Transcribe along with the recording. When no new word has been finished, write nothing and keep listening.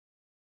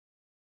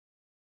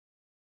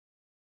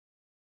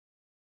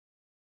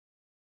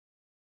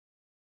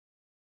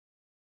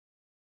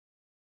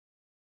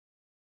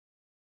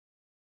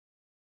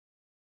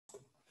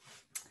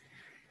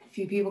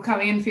few people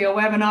coming in for your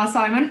webinar,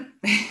 Simon.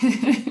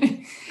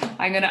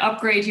 I'm going to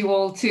upgrade you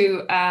all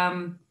to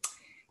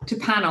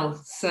panel.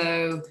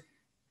 So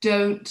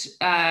don't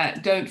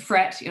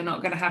fret. You're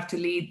not going to have to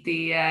lead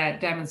the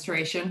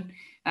demonstration,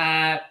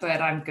 but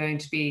I'm going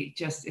to be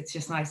it's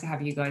just nice to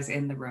have you guys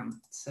in the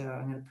room. So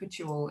I'm going to put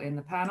you all in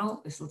the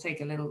panel. This will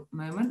take a little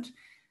moment.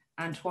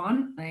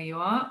 Antoine, there you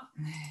are.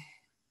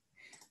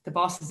 The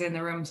boss is in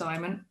the room,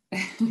 Simon.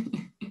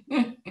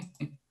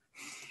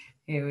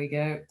 Here we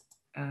go.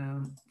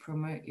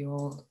 Promote you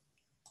all.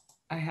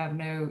 I have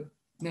no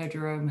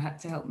Jerome had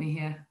to help me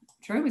here.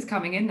 Jerome is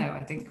coming in now,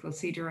 I think. We'll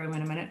see Jerome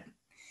in a minute.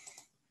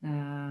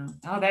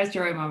 Oh, there's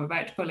Jerome. I'm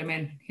about to pull him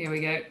in. Here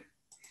we go.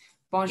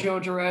 Bonjour,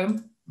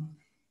 Jerome.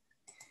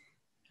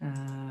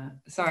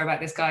 Sorry about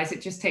this, guys.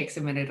 It just takes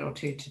a minute or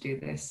two to do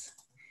this.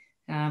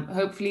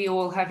 Hopefully you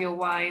all have your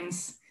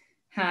wines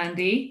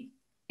handy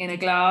in a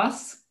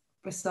glass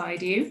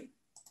beside you.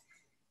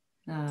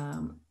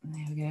 There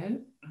we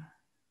go.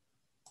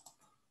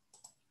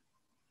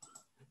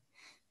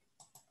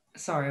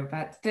 Sorry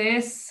about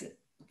this.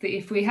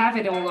 If we have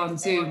it all on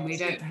Zoom, we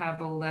don't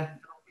have all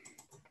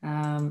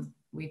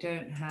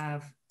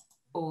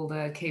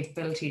the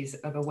capabilities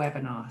of a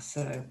webinar.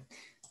 So,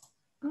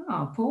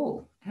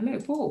 Paul. Hello,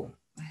 Paul.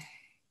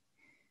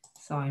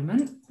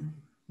 Simon.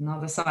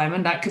 Another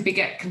Simon. That could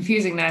get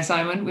confusing now,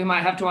 Simon. We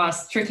might have to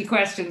ask tricky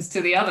questions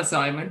to the other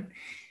Simon.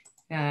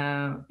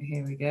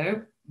 Here we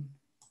go.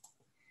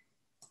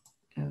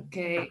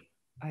 Okay.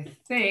 I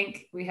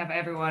think we have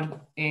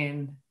everyone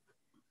in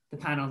the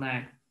panel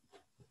now.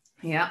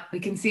 Yeah, we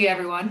can see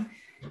everyone.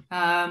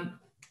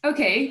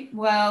 Okay,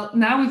 well,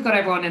 now we've got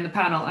everyone in the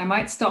panel. I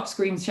might stop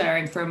screen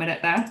sharing for a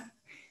minute there.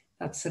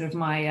 That's sort of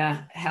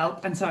my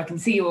help, and so I can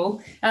see you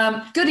all.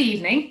 Good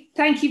evening.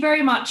 Thank you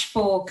very much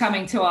for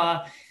coming to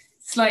our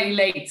slightly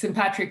late St.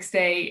 Patrick's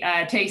Day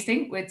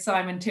tasting with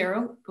Simon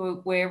Tyrrell.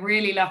 We're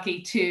really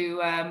lucky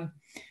to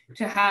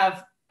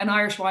have an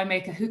Irish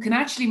winemaker who can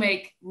actually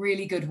make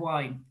really good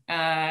wine.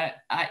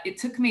 It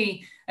took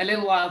me a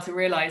little while to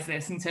realize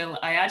this until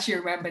I actually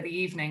remember the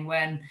evening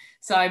when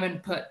Simon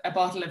put a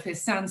bottle of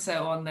his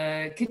Sanso on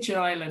the kitchen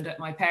island at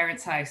my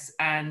parents' house,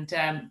 and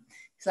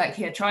he's like,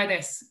 here, try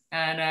this.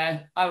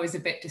 And I was a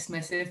bit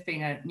dismissive,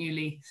 being a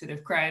newly sort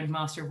of crowned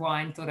master of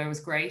wine, thought I was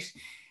great.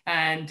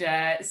 And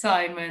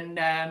Simon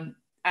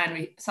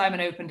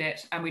opened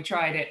it and we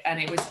tried it,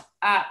 and it was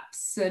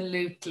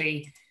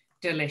absolutely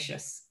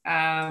delicious.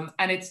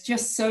 And it's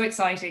just so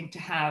exciting to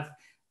have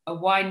a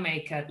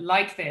winemaker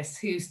like this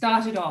who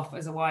started off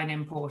as a wine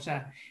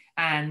importer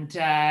and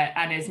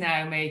is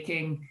now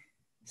making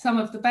some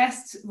of the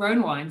best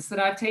Rhone wines that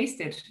I've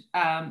tasted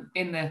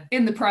in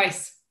the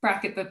price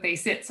bracket that they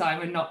sit,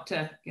 Simon, not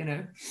to, you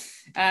know.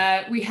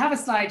 We have a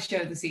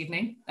slideshow this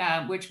evening,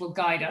 which will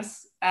guide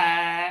us.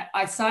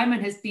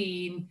 Simon has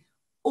been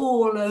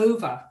all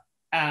over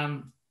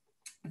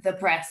the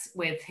press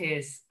with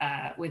his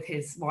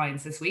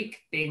wines this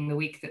week, being the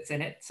week that's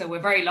in it. So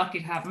we're very lucky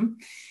to have him.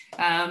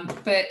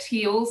 But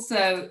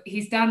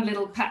he's done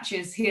little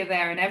patches here,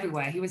 there, and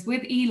everywhere. He was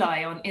with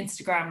Eli on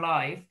Instagram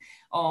Live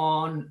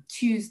on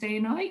Tuesday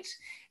night,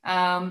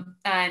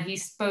 and he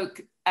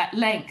spoke at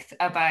length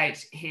about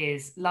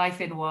his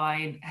life in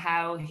wine,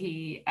 how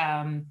he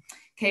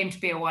came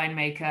to be a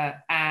winemaker,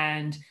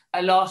 and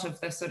a lot of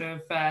the sort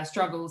of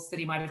struggles that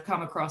he might have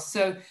come across.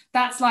 So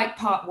that's like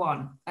part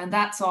one, and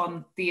that's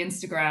on the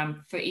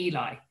Instagram for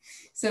Eli.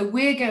 So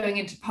we're going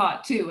into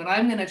part two, and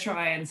I'm going to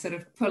try and sort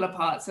of pull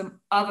apart some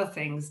other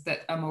things that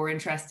are more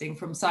interesting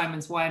from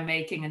Simon's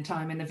winemaking and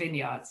time in the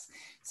vineyards.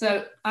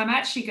 So I'm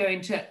actually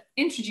going to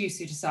introduce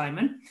you to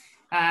Simon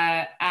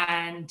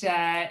and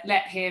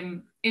let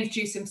him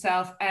introduce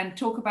himself and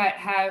talk about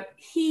how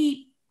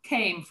he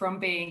came from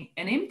being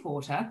an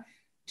importer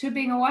to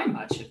being a wine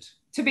merchant,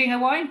 to being a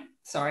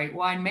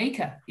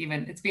winemaker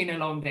even. It's been a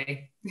long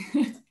day.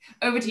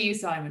 Over to you,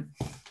 Simon.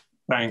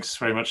 Thanks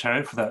very much,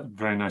 Harriet, for that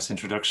very nice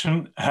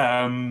introduction.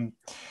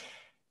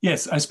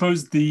 Yes, I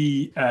suppose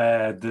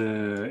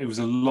it was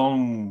a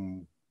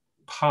long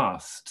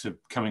path to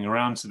coming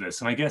around to this.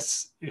 And I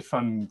guess if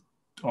I'm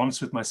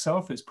honest with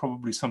myself, it's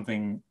probably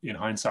something in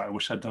hindsight I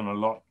wish I'd done a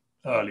lot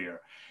earlier.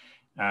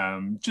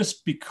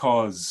 Just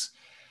because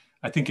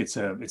I think it's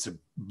a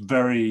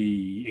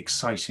very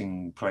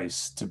exciting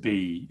place to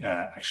be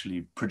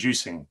actually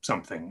producing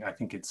something. I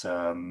think it's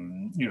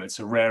it's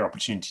a rare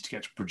opportunity to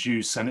get to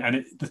produce,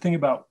 and the thing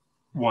about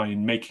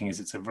wine making is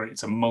it's a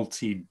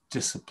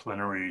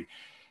multidisciplinary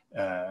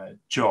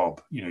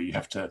job. You know, you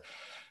have to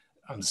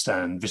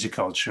understand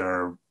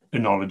viticulture,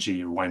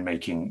 enology,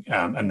 winemaking,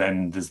 and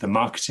then there's the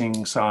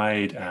marketing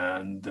side,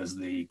 and there's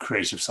the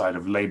creative side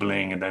of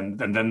labeling, and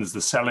then there's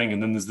the selling,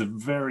 and then there's the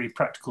very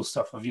practical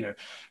stuff of, you know,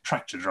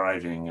 tractor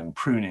driving and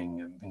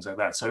pruning and things like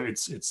that. So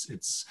it's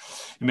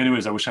in many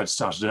ways I wish I'd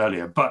started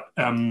earlier. But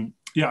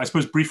yeah, I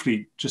suppose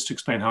briefly just to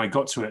explain how I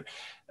got to it.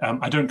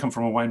 I don't come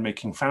from a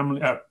winemaking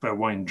family, a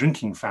wine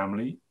drinking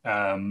family,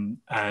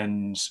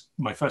 and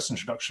my first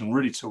introduction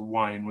really to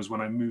wine was when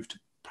I moved to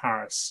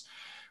Paris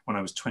when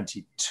I was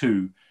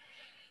 22.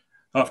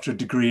 after a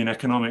degree in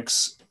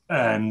economics,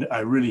 and I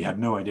really had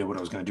no idea what I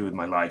was going to do with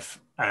my life.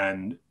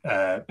 And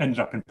ended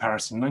up in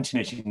Paris in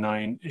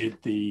 1989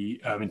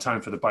 in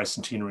time for the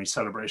bicentenary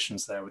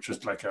celebrations there, which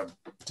was like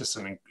just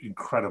an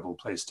incredible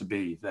place to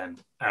be then.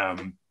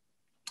 And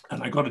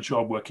I got a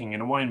job working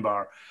in a wine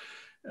bar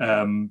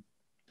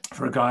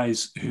for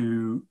guys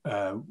who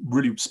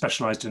really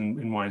specialized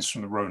in wines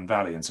from the Rhone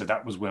Valley. And so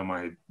that was where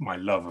my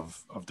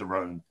love of the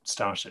Rhone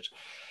started.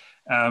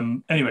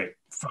 Anyway,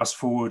 fast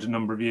forward a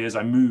number of years,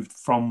 I moved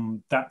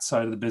from that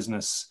side of the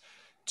business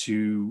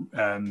to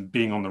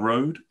being on the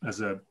road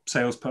as a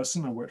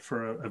salesperson. I worked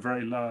for a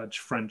very large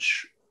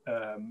French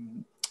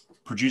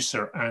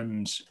producer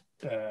and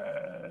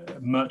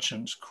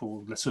merchant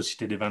called La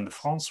Société des Vins de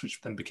France, which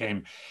then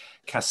became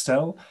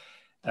Castel,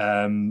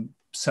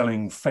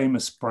 selling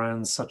famous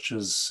brands such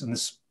as, and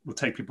this will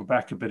take people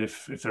back a bit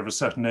if they're of a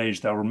certain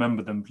age, they'll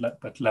remember them,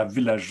 but La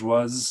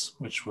Villageoise,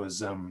 which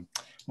was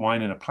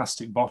wine in a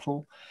plastic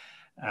bottle.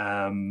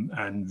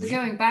 And we're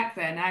going back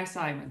there now,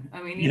 Simon.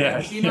 I mean, you know,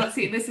 you're not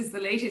seeing, this is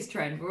the latest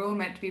trend. We're all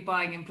meant to be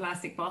buying in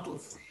plastic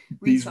bottles,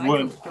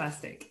 recycled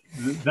plastic.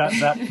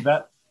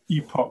 That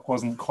epoch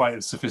wasn't quite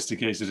as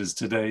sophisticated as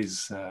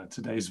today's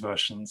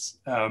versions.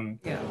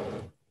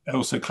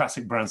 Also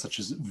classic brands such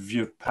as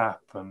Vieux Pape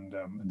and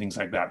things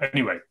like that.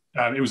 Anyway,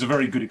 it was a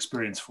very good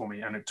experience for me,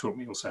 and it taught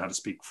me also how to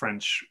speak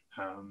French.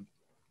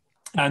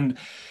 And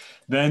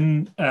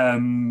then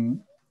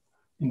in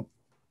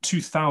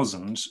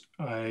 2000,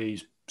 I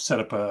set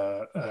up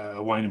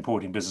a wine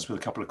importing business with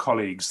a couple of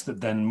colleagues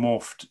that then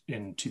morphed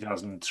in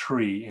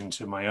 2003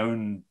 into my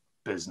own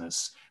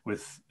business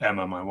with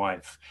Emma, my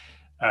wife.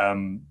 At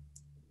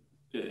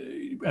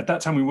that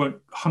time, we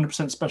weren't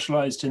 100%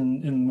 specialized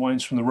in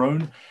wines from the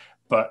Rhone,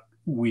 but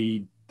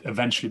we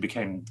eventually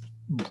became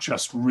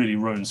just really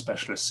Rhone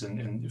specialists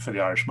for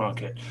the Irish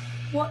market.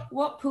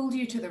 What pulled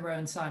you to the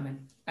Rhone,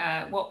 Simon?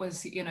 What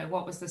was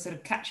the sort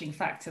of catching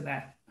factor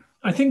there?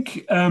 I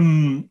think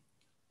when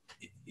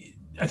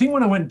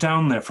I went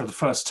down there for the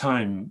first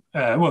time,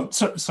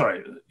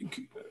 sorry,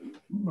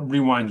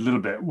 rewind a little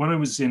bit. When I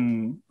was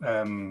in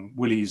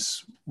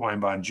Willie's wine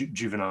bar in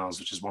Juveniles,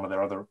 which is one of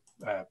their other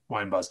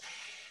wine bars,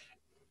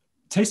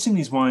 tasting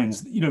these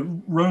wines, you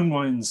know, Rhone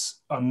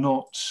wines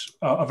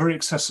are very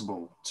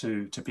accessible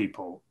to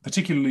people,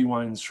 particularly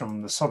wines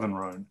from the southern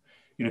Rhone.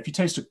 You know, if you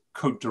taste a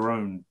Côte de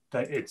Rhone,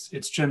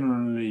 it's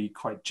generally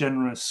quite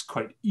generous,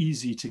 quite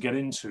easy to get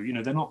into. You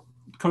know,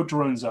 Côte de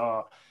Rhones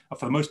are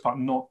for the most part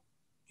not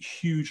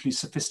hugely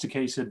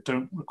sophisticated,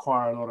 don't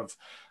require a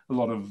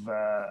lot of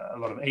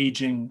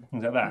aging,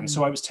 things like that. And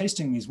so I was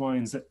tasting these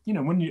wines that, you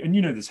know, and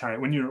you know this, Harriet,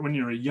 when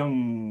you're a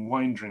young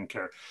wine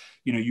drinker,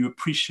 you know, you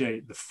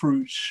appreciate the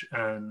fruit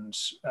and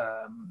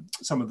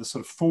some of the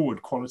sort of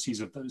forward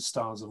qualities of those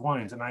styles of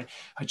wines. And I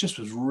just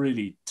was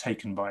really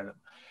taken by them.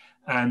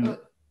 And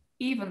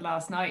even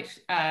last night,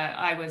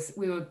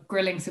 we were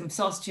grilling some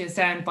sausages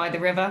down by the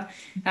river,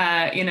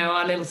 you know,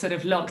 our little sort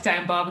of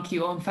lockdown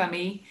barbecue en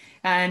famille.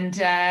 And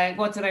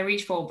what did I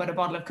reach for but a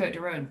bottle of Côte de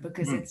Rhone,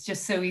 because it's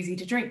just so easy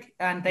to drink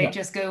and they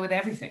just go with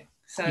everything.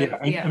 So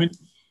I mean,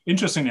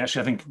 interestingly,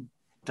 actually, I think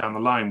down the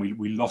line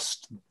we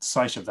lost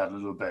sight of that a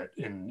little bit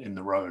in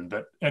the Rhone.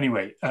 But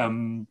anyway,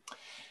 so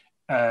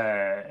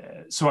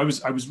I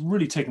was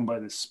really taken by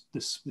this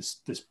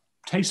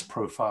taste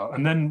profile.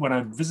 And then when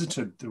I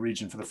visited the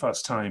region for the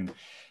first time,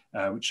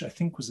 which I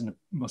think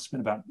must have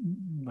been about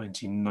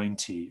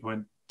 1990, I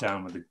went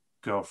down with a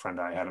girlfriend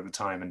I had at the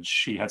time, and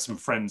she had some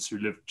friends who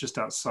lived just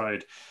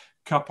outside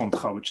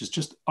Carpentras, which is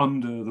just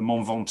under the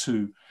Mont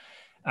Ventoux.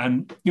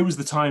 And it was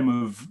the time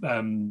of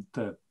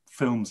the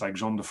films like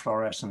Jean de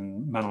Florette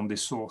and Manon des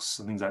Sources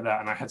and things like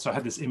that. And I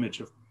had this image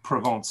of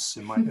Provence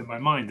in my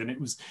mind, and it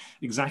was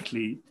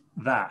exactly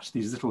that,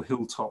 these little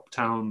hilltop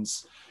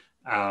towns.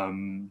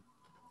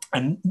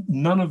 And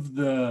none of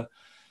the,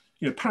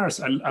 you know, Paris,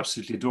 I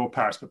absolutely adore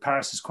Paris, but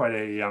Paris is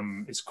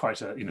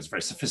it's a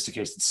very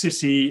sophisticated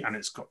city, and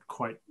it's got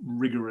quite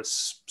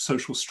rigorous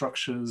social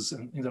structures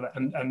and things like that.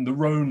 And the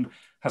Rhone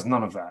has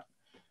none of that.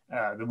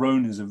 The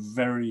Rhone is a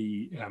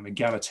very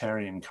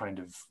egalitarian kind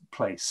of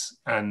place.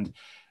 And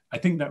I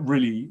think that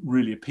really,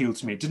 really appealed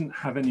to me. It didn't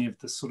have any of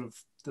the sort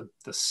of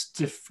the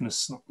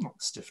stiffness, not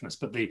stiffness,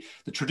 but the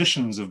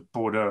traditions of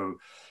Bordeaux.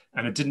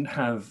 And it didn't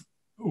have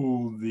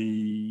all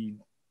the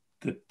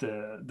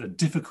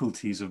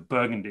difficulties of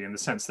Burgundy, in the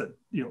sense that,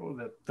 you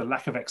know, the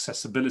lack of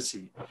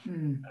accessibility that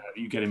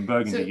you get in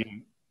Burgundy. So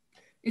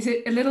is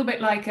it a little bit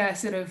like a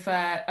sort of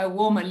a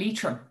warmer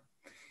Leitrim?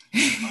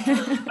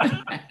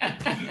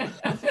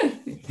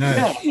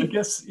 Yeah, I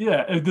guess.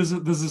 Yeah,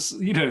 there's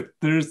you know,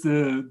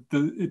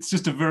 it's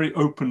just a very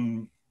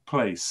open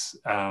place,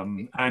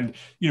 and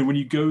you know, when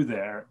you go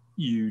there,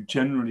 you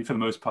generally, for the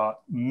most part,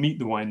 meet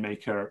the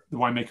winemaker. The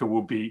winemaker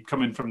will be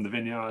coming from the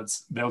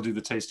vineyards. They'll do the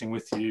tasting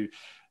with you.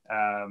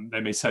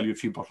 They may sell you a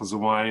few bottles of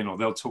wine, or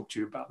they'll talk to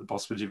you about the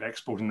possibility of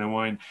exporting their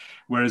wine.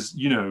 Whereas,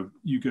 you know,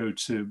 you go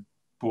to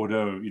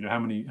Bordeaux, you know, how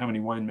many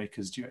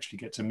winemakers do you actually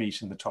get to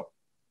meet in the top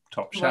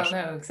Well, chateau.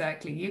 no,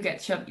 exactly. You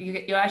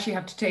actually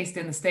have to taste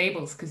in the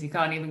stables because you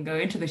can't even go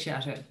into the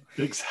chateau.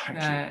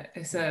 Exactly.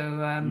 You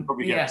So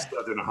probably get yeah,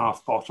 served in a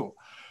half bottle.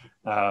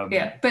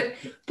 yeah. But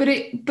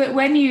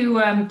when you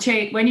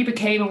when you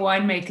became a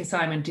winemaker,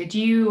 Simon, did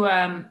you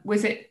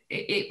was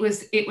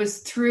it was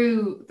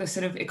through the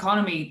sort of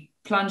economy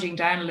plunging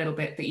down a little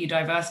bit that you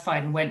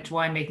diversified and went to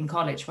winemaking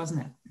college,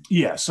 wasn't it?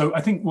 Yeah, so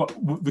I think what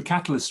the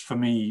catalyst for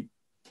me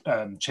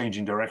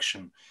changing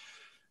direction,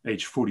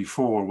 age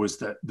 44, was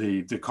that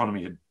the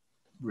economy had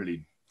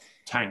really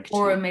tanked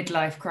Or a here.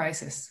 midlife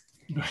crisis?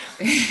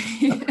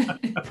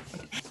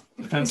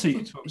 Fancy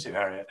you talk to,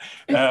 Harriet.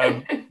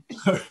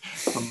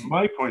 From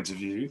my point of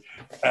view,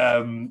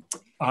 the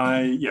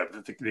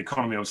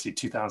economy obviously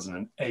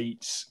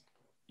 2008,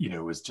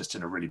 was just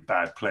in a really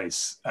bad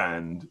place,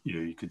 and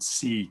you could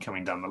see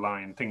coming down the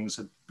line things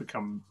had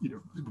become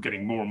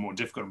getting more and more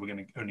difficult, and we're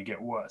going to only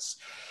get worse.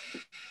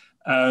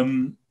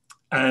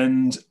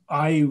 And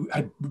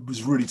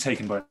was really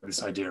taken by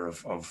this idea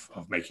of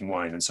making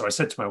wine. And so I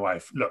said to my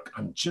wife, look,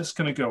 I'm just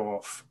going to go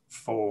off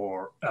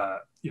for,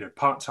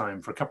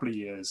 part-time for a couple of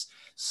years,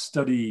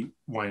 study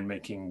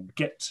winemaking,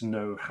 get to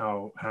know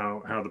how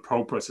the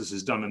whole process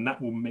is done. And that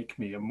will make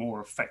me a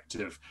more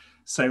effective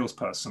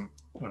salesperson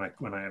when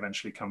I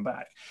eventually come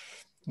back.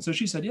 And so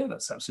she said, yeah,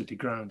 that's absolutely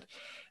grand.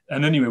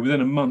 And anyway,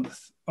 within a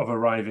month of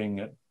arriving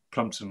at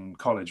Plumpton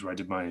College, where I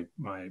did my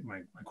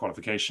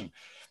qualification,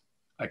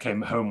 I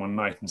came home one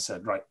night and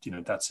said, right,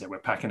 that's it. We're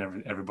packing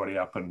everybody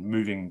up and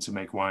moving to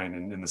make wine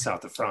in the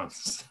south of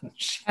France.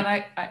 And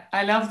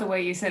I love the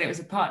way you said it was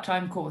a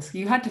part-time course.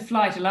 You had to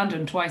fly to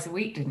London twice a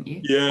week, didn't you?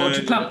 Yeah. Or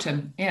to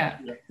Plumpton, yeah.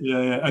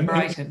 Yeah. And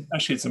Brighton.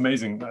 Actually, it's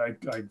amazing. I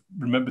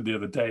remembered the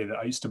other day that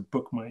I used to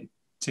book my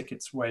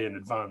tickets way in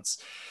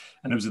advance.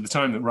 And it was at the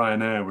time that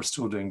Ryanair were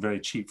still doing very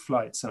cheap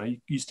flights. And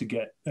I used to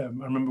get, I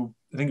remember,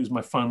 I think it was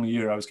my final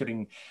year, I was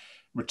getting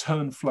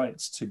return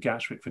flights to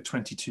Gatwick for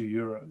 22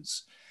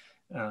 euros.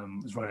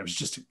 It was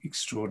just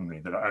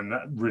extraordinary, and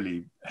that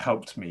really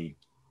helped me.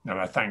 And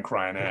I thank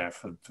Ryanair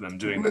for them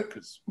doing that,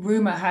 because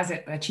rumor has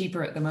it they're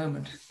cheaper at the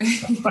moment.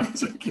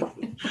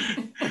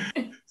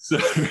 So,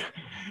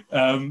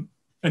 and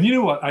you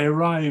know what? I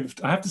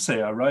have to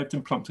say, I arrived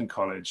in Plumpton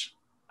College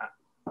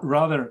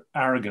rather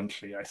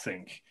arrogantly, I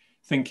think,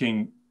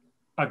 thinking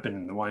I've been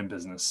in the wine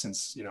business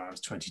since I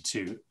was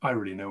 22. I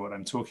really know what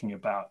I'm talking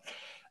about.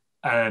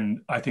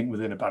 And I think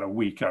within about a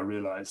week, I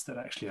realized that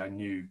actually I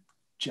knew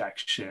jack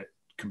shit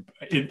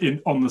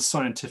on the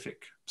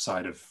scientific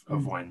side of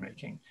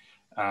winemaking,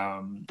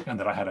 and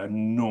that I had an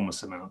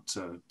enormous amount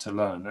to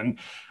learn. And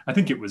I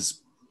think it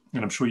was,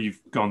 and I'm sure you've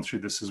gone through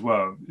this as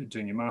well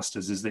doing your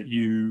master's, is that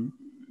you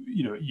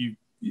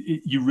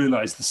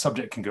realize the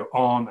subject can go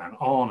on and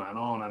on and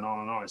on and on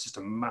and on. It's just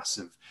a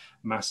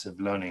massive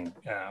learning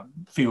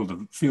field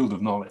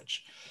of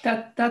knowledge.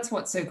 That's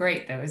what's so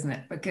great, though, isn't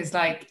it? Because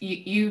like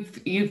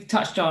you've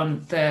touched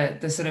on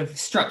the sort of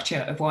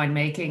structure of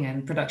winemaking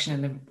and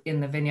production in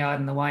the vineyard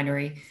and the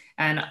winery,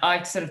 and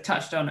I've sort of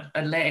touched on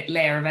a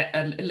layer of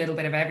a little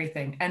bit of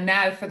everything. And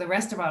now for the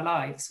rest of our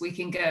lives, we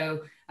can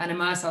go and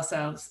immerse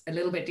ourselves a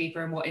little bit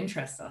deeper in what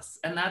interests us,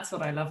 and that's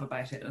what I love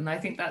about it. And I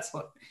think that's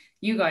what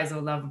you guys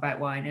all love about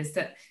wine, is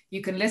that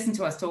you can listen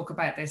to us talk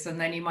about this, and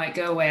then you might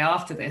go away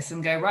after this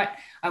and go, right,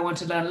 I want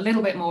to learn a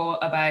little bit more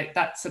about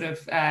that sort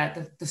of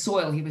the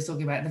soil he was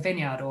talking about, the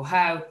vineyard, or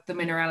how the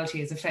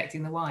minerality is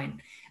affecting the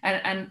wine.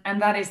 And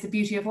that is the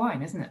beauty of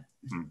wine, isn't it?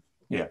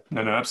 Yeah,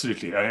 no,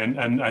 absolutely.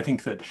 And I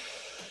think that,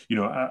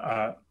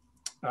 I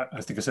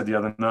think I said the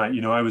other night,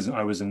 I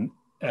was an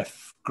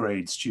F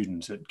grade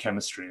student at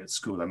chemistry at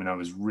school. I mean, I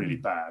was really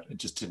bad. I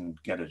just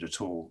didn't get it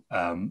at all.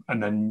 And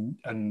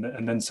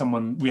then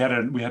someone, we had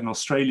an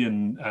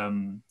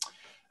Australian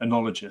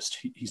enologist.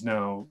 He's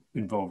now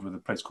involved with a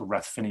place called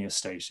Rathfinny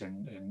Estate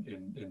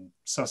in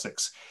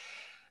Sussex.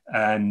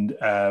 And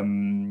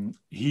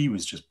he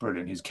was just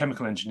brilliant. He's a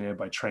chemical engineer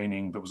by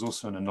training, but was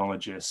also an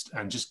enologist,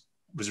 and just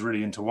was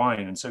really into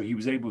wine. And so he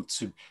was able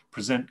to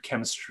present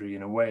chemistry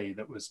in a way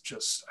that was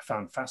just, I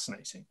found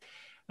fascinating.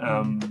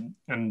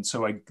 And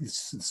so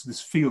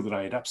this field that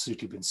I had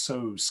absolutely been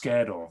so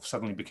scared of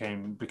suddenly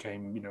became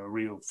a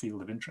real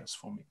field of interest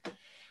for me.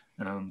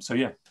 So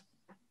yeah.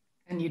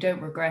 And you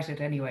don't regret it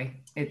anyway.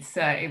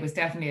 It was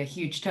definitely a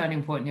huge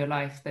turning point in your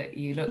life that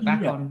you look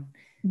back on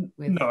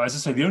with. No, as I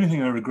say, the only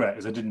thing I regret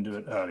is I didn't do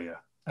it earlier.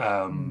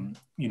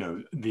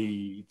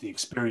 The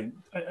experience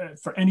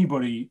for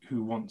anybody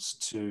who wants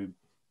to,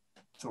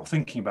 or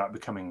thinking about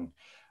becoming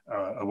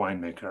a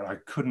winemaker, I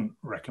couldn't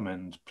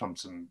recommend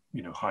Plumpton,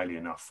 highly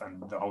enough,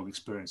 and the whole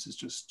experience is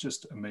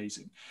just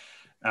amazing.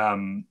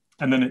 And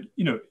then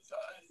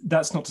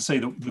that's not to say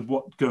that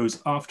what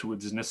goes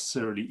afterwards is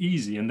necessarily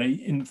easy. And they,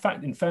 in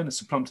fact, in fairness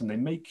to Plumpton, they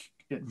make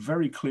it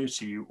very clear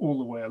to you all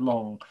the way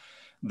along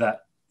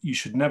that you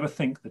should never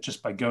think that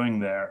just by going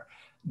there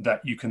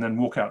that you can then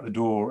walk out the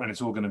door and it's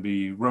all going to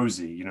be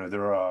rosy.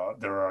 There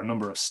are a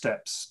number of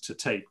steps to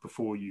take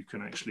before you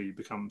can actually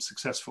become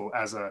successful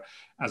as a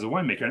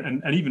winemaker.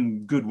 And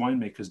even good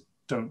winemakers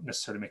don't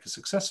necessarily make a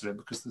success of it,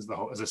 because there's the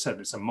whole, as I said,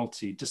 it's a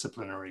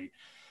multidisciplinary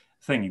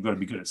thing. You've got to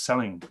be good at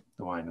selling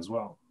the wine as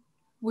well.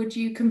 Would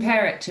you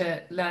compare it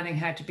to learning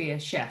how to be a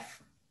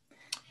chef?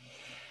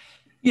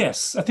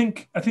 Yes, I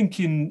think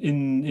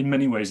in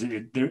many ways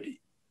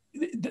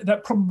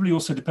that probably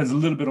also depends a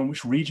little bit on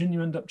which region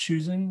you end up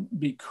choosing,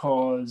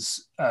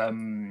 because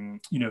for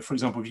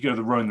example, if you go to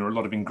the Rhone, there are a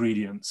lot of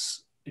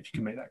ingredients, if you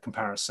can make that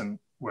comparison.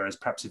 Whereas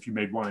perhaps if you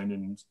made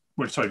wine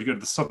if you go to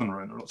the southern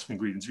Rhone, there are lots of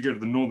ingredients. If you go to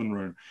the northern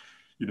Rhone,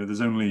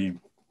 there's only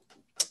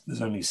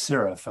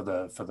Syrah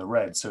for the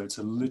red, so it's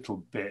a little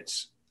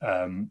bit.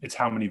 It's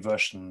how many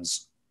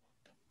versions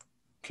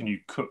can you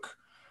cook,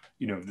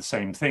 the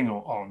same thing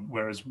on.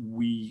 Whereas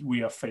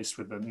we are faced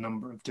with a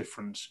number of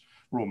different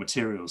raw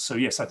materials. So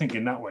yes, I think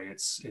in that way,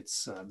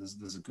 there's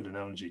a good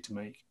analogy to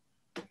make.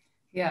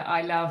 Yeah,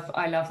 I love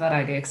that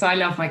idea, because I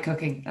love my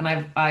cooking, and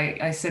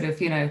I sort of,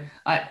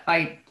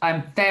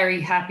 I'm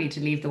very happy to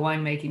leave the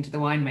winemaking to the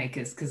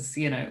winemakers, because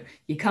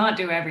you can't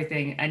do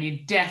everything, and you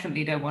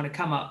definitely don't want to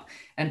come up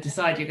and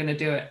decide you're going to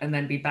do it and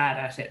then be bad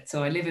at it.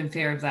 So I live in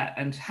fear of that,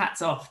 and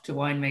hats off to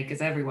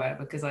winemakers everywhere,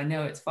 because I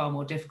know it's far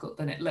more difficult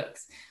than it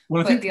looks.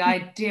 Well, but the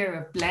idea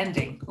of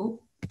blending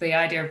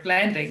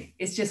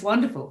is just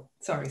wonderful.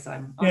 Sorry,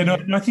 Simon. Yeah, no,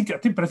 I think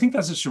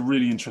that's just a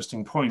really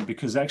interesting point,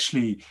 because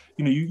actually,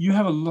 you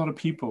have a lot of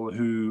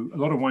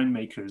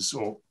winemakers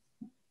or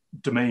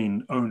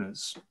domain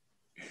owners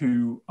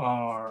who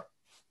are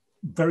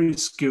very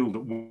skilled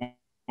at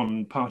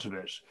one part of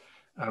it.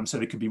 So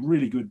they could be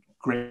really good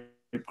grape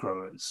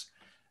growers,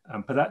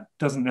 but that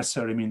doesn't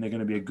necessarily mean they're going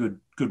to be a good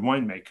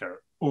winemaker.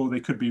 Or they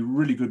could be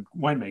really good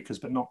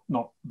winemakers, but not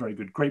very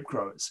good grape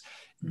growers.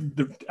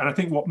 And I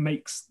think what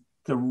makes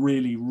the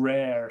really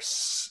rare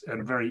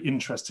and very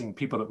interesting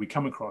people that we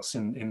come across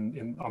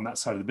in on that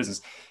side of the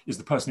business is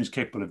the person who's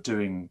capable of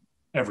doing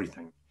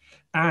everything.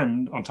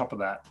 And on top of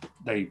that,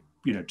 they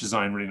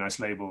design really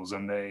nice labels,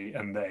 and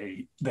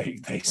they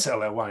sell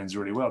their wines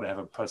really well. They have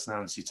a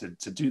personality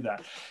to do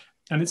that.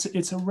 And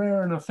it's a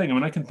rare enough thing. I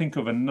mean, I can think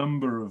of a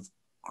number of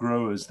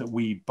growers that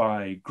we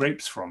buy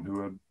grapes from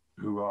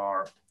who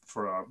are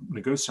for our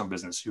negociant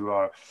business, who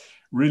are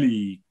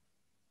really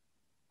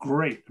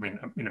great. I mean,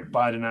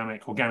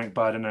 organic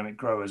biodynamic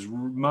growers,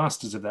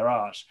 masters of their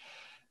art,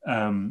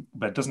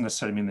 but it doesn't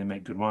necessarily mean they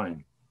make good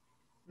wine.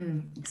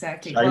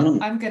 Exactly. Simon,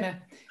 well, I'm going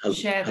to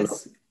share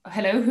this.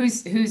 Hello,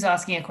 who's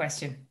asking a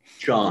question?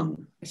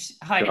 John.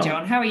 Hi,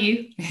 John. How are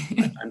you?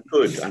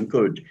 I'm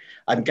good.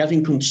 I'm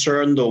getting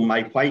concerned, though.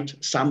 My white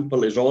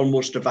sample is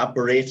almost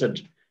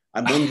evaporated.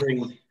 I'm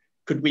wondering,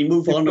 could we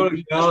move on?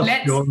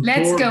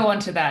 Let's go on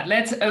to that.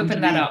 Let's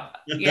open that up.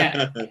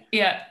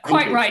 Yeah,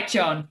 quite right,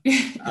 John.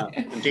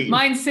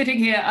 Mine's sitting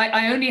here.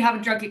 I only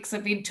haven't drunk it because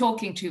I've been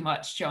talking too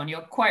much, John.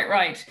 You're quite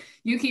right.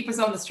 You keep us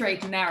on the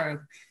straight and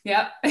narrow.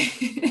 Yeah.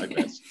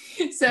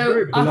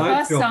 So our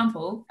first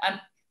sample,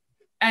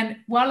 and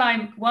while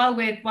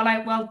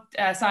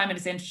Simon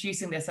is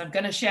introducing this, I'm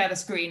going to share the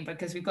screen,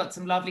 because we've got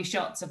some lovely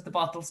shots of the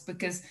bottles,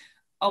 because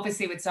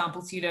obviously with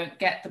samples, you don't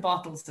get the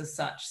bottles as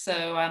such.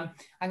 So I'm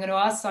going to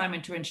ask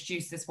Simon to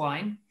introduce this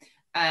wine,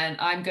 and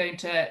I'm going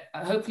to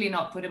hopefully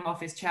not put him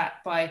off his chat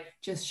by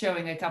just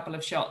showing a couple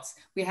of shots.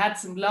 We had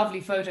some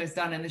lovely photos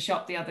done in the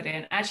shop the other day,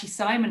 and actually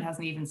Simon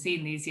hasn't even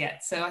seen these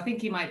yet. So I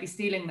think he might be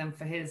stealing them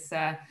for his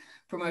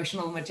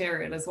promotional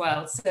material as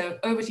well. So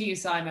over to you,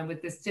 Simon,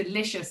 with this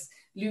delicious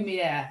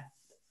Lumière.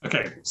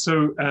 Okay,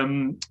 so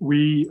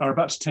we are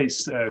about to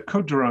taste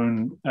Côte de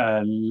Rhone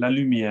La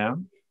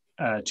Lumière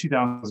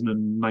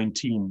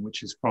 2019,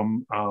 which is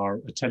from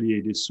our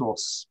Atelier Deux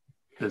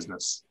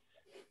business.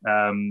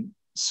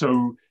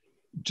 So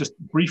just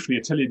briefly,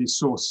 Atelier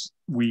Deux,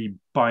 we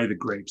buy the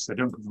grapes. They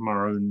don't come from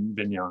our own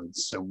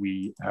vineyards. So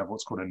we have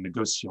what's called a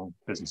négociant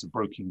business, a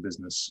broking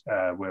business,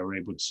 where we're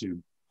able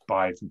to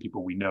buy from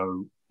people we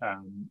know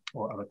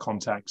or other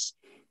contacts,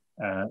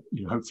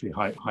 hopefully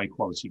high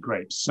quality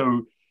grapes.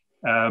 So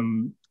La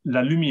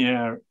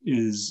Lumière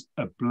is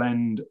a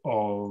blend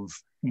of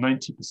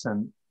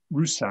 90%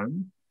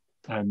 Roussanne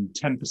and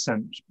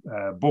 10%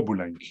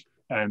 Beauboulenc.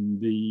 And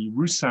the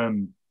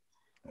Roussanne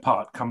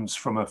part comes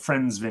from a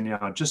friend's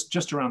vineyard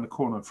just around the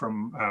corner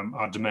from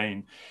our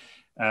domain.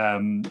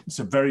 It's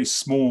a very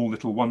small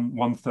little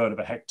one third of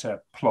a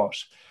hectare plot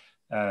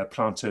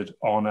planted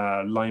on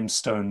a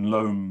limestone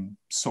loam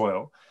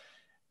soil.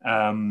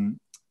 And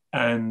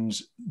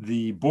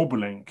the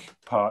Beauboulenc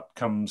part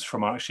comes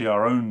from actually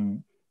our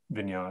own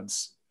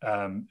vineyards.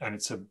 And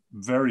it's a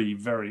very,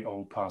 very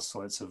old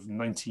parcel. It's of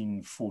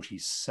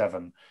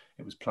 1947.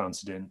 It was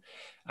planted in,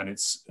 and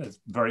it's a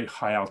very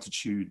high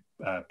altitude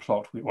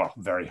plot. Well,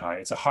 very high.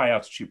 It's a high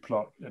altitude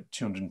plot at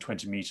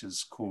 220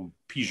 meters called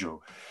Pijot.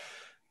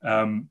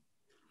 And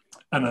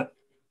I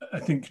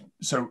think,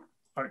 so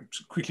I'll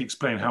quickly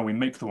explain how we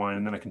make the wine,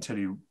 and then I can tell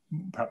you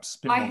perhaps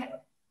a bit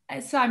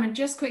more. Simon,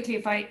 just quickly,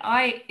 if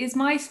is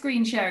my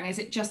screen sharing? Is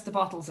it just the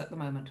bottles at the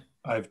moment?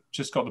 I've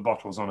just got the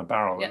bottles on a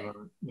barrel.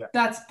 Yeah.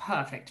 That's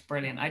perfect.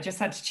 Brilliant. I just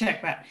had to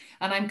check that.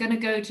 And I'm going to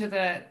go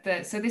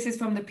to so this is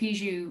from the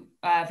Pijot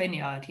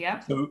vineyard,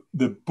 yeah? So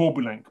the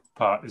Beauboulenc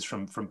part is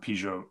from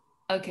Pijot.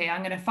 Okay,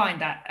 I'm going to find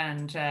that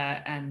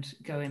and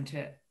go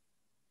into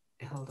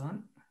hold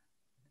on.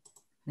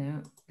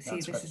 No, see,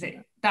 That's this right. is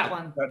it. That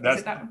one. That's,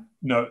 is it that one?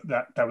 No,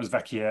 that was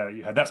Vacchiere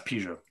you had. That's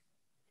Peugeot.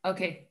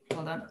 Okay,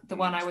 hold on. The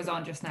one I was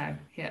on just now.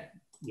 Yeah.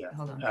 Yeah.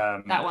 Hold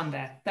on. That one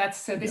there. That's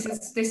so. This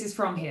is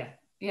from here.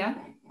 Yeah.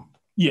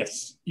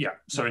 Yes, yeah.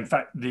 So in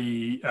fact,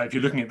 if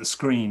you're looking at the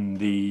screen,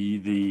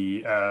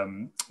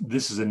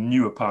 this is a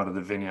newer part of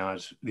the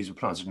vineyard. These were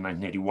planted in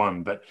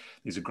 1981, but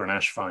these are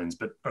Grenache vines.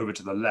 But over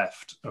to the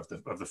left of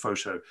the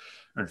photo,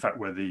 are in fact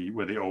where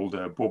the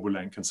older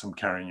Bourboulon and some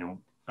Carignan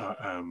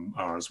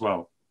are as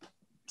well.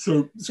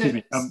 So excuse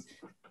me.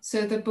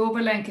 So the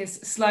Bourboulon is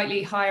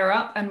slightly higher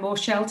up and more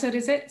sheltered,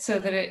 is it? So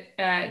that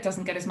it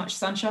doesn't get as much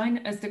sunshine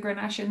as the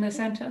Grenache in the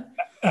centre?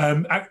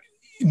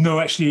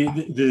 No, actually,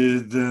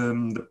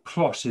 the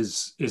plot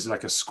is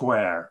like a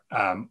square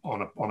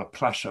on a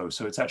plateau,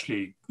 so it's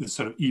actually the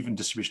sort of even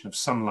distribution of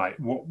sunlight.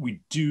 What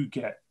we do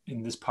get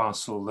in this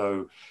parcel,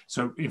 though,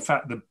 so in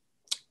fact the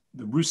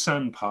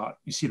Roussanne part,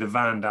 you see the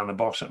van down the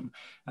bottom,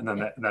 and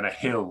then a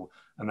hill,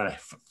 and then a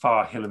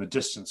far hill in the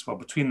distance. Well,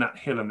 between that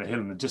hill and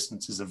the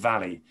distance is a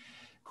valley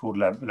called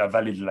La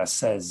Vallée de la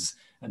Cèze,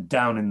 and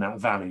down in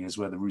that valley is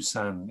where the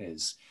Roussanne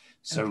is.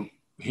 So. Okay.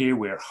 Here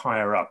we're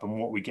higher up, and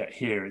what we get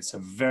here, it's a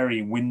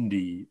very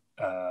windy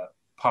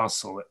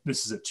parcel.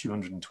 This is at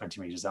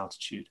 220 meters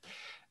altitude,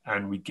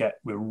 and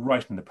we're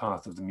right in the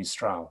path of the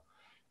Mistral,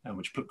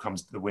 which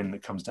comes the wind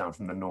that comes down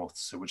from the north,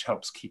 so which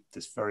helps keep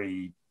this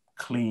very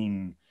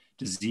clean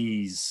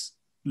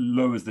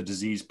lowers the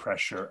disease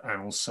pressure,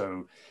 and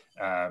also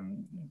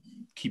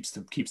keeps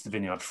the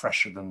vineyard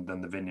fresher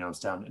than the vineyards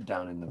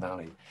down in the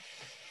valley.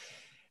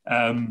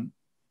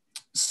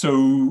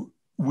 So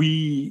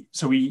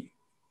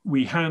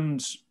we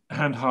hand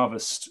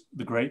harvest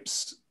the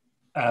grapes.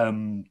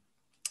 The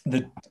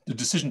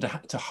decision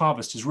to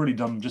harvest is really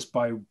done just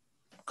by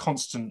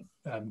constantly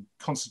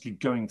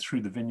going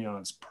through the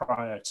vineyards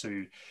prior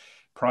to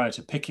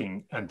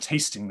picking and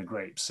tasting the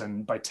grapes.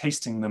 And by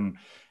tasting them,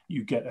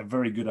 you get a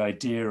very good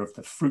idea of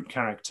the fruit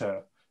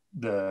character,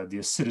 the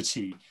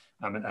acidity,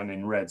 and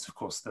in reds, of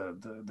course,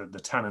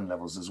 the tannin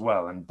levels as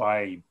well. And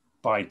by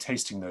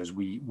tasting those,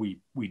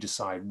 we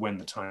decide when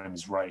the time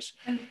is right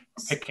for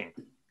picking.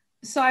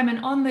 Simon,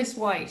 on this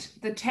white,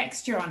 the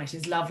texture on it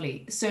is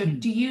lovely. So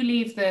do you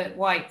leave the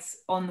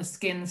whites on the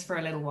skins for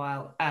a little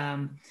while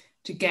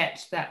to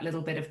get that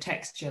little bit of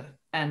texture?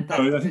 And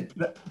I think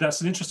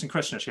that's an interesting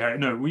question, actually, Harriet.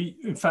 No,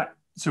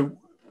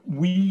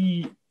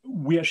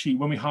 we actually,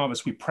 when we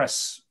harvest, we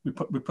put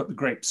the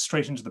grapes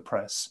straight into the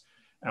press,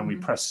 and we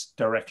press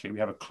directly. We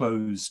have a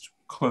closed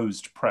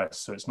press,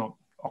 so it's not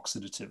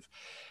oxidative,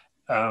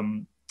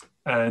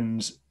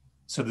 and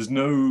so there's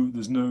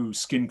no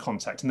skin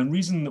contact. And the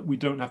reason that we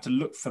don't have to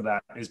look for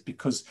that is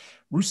because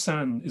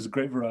Roussanne is a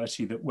great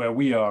variety that where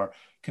we are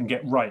can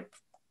get ripe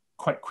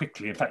quite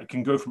quickly. In fact, it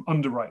can go from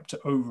underripe to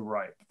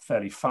overripe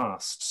fairly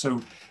fast.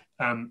 So,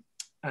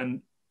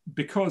 and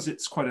because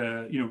it's quite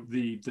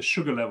the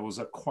sugar levels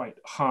are quite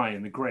high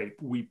in the grape,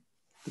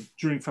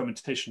 during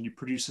fermentation, you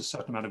produce a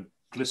certain amount of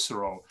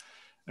glycerol,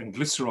 and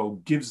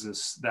glycerol gives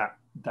us that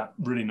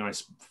really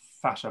nice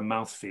fatter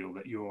mouthfeel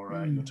that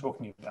you're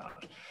talking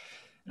about.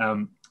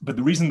 But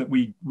the reason that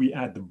we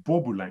add the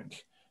Bourboulon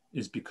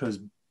is because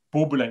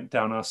Bourboulon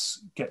down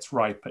us gets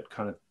ripe at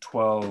kind of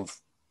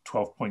 12.3,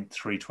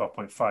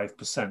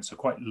 12.5%, so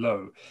quite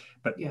low.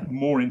 But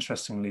more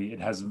interestingly,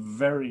 it has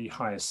very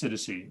high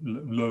acidity,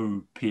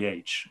 low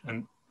pH.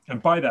 And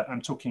by that,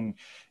 I'm talking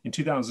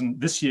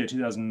this year,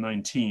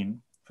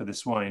 2019, for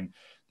this wine,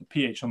 the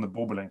pH on the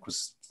Bourboulon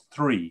was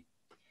 3,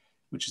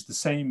 which is the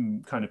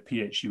same kind of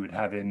pH you would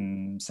have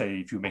in, say,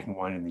 if you were making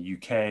wine in the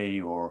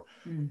UK, or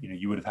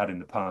you would have had in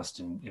the past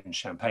in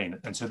Champagne.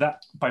 And so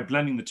that, by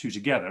blending the two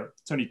together,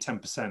 it's only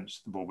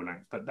 10% the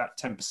Bourboulon, but that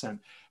 10%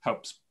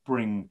 helps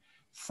bring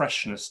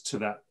freshness to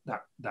that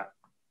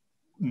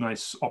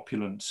nice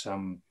opulent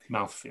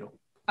mouthfeel.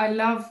 I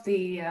love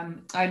the,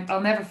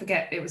 I'll never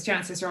forget, it was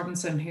Jancis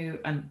Robinson who,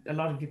 and a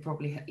lot of you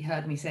probably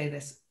heard me say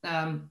this,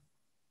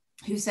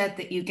 who said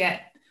that you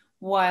get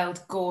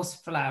wild gorse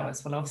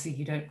flowers. Well, obviously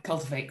you don't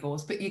cultivate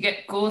gorse, but you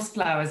get gorse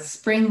flowers,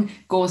 spring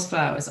gorse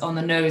flowers on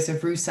the nose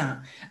of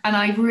Roussanne. And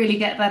I really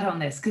get that on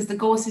this, because the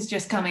gorse is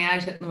just coming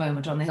out at the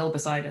moment on the hill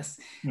beside us.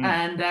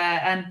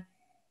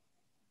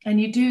 And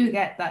you do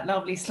get that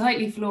lovely,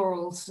 slightly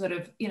floral sort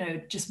of,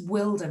 just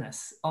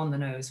wilderness on the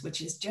nose,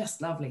 which is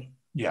just lovely.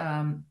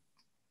 Yeah.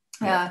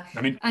 I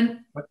mean,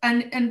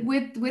 and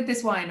with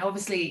this wine,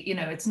 obviously,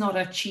 it's not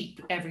a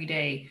cheap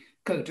everyday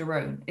Côte de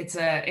Rhone. It's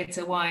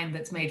a wine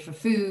that's made for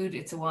food.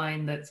 It's a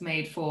wine that's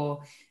made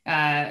for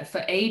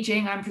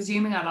aging, I'm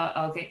presuming.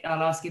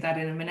 I'll ask you that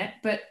in a minute.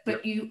 But do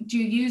you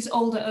use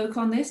older oak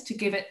on this to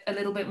give it a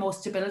little bit more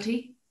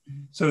stability?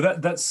 So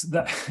that's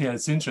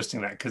it's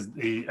interesting that, because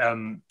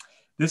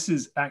this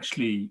is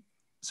actually,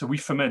 so we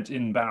ferment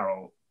in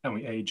barrel and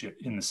we age it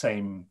in the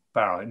same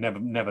barrel. It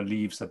never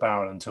leaves the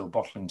barrel until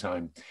bottling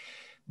time.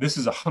 This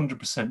is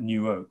 100%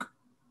 new oak.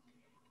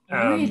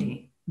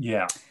 Really?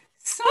 Yeah.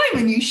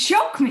 Simon, you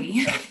shock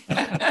me.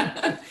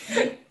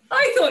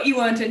 I thought you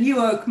weren't a new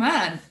oak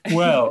man.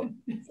 Well,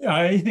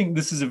 I think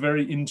this is a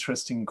very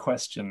interesting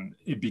question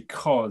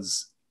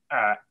because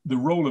the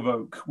role of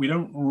oak, we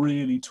don't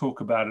really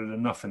talk about it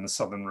enough in the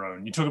Southern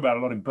Rhone. You talk about it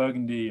a lot in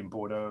Burgundy and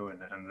Bordeaux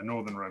and the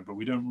Northern Rhone, but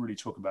we don't really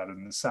talk about it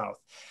in the South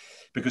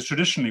because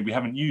traditionally we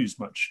haven't used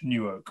much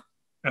new oak.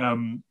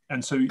 And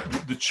so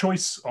the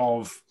choice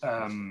of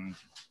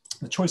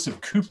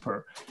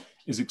cooper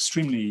is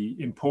extremely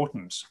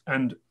important.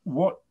 And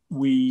where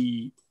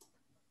we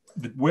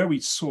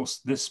source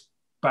this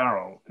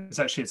barrel, it's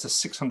a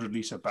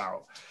 600-litre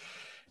barrel,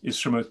 is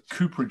from a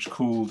cooperage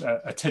called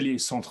Atelier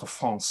Centre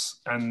France.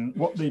 And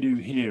what they do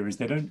here is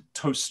they don't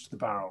toast the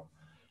barrel,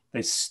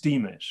 they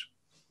steam it.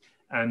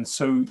 And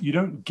so you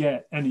don't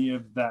get any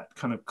of that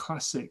kind of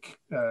classic,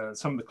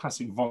 some of the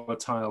classic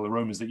volatile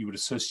aromas that you would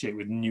associate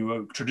with new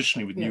oak,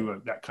 traditionally with new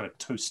oak, that kind of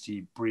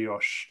toasty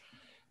brioche,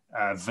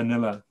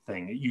 vanilla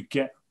thing.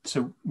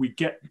 We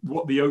get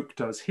what the oak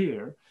does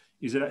here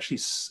is it actually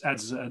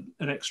adds an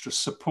extra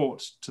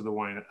support to the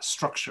wine, a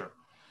structure.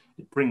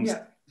 It brings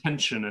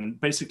tension, and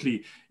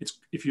basically,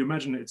 if you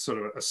imagine it's sort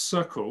of a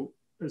circle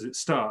as it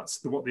starts,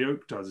 what the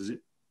oak does is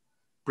it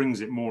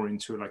brings it more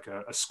into like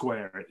a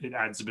square. It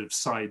adds a bit of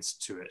sides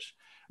to it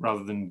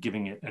rather than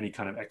giving it any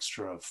kind of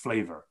extra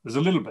flavor. There's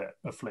a little bit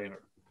of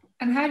flavor.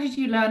 And how did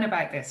you learn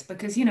about this?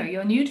 Because,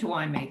 you're new to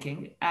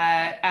winemaking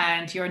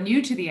and you're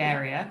new to the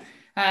area,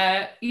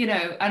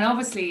 and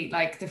obviously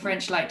like the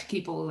French like to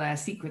keep all their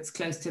secrets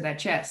close to their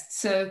chests.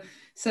 So,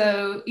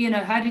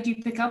 how did you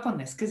pick up on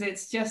this? Because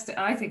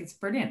I think it's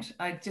brilliant.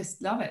 I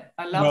just love it.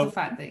 I love the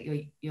fact that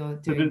you're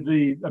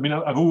doing.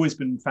 I've always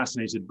been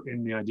fascinated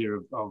in the idea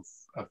of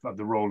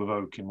the role of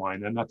oak in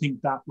wine. And I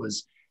think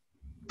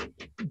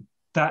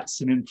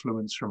that's an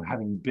influence from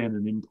having been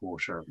an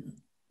importer,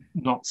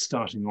 not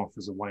starting off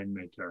as a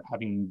winemaker,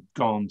 having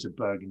gone to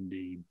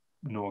Burgundy,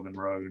 Northern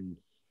Rhone,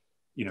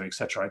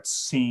 etc. I'd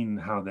seen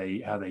how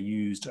they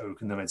used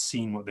oak, and then I'd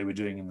seen what they were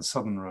doing in the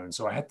Southern Rhone.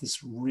 So I had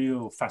this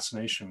real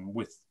fascination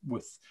with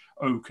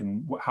oak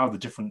and how the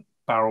different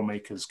barrel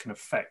makers can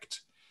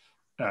affect,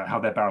 how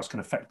their barrels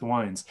can affect the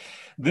wines.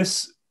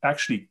 This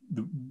actually,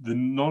 the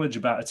knowledge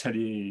about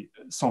Atelier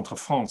Centre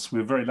France,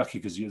 we're very lucky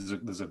because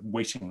there's a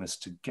waiting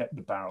list to get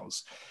the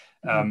barrels.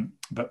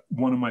 But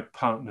one of my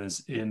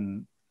partners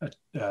in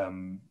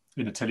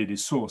Atelier des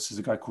Sources is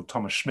a guy called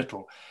Thomas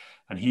Schmittel,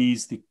 and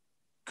he's the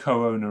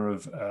co-owner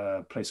of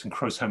a place in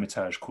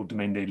Creuse-Hermitage called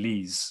Domaine des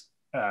Lises,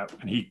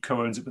 and he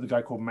co-owns it with a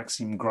guy called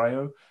Maxime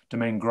Graillot,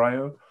 Domaine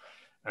Graillot.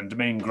 And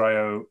Domaine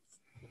Graillot,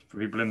 for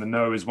people in the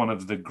know, is one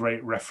of the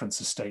great reference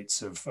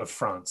estates of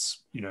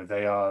France.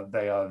 They are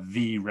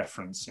the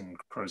reference in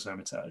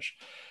Creuse-Hermitage.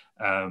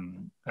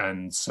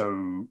 And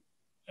so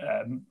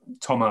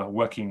Thomas,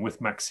 working with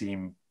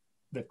Maxime,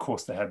 of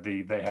course they have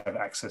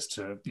access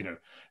to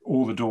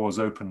all the doors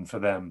open for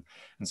them,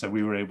 and so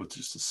we were able to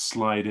just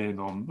slide in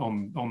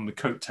on the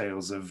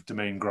coattails of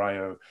Domaine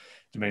Graillot,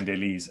 Domaine des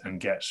Lises, and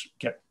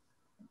get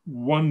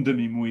one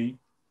demi-muit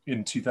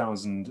in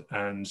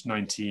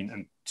 2019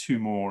 and two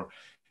more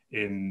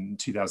in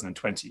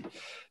 2020.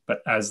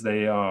 But as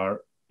they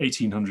are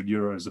 1,800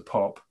 euros a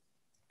pop,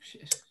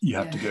 you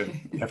have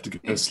to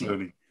go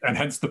slowly, and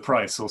hence the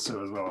price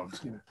also as well.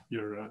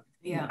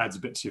 Adds a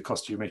bit to your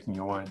cost. You're making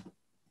your wine.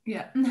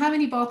 Yeah. And how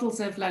many bottles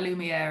of La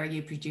Lumière are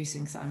you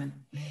producing, Simon?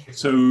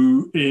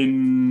 So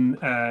in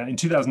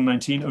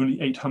 2019,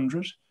 only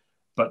 800,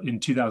 but in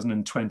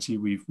 2020,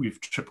 we've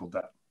tripled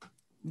that.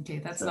 Okay,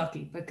 that's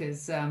lucky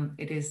because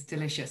it is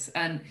delicious.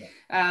 And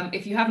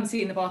if you haven't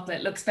seen the bottle,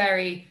 it looks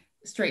very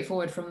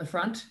straightforward from the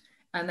front,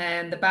 and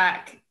then the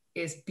back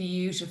is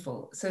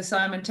beautiful. So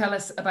Simon, tell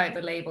us about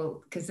the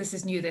label, because this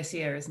is new this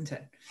year, isn't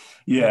it?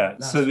 Yeah.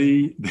 So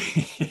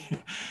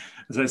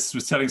as I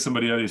was telling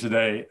somebody earlier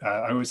today,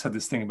 I always had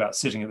this thing about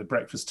sitting at the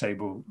breakfast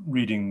table,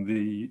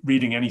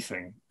 reading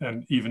anything,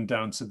 and even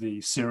down to the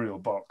cereal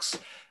box.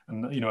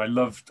 And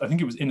I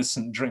think it was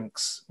Innocent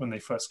Drinks when they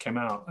first came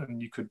out,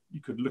 and you could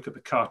look at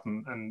the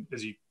carton, and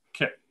as you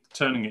kept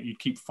turning it, you'd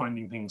keep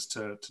finding things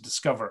to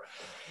discover.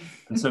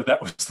 And so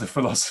that was the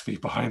philosophy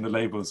behind the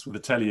labels with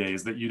Atelier,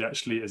 is that you'd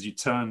actually, as you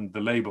turned the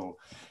label,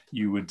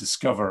 you would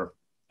discover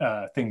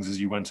things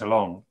as you went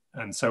along.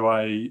 And so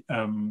I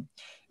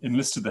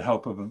enlisted the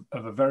help of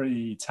a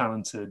very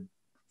talented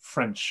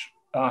French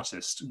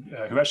artist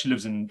who actually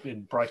lives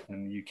in Brighton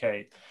in the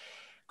UK,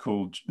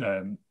 called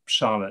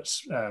Charlotte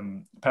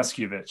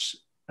Paskiewicz,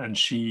 and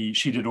she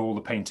did all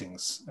the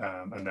paintings,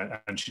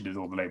 and she did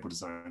all the label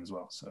design as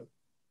well. So.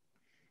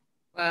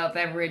 Well,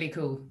 they're really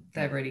cool.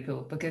 They're really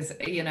cool because,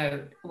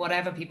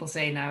 whatever people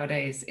say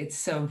nowadays, it's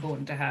so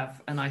important to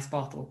have a nice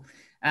bottle.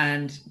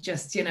 And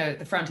just,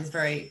 the front is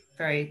very,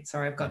 very,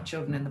 sorry, I've got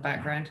children in the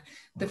background.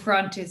 The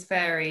front is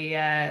very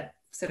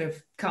sort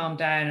of calmed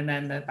down, and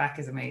then the back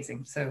is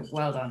amazing. So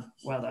well done.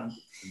 Well done.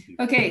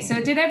 Okay,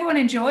 so did everyone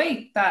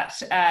enjoy that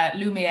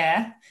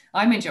Lumière?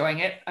 I'm enjoying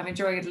it. I'm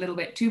enjoying it a little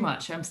bit too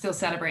much. I'm still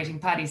celebrating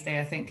Paddy's Day,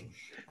 I think.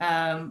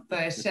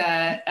 But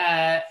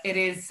it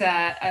is,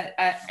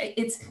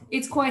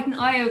 it's quite an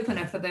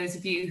eye-opener for those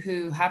of you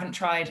who haven't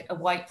tried a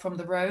white from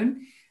the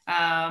Rhone.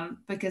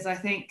 because I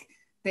think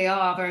they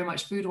are very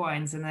much food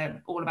wines and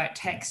they're all about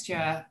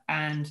texture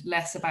and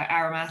less about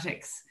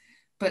aromatics.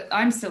 But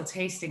I'm still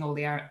tasting all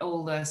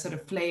the sort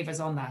of flavors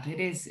on that. It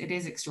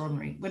is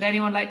extraordinary. Would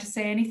anyone like to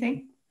say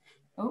anything?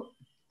 Oh,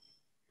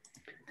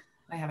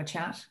 I have a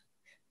chat.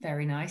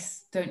 Very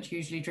nice. Don't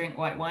usually drink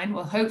white wine.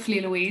 Well,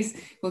 hopefully,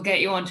 Louise, will get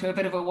you onto a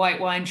bit of a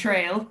white wine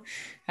trail.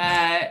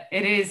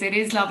 It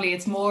is lovely.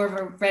 It's more of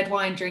a red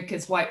wine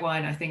drinker's white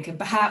wine, I think, and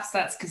perhaps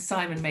that's because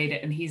Simon made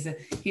it, and he's a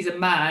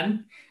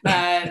man.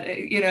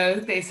 You know,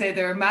 they say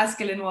there are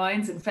masculine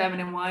wines and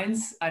feminine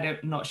wines. I'm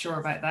not sure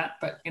about that,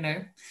 but you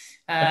know,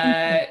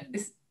 I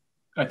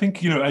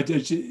think you know,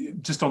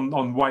 just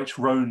on white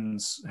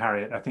Rhones,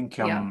 Harriet. I think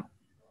you know,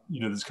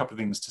 there's a couple of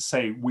things to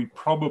say. We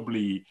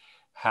probably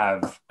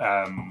have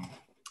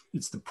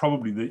it's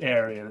probably the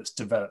area that's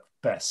developed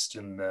best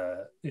in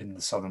the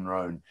Southern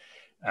Rhone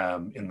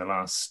in the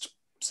last,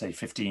 say,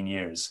 15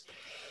 years.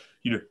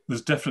 You know,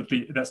 that's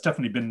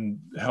definitely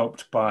been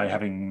helped by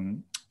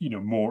having, you know,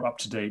 more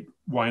up-to-date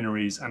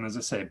wineries, and as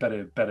I say,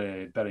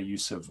 better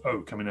use of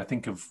oak. I mean, I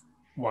think of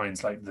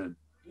wines like the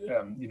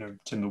you know,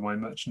 Tindal Wine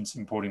Merchants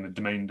importing the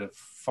Domaine de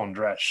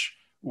Fondrèche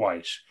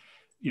white.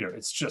 You know,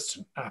 it's just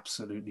an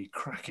absolutely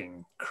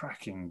cracking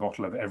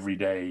bottle of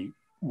everyday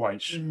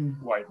white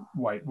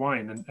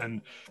wine,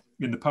 and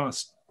in the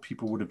past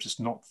people would have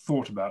just not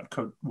thought about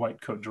white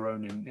Côte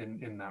d'Rône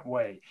in that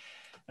way.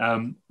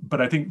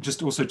 But I think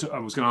just also I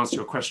was going to answer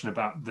your question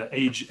about the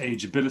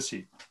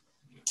ageability.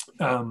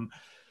 To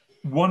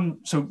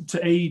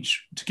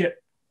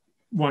get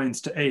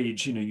wines to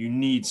age, you know, you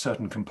need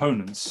certain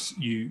components.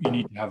 You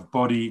need to have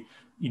body,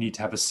 you need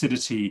to have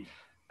acidity,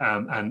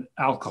 and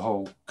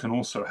alcohol can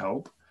also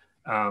help.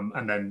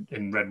 And then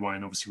in red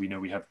wine, obviously, we know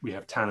we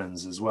have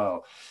tannins as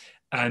well.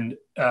 And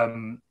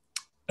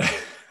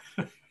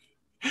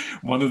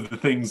one of the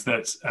things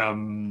that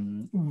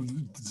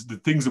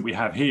we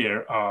have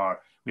here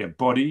are we have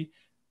body,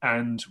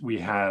 and we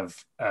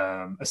have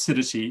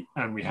acidity,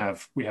 and we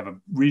have a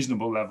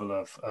reasonable level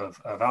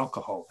of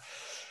alcohol.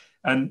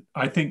 And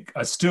I think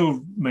I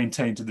still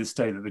maintain to this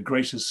day that the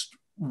greatest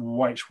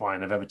white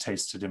wine I've ever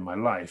tasted in my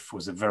life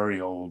was a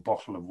very old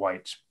bottle of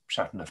white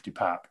Chateauneuf du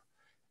Pape,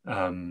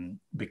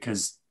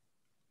 because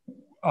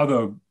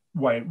other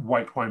white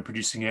wine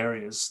producing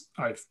areas,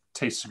 I've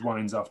tasted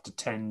wines after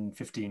 10,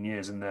 15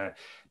 years and they're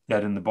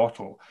dead in the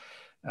bottle.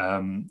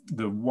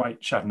 The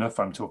white Chateauneuf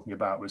I'm talking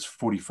about was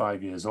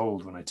 45 years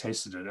old when I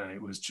tasted it, and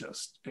it was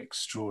just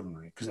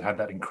extraordinary because it had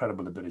that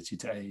incredible ability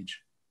to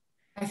age.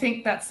 I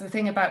think that's the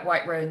thing about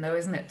white Rhone, though,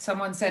 isn't it?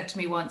 Someone said to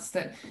me once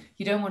that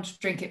you don't want to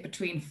drink it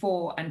between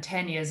 4 and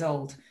 10 years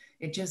old.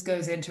 It just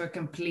goes into a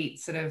complete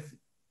sort of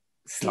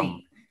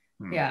sleep.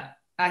 Yeah.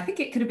 I think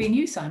it could have been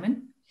you,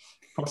 Simon.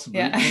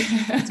 Possibly. Yeah.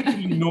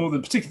 Particularly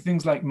northern, particularly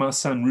things like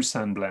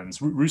Marsanne-Roussanne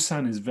blends.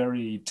 Roussanne is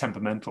very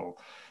temperamental.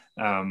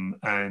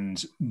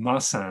 And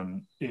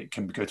Marsanne, it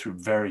can go through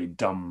very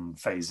dumb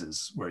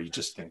phases where you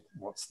just think,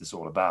 what's this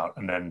all about?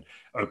 And then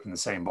open the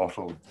same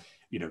bottle,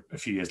 you know, a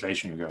few years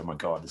later and you go, oh my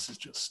God, this is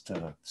just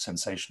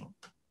sensational.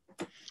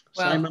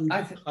 Well, Simon,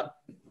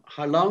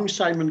 how long,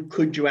 Simon,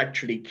 could you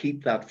actually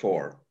keep that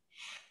for?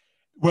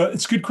 Well,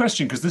 it's a good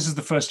question because this is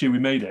the first year we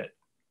made it.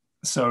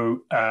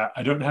 So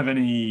I don't have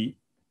any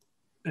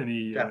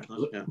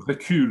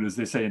recul, as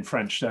they say in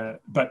French,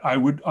 but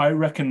I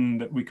reckon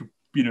that we could,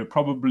 you know,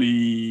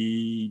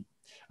 probably,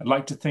 I'd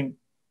like to think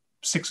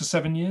 6 or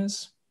 7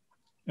 years,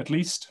 at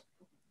least.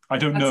 I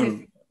don't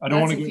know. I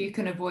don't want to. If you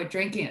can avoid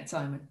drinking it,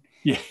 Simon.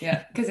 Yeah,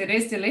 yeah, because it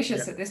is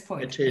delicious at this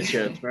point. It is.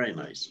 Yeah, it's very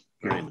nice.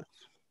 Very nice.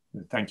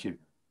 Thank you.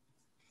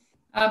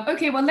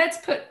 Okay, well, let's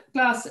put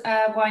glass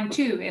wine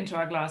 2 into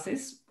our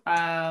glasses.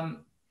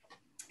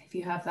 If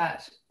you have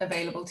that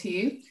available to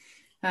you,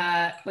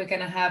 we're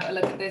going to have a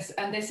look at this,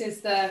 and this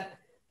is the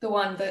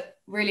one that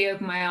really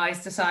opened my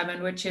eyes to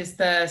Simon, which is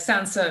the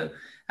Sanso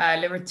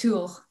Le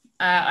Retour.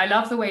 I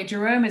love the way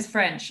Jerome is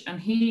French, and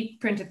he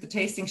printed the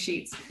tasting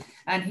sheets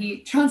and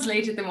he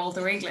translated them all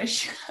to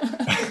English.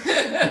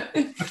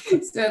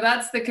 So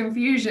that's the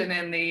confusion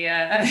in the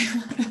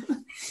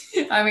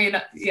I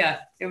mean, yeah,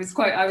 I was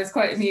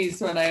quite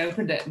amused when I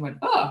opened it and went,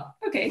 oh,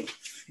 okay.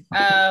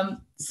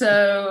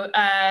 So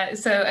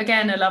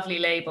again, a lovely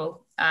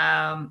label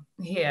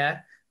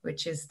here,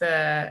 which is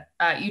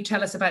you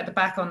tell us about the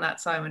back on that,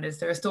 Simon. Is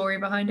there a story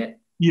behind it?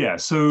 Yeah,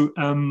 so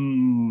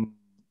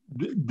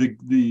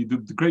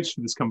the grapes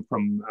for this come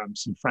from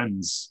some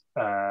friends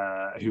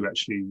who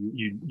actually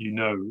you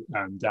know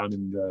down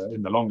in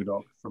the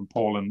Languedoc, from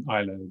Paul and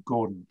Isla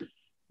Gordon.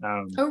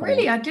 Oh,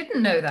 really? I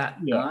didn't know that.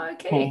 Yeah. Oh,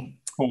 okay.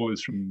 Paul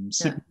is from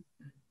Sydney,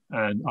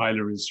 and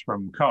Isla is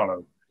from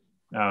Carlo,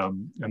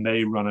 and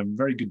they run a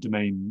very good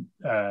domain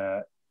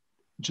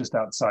just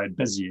outside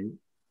Béziers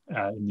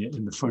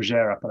in the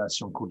Fougères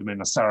appellation called Domaine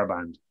La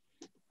Sarabande,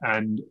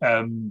 and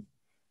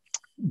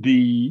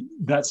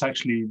that's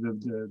actually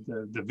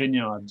the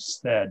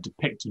vineyards there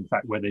depict, in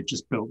fact, where they've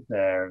just built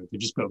their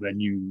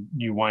new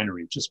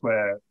winery, just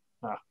where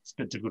it's a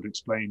bit difficult to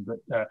explain, but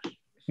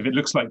if it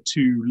looks like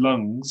two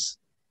lungs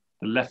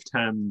the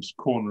left-hand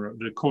corner,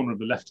 the corner of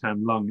the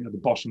left-hand lung at the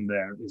bottom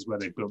there is where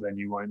they built their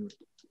new winery.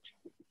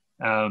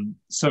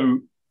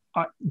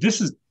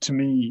 This is, to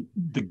me,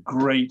 the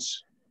great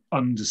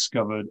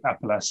undiscovered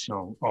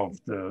appellation of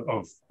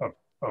the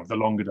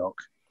Languedoc.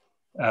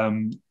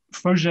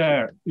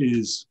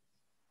 Fougères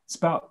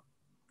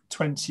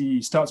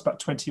starts about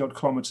 20 odd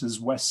kilometers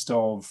west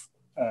of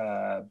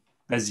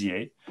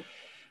Béziers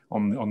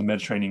on the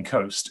Mediterranean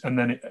coast, and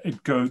then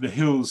the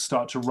hills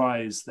start to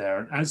rise there,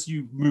 and as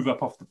you move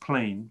up off the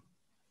plain,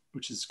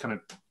 which is kind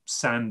of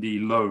sandy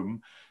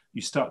loam,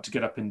 you start to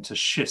get up into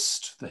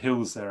schist. The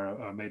hills there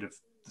are made of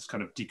this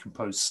kind of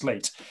decomposed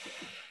slate,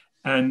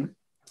 and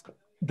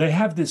they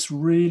have this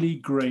really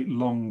great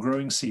long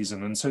growing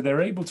season, and so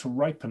they're able to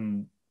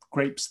ripen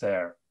grapes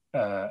there,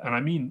 and I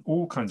mean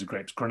all kinds of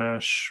grapes: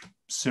 Grenache,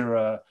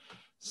 Syrah,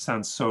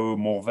 Cinsault,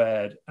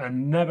 Mourvèdre,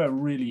 and never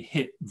really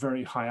hit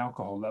very high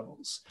alcohol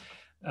levels.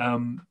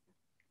 And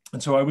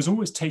so I was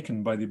always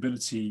taken by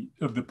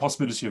the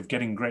possibility of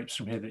getting grapes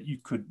from here that you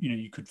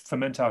could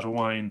ferment out a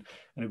wine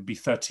and it would be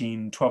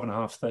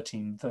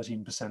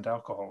 13%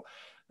 alcohol,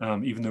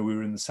 even though we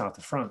were in the south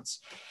of France.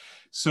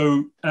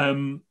 So,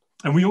 and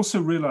we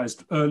also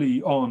realized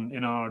early on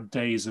in our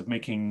days of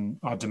making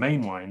our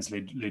domain wines,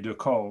 Les Deux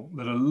Cols,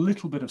 that a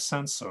little bit of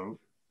Cinsault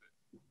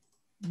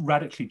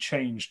radically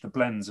changed the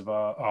blends of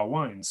our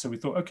wines. So we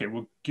thought, okay,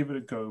 we'll give it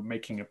a go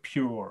making a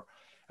pure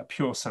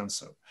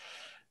Cinsault.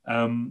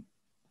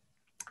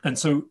 And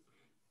so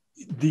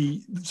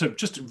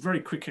just a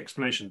very quick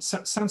explanation.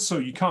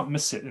 Cinsault, you can't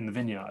miss it in the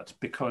vineyard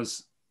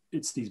because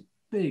it's these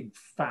big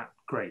fat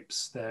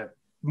grapes. They're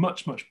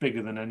much, much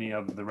bigger than any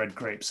other the red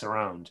grapes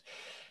around.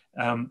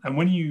 And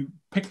when you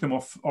pick them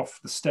off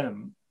the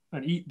stem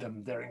and eat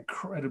them, they're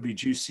incredibly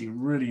juicy,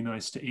 really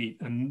nice to eat,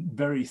 and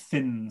very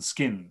thin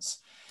skins.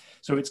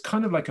 So it's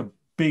kind of like a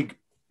big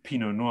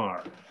Pinot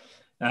Noir.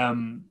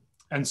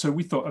 And so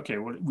we thought, okay,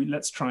 well,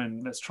 let's try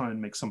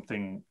and make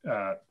something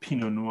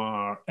Pinot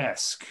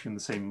Noir-esque in the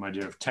same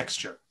idea of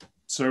texture.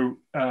 So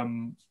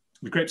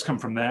the grapes come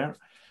from there.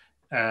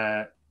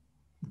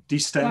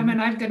 Destem. Simon,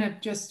 I'm going to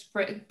just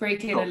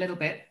break in a little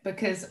bit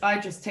because I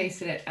just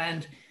tasted it,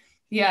 and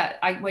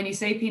yeah, when you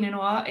say Pinot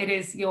Noir, it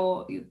is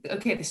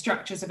the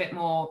structure's a bit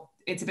more.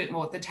 It's a bit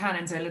more. The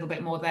tannins are a little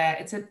bit more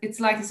there. It's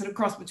like a sort of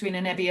cross between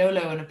a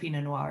Nebbiolo and a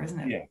Pinot Noir, isn't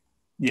it?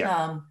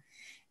 Yeah.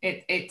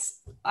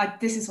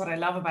 This is what I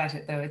love about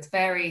it, though.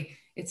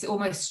 It's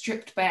almost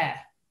stripped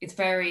bare. It's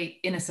very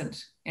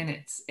innocent in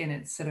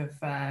its sort of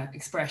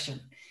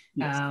expression,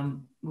 yes.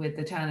 With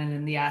the tannin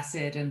and the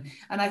acid, and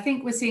I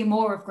think we're seeing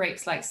more of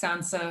grapes like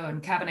Cinsault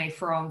and Cabernet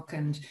Franc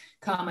and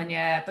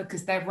Carmenère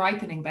because they're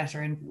ripening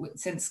better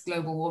since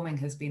global warming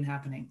has been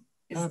happening.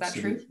 Is that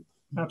true?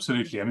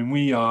 Absolutely. I mean,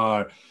 we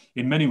are,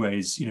 in many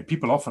ways,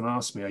 people often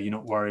ask me, are you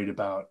not worried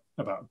about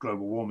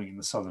global warming in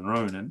the Southern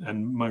Rhone?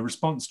 And my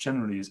response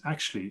generally is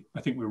actually,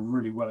 I think we're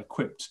really well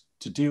equipped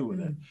to deal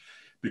with it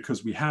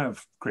because we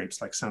have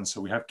grapes like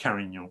Cinsault, we have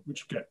Carignan,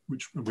 which we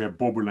have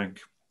Beauboulenc,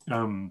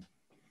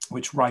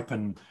 which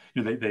ripen,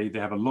 they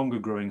have a longer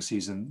growing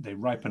season, they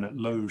ripen at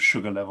low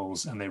sugar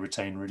levels and they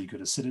retain really good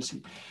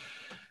acidity.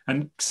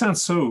 And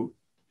Cinsault,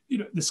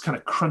 this kind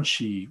of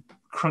crunchy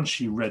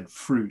red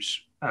fruit,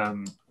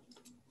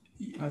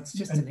 it's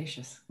just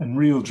delicious and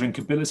real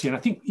drinkability. And I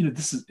think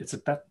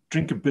that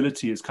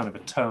drinkability is kind of a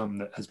term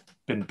that has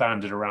been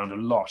bandied around a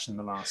lot in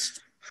the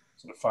last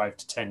sort of 5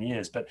 to 10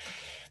 years. But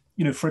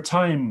for a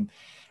time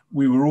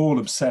we were all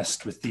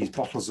obsessed with these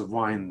bottles of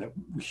wine that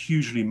were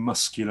hugely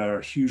muscular,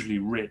 hugely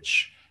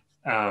rich.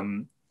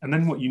 And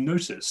then what you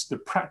notice, the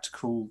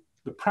practical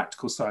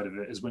side of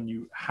it is when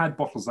you had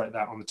bottles like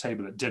that on the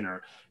table at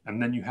dinner,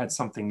 and then you had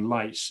something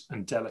light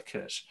and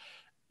delicate,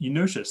 you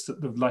notice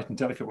that the light and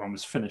delicate one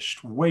was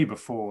finished way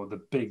before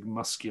the big,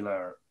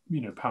 muscular,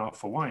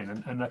 powerful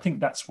wine. And I think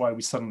that's why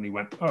we suddenly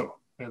went, oh,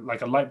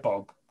 like a light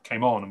bulb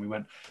came on, and we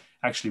went,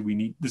 actually, we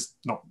need this,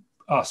 not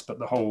us, but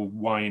the whole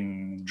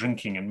wine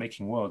drinking and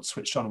making world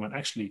switched on and went,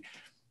 actually,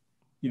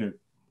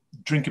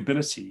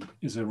 drinkability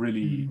is a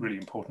really, really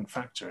important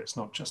factor. It's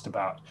not just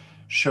about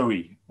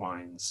showy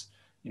wines.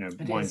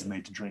 Wines are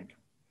made to drink.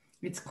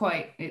 It's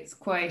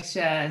quite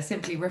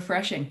simply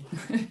refreshing.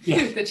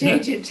 The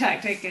change in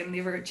tactic and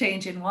the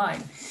change in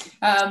wine.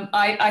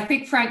 I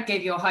think Frank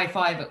gave you a high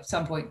five at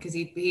some point because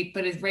he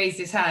raised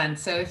his hand.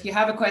 So if you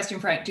have a question,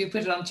 Frank, do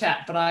put it on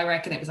chat. But I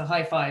reckon it was a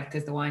high five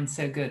because the wine's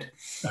so good.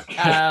 Okay.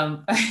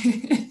 I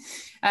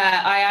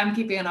am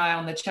keeping an eye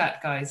on the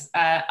chat, guys.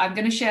 I'm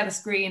going to share the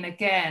screen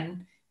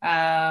again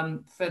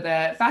for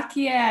the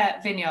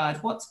Vacquier vineyard.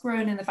 What's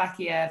grown in the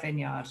Vacquier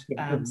vineyard?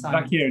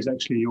 Vacquier is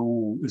actually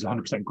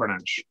 100%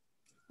 Grenache.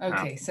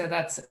 Okay, so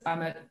that's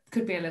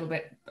could be a little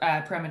bit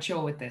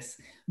premature with this,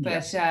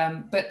 but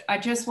but I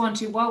just want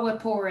to, while we're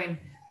pouring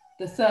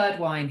the third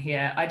wine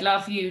here, I'd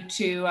love you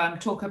to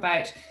talk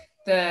about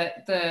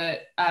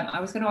I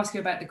was going to ask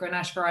you about the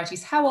Grenache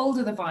varieties. How old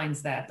are the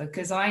vines there?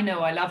 Because I know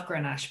I love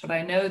Grenache, but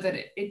I know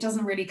that it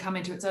doesn't really come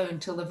into its own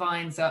till the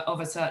vines are of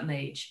a certain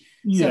age.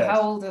 Yes. So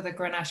how old are the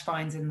Grenache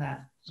vines in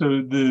there?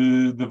 So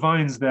the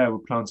vines there were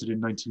planted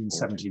in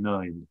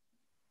 1979.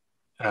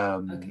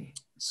 Okay.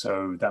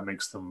 So that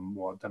makes them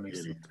what? That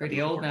makes them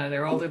pretty old now.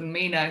 They're older than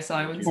me now,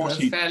 Simon. 40, so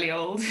that's fairly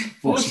old.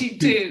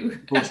 42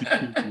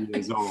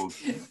 years old.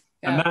 Yeah.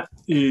 And that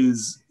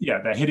is,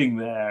 they're hitting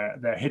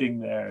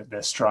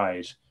their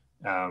stride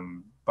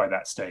by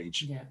that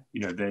stage. Yeah.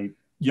 You know,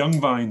 young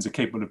vines are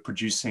capable of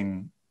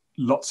producing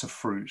lots of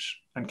fruit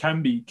and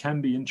can be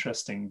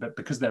interesting, but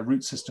because their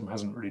root system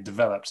hasn't really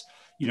developed,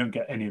 you don't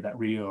get any of that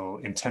real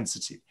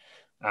intensity.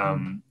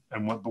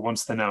 But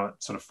once they're now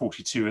at sort of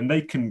 42, and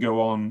they can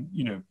go on,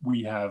 you know,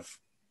 we have,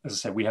 as I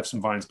said, we have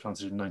some vines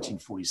planted in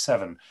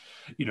 1947,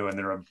 you know, and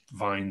there are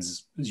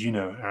vines, as you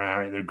know,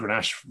 there are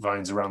Grenache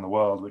vines around the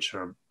world, which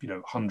are, you know,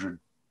 100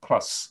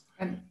 plus.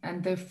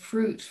 And the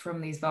fruit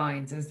from these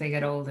vines as they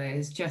get older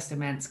is just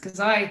immense. Because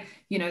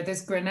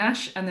there's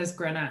Grenache and there's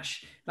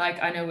Grenache.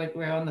 Like, I know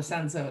we're on the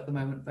Sanso at the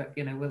moment, but,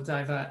 you know, we'll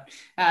divert.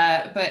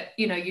 But,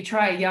 you know, you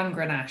try a young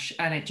Grenache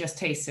and it just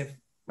tastes of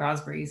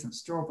raspberries and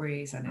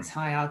strawberries and it's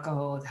high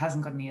alcohol. It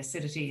hasn't got any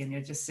acidity and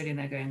you're just sitting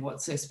there going,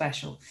 what's so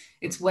special?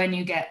 It's when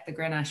you get the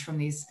Grenache from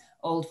these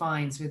old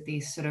vines with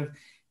these sort of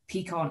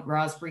piquant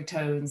raspberry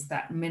tones,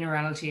 that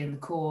minerality in the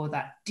core,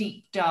 that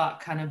deep,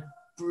 dark kind of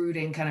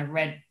brooding kind of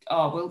red.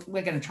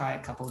 We're going to try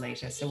a couple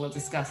later, so we'll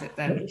discuss it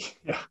then.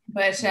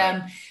 But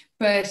so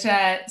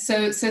that's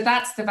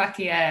the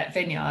Vacchier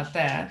vineyard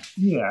there.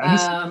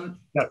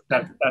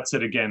 That's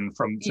it again.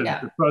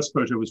 The first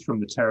photo was from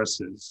the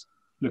terraces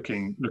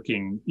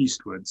looking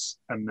eastwards,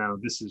 and now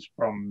this is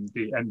from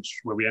the end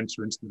where we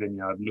enter into the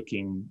vineyard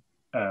looking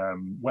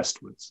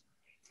westwards.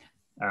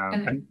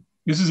 And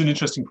this is an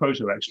interesting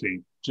photo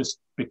actually, just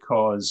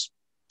because.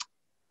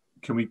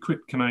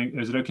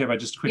 Is it okay if I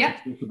just quickly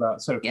talk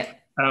about,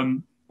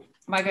 am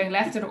I going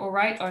left or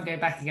right, or go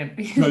back again?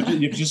 No,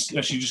 you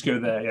just go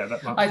there. Yeah.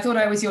 I thought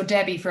I was your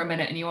Debbie for a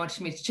minute and you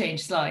wanted me to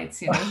change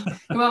slides, you know.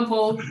 Come on,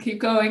 Paul, keep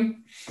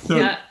going.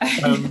 So,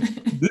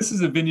 this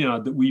is a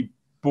vineyard that we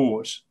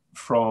bought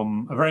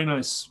from a very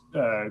nice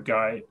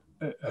guy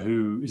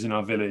who is in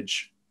our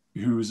village,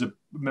 who is a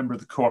member of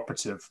the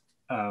cooperative.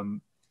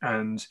 And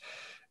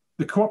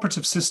the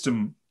cooperative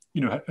system,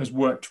 you know, has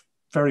worked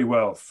very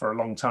well for a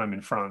long time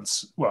in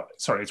France.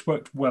 It's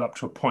worked well up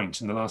to a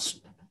point. In the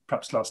last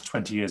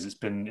 20 years, it's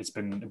been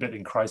a bit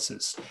in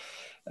crisis.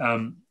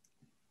 You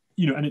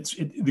know, and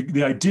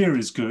the idea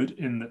is good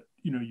in that,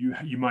 you know,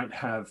 you might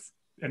have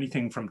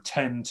anything from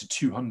 10 to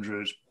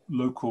 200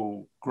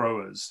 local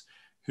growers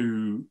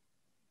who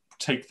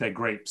take their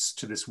grapes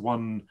to this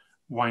one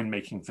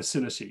winemaking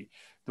facility.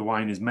 The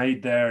wine is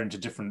made there into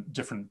different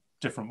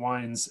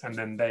wines, and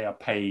then they are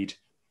paid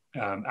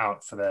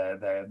out for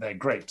their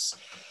grapes.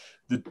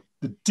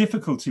 The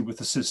difficulty with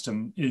the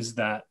system is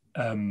that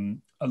a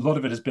lot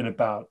of it has been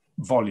about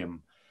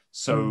volume.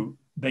 So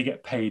they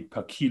get paid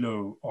per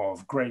kilo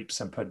of grapes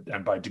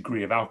and by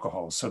degree of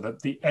alcohol. So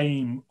that the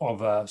aim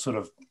of a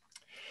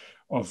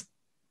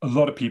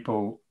lot of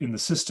people in the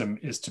system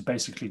is to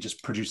basically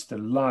just produce the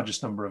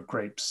largest number of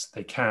grapes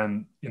they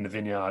can in the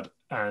vineyard,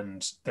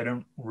 and they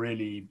don't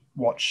really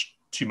watch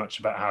too much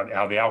about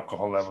how the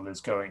alcohol level is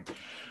going.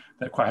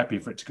 They're quite happy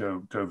for it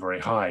to go very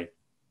high.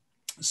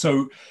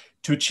 So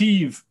to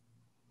achieve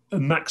a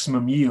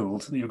maximum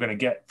yield that you're going to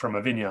get from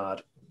a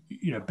vineyard,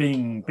 you know,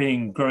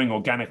 growing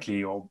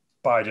organically or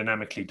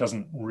biodynamically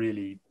doesn't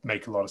really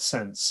make a lot of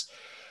sense.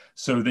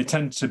 So they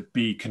tend to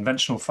be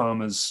conventional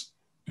farmers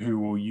who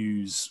will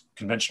use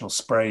conventional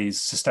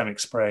sprays, systemic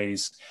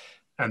sprays,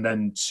 and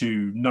then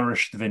to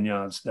nourish the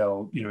vineyards,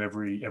 they'll, you know,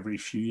 every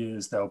few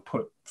years they'll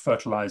put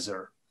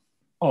fertilizer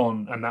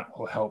on, and that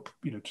will help,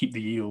 you know, keep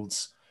the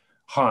yields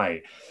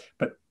high.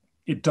 But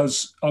it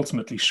does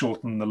ultimately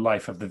shorten the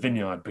life of the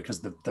vineyard because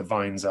the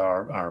vines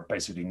are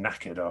basically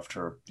knackered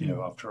after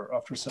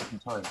a certain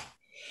time.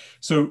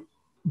 So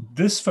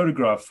this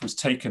photograph was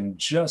taken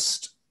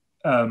just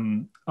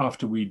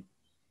after we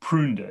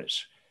pruned it.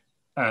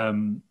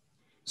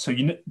 So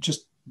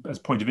just as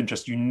a point of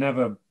interest, you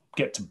never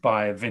get to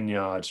buy a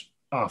vineyard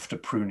after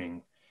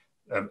pruning.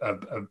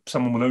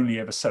 Someone will only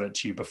ever sell it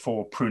to you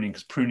before pruning,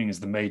 because pruning is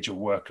the major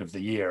work of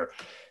the year.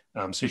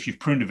 So if you've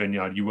pruned a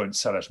vineyard, you won't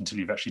sell it until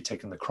you've actually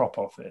taken the crop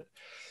off it.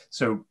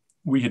 So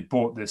we had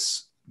bought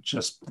this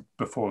just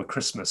before the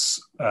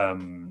Christmas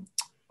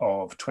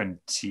of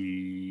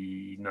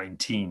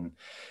 2019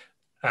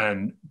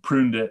 and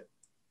pruned it.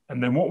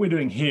 And then what we're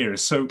doing here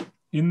is, so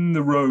in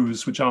the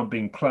rows which aren't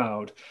being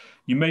ploughed,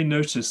 you may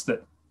notice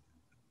that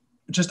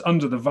just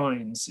under the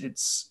vines,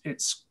 it's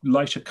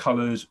lighter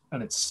coloured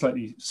and it's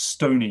slightly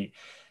stony.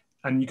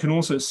 And you can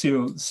also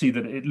see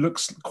that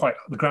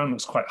the ground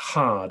looks quite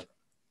hard.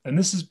 And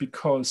this is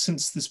because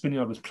since this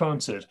vineyard was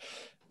planted,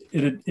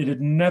 it had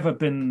never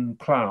been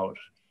ploughed.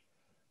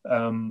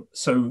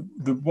 So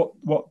what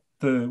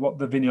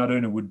the vineyard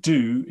owner would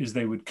do is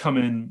they would come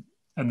in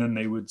and then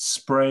they would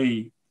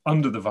spray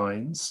under the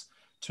vines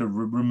to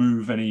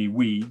remove any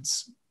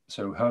weeds,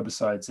 so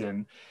herbicides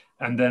in,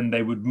 and then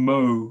they would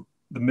mow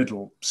the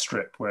middle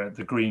strip where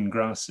the green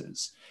grass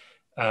is.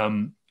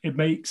 It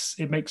makes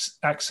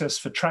access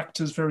for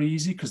tractors very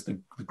easy because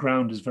the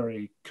ground is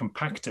very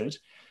compacted.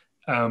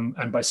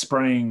 And by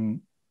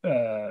spraying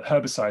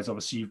herbicides,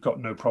 obviously you've got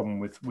no problem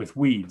with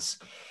weeds.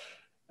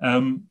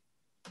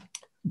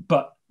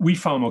 But we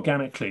farm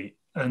organically.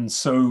 And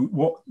so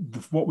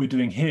what we're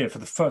doing here for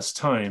the first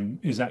time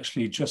is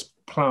actually just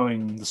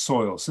ploughing the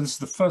soil. So this is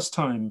the first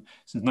time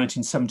since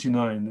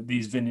 1979 that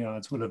these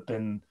vineyards would have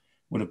been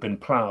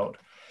ploughed.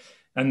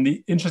 And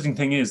the interesting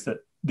thing is that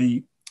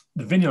the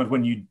vineyard,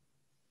 when you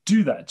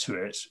do that to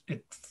it,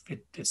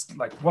 it's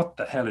like, what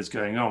the hell is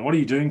going on? What are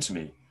you doing to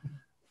me?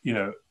 You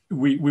know,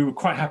 we were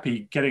quite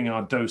happy getting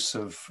our dose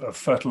of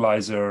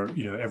fertilizer,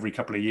 you know, every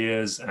couple of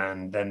years,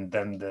 and then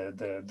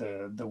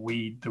the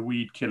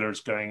weed killers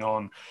going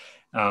on.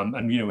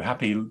 And, you know, we're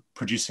happy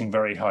producing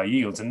very high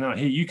yields. And now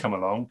here you come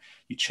along,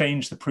 you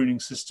change the pruning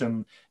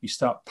system, you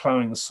start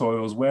plowing the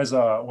soils. Where's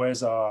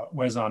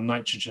our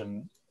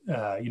nitrogen?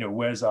 You know,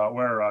 where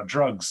are our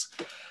drugs?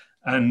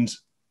 And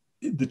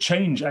the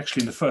change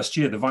actually in the first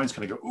year, the vine's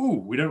kind of go, oh,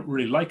 we don't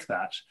really like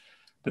that.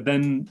 But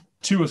then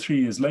 2 or 3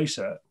 years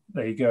later,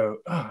 they go,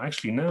 oh,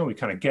 actually now we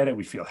kind of get it.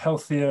 We feel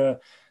healthier.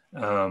 You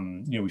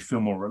know, we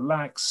feel more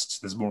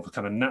relaxed. There's more of a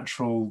kind of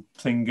natural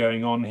thing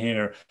going on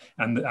here,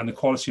 and the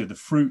quality of the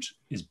fruit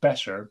is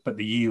better, but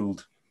the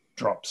yield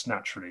drops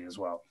naturally as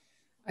well.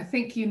 I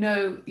think, you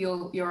know,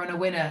 you're on a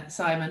winner,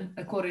 Simon.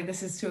 According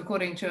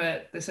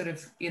to the sort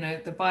of, you know,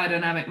 the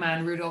biodynamic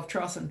man Rudolf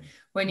Trossen.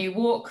 When you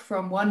walk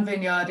from one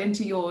vineyard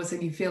into yours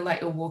and you feel like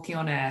you're walking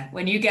on air,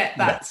 when you get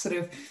that sort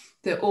of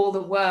all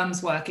the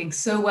worms working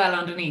so well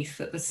underneath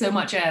that there's so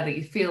much air that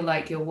you feel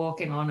like you're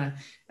walking on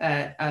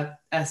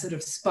a sort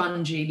of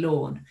spongy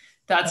lawn.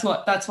 That's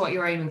what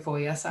you're aiming for,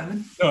 yeah,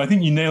 Simon? No, I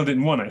think you nailed it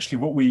in one,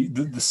 actually.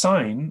 The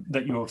sign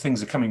that your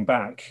things are coming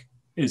back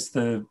is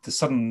the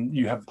sudden,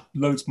 you have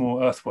loads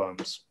more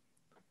earthworms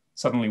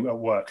suddenly at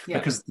work,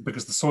 because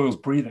the soil's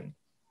breathing.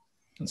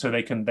 And so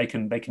they can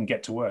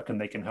get to work,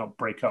 and they can help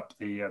break up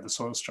the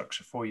soil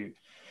structure for you.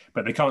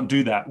 But they can't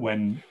do that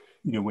when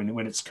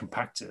it's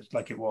compacted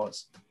like it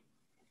was.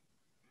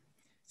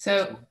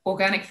 So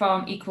organic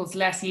farm equals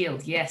less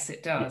yield. Yes,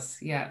 it does.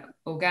 Yeah.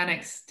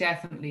 Organics,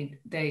 definitely.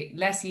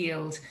 Less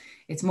yield.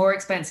 It's more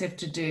expensive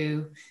to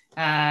do.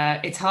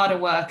 It's harder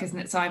work, isn't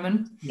it,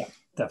 Simon? Yeah,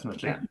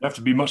 definitely. Yeah. You have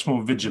to be much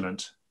more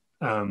vigilant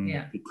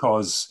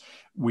because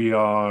we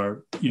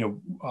are, you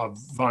know, our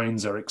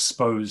vines are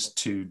exposed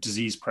to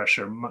disease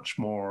pressure much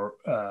more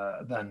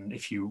than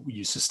if you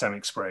use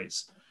systemic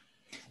sprays.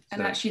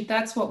 And actually,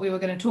 that's what we were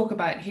going to talk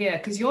about here,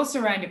 because you're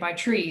surrounded by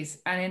trees.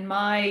 And in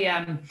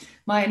my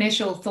my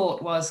initial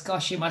thought was,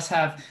 gosh, you must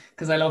have,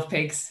 because I love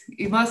pigs,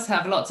 you must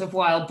have lots of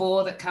wild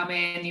boar that come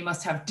in. You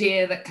must have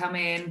deer that come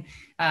in.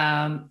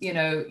 You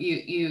know,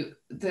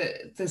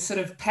 the sort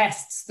of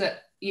pests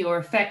that you're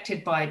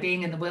affected by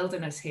being in the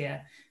wilderness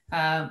here.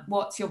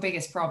 What's your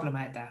biggest problem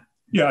out there?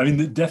 Yeah, I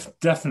mean,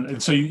 definitely.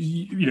 So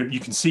you know, you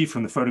can see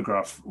from the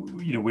photograph,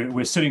 you know,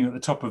 we're sitting at the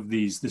top of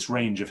this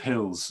range of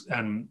hills,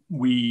 and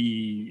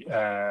I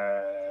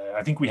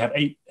think we have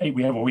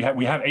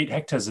we have 8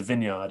 hectares of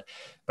vineyard,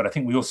 but I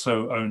think we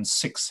also own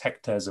 6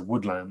 hectares of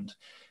woodland,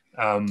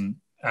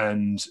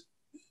 and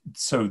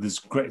so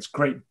it's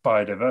great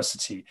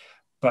biodiversity.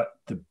 But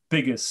the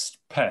biggest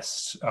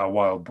pests are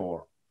wild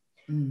boar.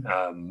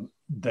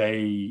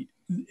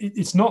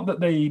 It's not that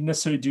they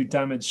necessarily do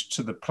damage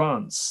to the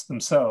plants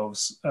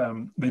themselves.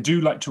 They do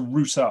like to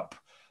root up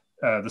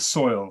the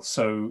soil,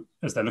 so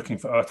as they're looking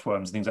for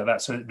earthworms and things like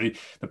that. So the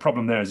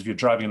problem there is if you're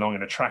driving along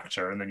in a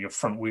tractor and then your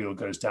front wheel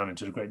goes down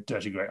into a great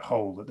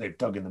hole that they've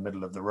dug in the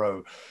middle of the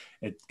row,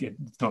 it's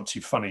not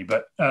too funny.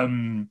 But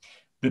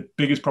the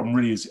biggest problem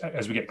really is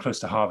as we get close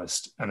to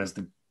harvest and as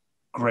the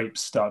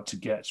grapes start to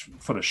get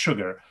full of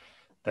sugar,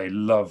 they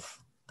love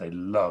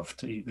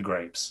to eat the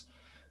grapes.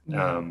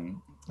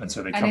 And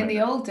so they come in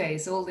the old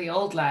days, all the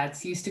old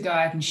lads used to go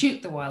out and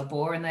shoot the wild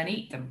boar and then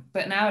eat them.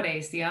 But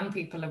nowadays, the young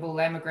people have all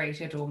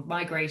emigrated or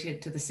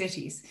migrated to the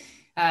cities,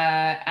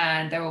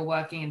 and they're all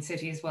working in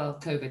cities. Well,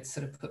 COVID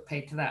sort of put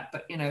paid to that,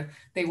 but you know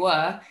they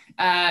were.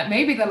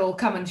 Maybe they'll all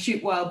come and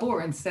shoot wild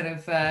boar instead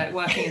of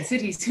working in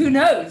cities. Who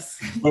knows?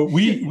 Well,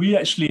 we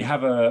actually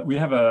have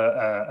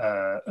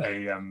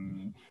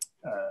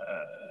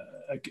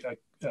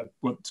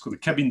what's called a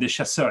cabine de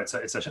chasseur.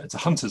 It's a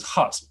hunter's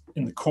hut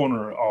in the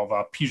corner of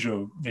our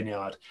Peugeot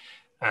vineyard,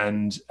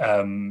 and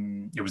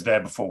it was there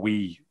before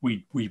we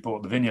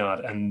bought the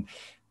vineyard, and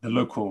the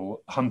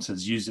local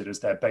hunters use it as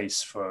their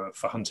base for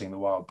hunting the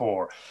wild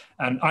boar.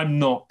 And I'm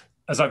not,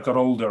 as I've got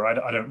older, I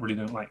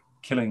don't like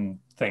killing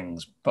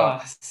things,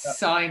 but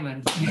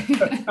Simon.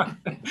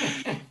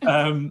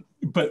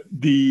 But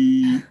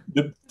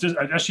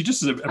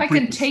just as a I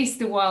can taste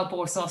the wild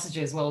boar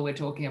sausages while we're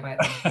talking about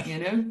them, you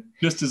know.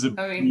 just as a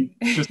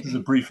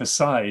brief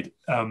aside,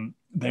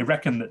 they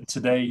reckon that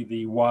today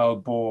the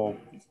wild boar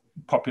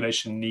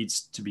population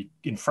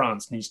in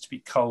France needs to be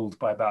culled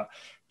by about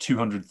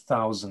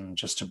 200,000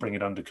 just to bring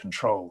it under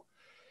control.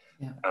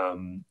 Yeah.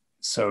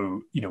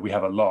 So you know we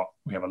have a lot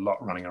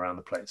running around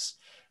the place.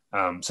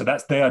 So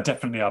they are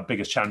definitely our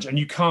biggest challenge, and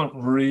you can't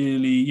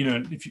really, you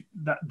know, if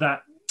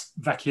that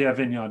Vacchier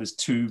vineyard is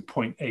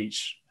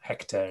 2.8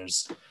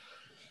 hectares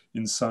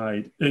in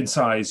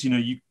size. You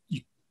know,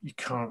 you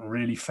can't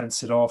really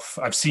fence it off.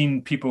 I've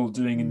seen people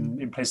doing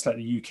in places like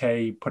the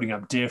UK, putting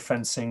up deer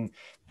fencing.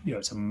 You know,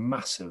 it's a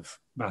massive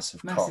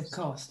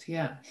cost.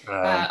 Yeah.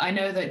 I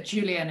know that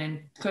Julian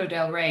in Clos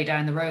Ray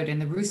down the road in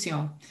the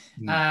Roussillon,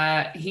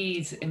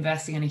 he's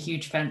investing in a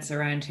huge fence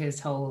around his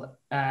whole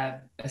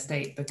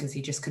estate because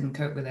he just couldn't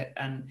cope with it,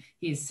 and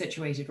he's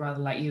situated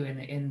rather like you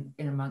in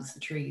amongst the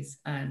trees.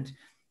 And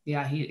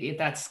yeah,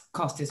 that's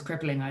cost is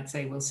crippling. I'd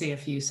say we'll see a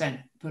few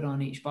cent put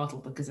on each bottle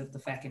because of the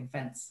feckin'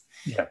 fence.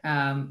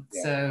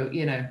 So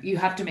you know, you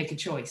have to make a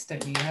choice,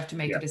 don't you? You have to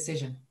make a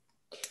decision.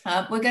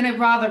 We're going to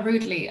rather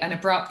rudely and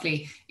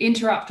abruptly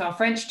interrupt our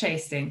French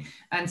tasting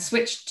and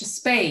switch to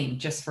Spain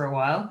just for a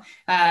while,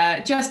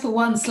 just for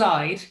one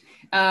slide,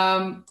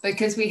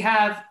 because we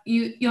have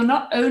you're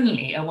not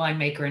only a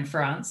winemaker in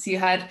France. You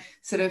had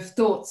sort of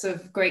thoughts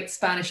of great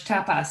Spanish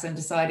tapas and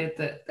decided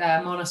that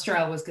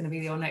Monastrell was going to be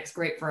your next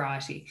grape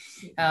variety.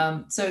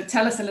 So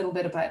tell us a little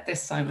bit about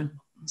this, Simon.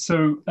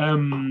 So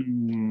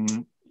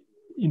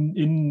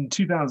in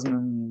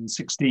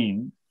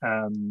 2016,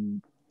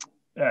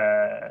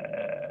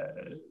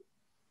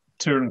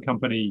 Tyrrell and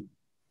Company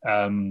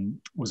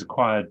was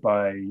acquired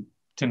by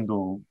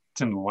Tindal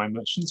Wine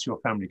Merchants, your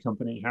family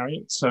company,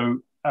 Harriet.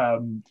 So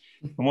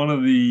one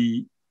of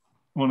the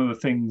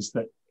things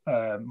that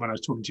when I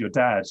was talking to your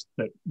dad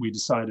that we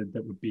decided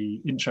that would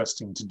be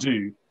interesting to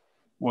do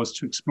was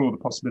to explore the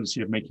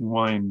possibility of making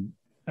wine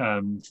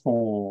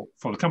for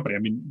the company. I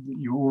mean,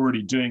 you're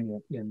already doing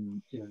it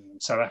in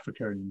South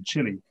Africa and in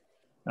Chile,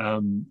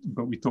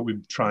 but we thought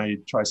we'd try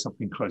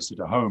something closer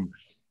to home.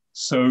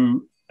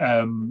 So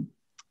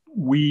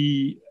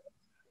you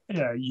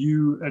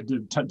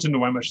Tindal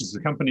Wine Merchants as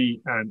a company,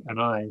 and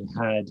I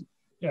had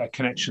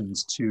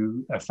connections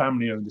to a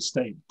family-owned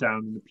estate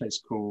down in a place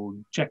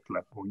called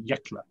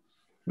Yecla,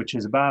 which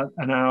is about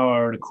an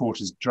hour and a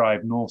quarter's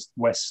drive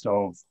northwest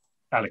of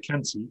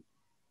Alicante,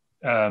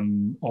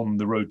 on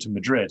the road to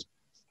Madrid.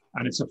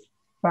 And it's a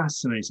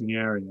fascinating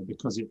area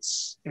because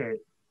it's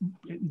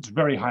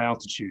very high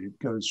altitude. It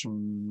goes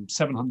from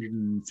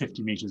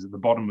 750 meters at the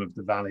bottom of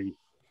the valley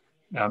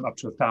up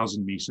to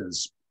 1,000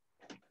 meters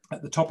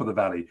at the top of the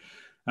valley.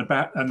 And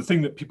the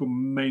thing that people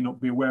may not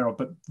be aware of,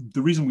 but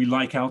the reason we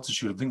like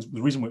altitude,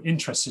 the reason we're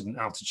interested in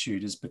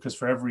altitude is because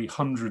for every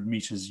 100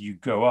 meters you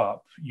go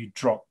up, you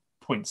drop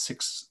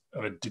 0.6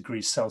 of a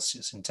degree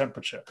Celsius in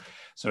temperature.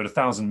 So at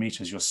 1,000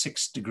 meters, you're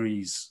 6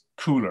 degrees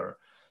cooler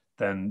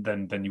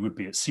than you would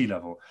be at sea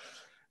level.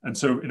 And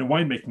so in a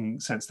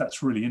winemaking sense,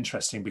 that's really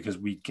interesting because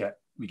we get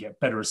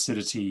better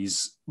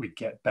acidities, we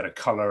get better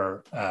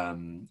color,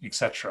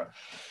 etc.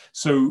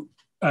 So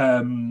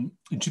in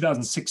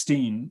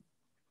 2016,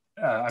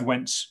 I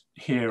went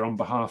here on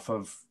behalf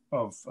of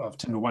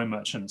Tindal Wine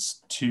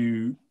Merchants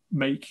to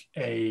make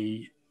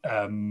a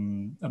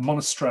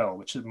Monastrell,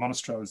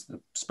 Monastrell is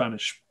the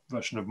Spanish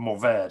version of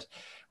Mourvèdre,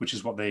 which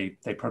is what they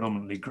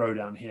predominantly grow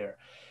down here.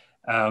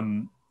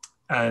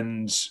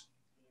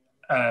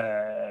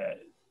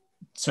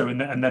 So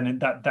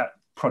that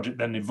project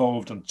then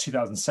evolved on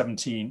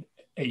 2017,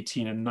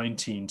 18 and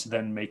 19 to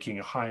then making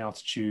a high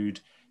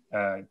altitude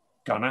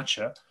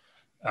Garnacha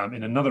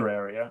in another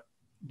area,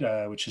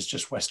 which is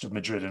just west of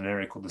Madrid, an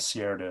area called the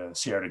Sierra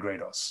de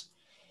Gredos.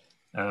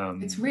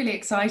 It's really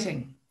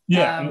exciting.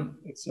 Yeah,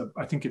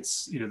 I think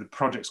it's the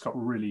project's got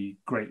really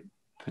great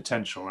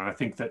potential, and I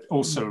think that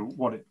also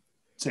what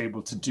it's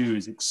able to do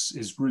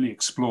is really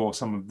explore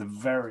some of the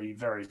very,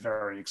 very,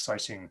 very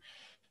exciting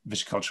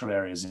viticultural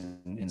areas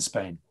in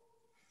Spain.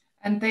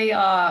 And they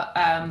are,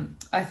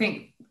 I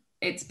think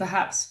it's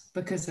perhaps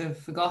because of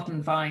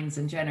forgotten vines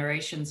and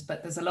generations,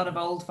 but there's a lot of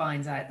old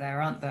vines out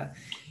there, aren't there?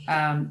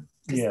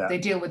 They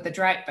deal with the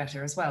drought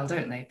better as well,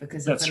 don't they?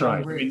 Because of the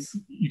long roots. I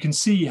mean, you can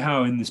see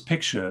how in this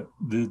picture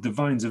the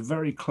vines are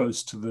very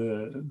close to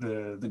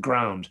the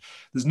ground.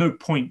 There's no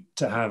point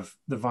to have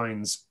the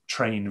vines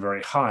trained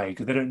very high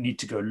because they don't need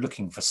to go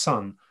looking for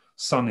sun.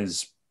 Sun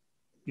is,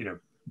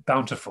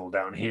 bountiful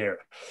down here,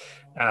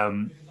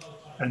 and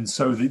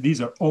so these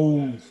are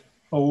old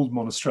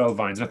Monastrell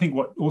vines. And I think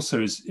what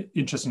also is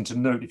interesting to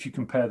note, if you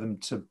compare them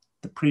to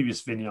the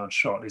previous vineyard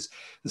shot, is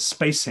the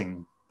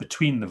spacing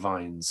between the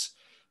vines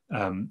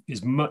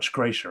is much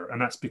greater,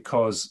 and that's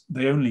because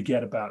they only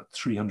get about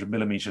 300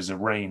 millimeters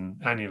of rain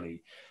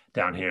annually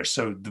down here.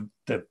 So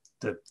the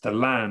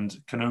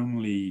land can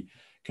only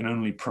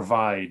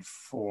provide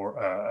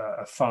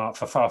for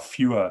far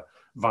fewer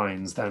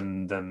vines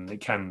than it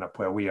can up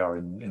where we are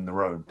in the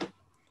Rhone.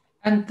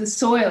 And the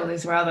soil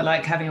is rather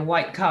like having a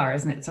white car,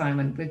 isn't it,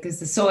 Simon? Because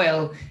the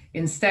soil,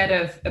 instead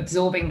of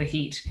absorbing the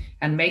heat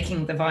and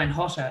making the vine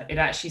hotter, it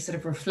actually sort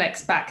of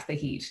reflects back the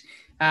heat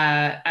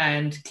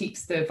and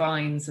keeps the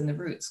vines and the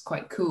roots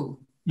quite cool.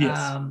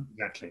 Yes,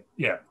 exactly.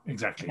 Yeah,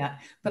 exactly. Yeah,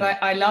 but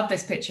I love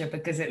this picture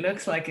because it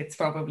looks like it's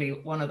probably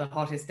one of the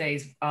hottest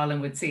days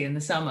Ireland would see in the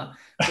summer,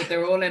 but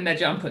they're all in their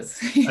jumpers.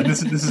 And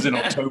this is in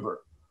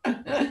October.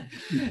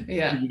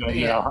 Yeah.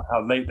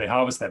 How late they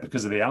harvest there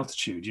because of the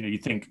altitude.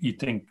 You'd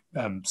think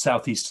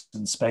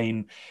southeastern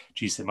Spain,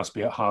 geez, they must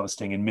be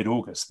harvesting in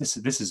mid-August.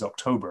 This is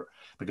October,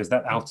 because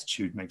that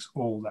altitude makes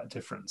all that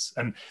difference.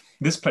 And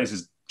this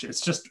place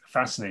it's just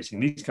fascinating.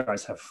 These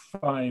guys have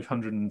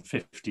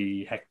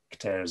 550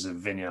 hectares of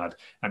vineyard,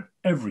 and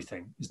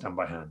everything is done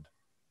by hand.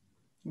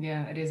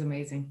 Yeah, it is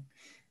amazing.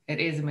 It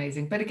is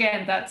amazing. But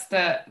again, that's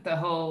the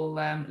whole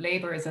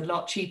labor is a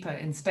lot cheaper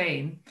in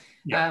Spain.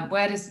 Yeah.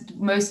 Where does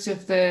most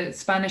of the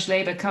Spanish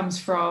labor comes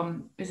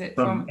from? Is it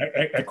from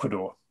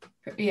Ecuador?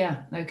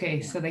 Yeah.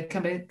 Okay. So they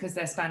come in because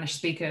they're Spanish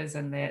speakers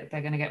and they're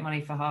going to get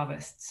money for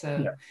harvest.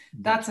 So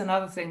that's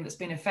another thing that's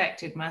been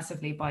affected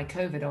massively by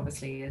COVID,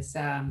 obviously, is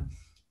the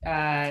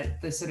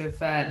sort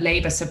of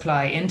labor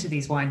supply into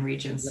these wine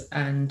regions.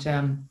 And,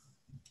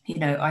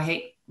 I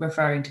hate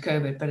referring to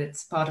COVID, but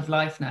it's part of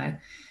life now.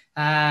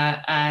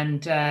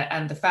 And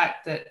the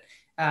fact that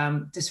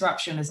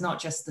disruption is not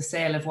just the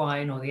sale of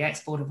wine or the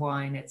export of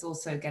wine, it's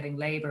also getting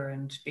labor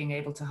and being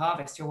able to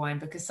harvest your wine.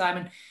 Because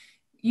Simon,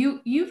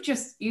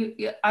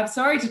 I'm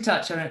sorry to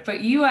touch on it,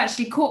 but you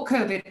actually caught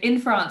COVID in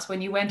France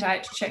when you went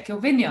out to check your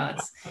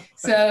vineyards.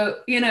 So,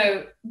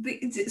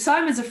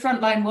 Simon's a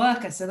frontline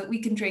worker so that we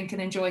can drink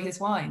and enjoy his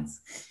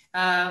wines.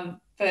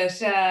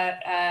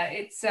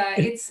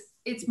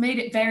 It's made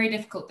it very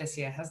difficult this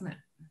year, hasn't it?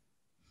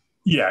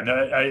 Yeah, no,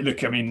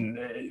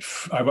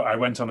 I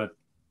went on a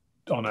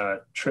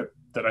trip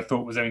that I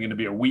thought was only going to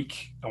be a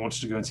week. I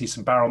wanted to go and see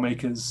some barrel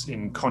makers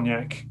in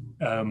Cognac,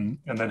 and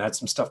then had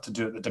some stuff to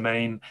do at the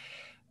Domain,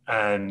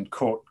 and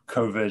caught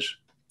COVID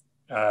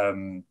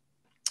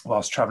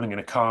whilst traveling in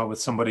a car with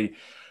somebody,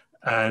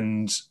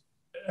 and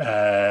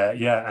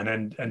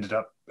then ended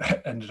up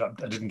I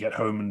didn't get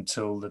home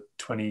until the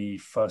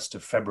 21st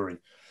of February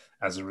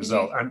as a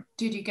result.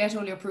 Did you get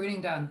all your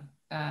pruning done?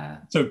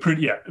 So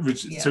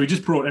we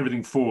just brought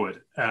everything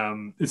forward.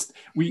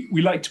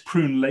 We like to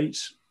prune late,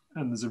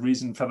 and there's a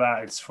reason for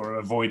that. It's for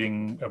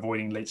avoiding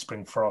late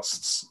spring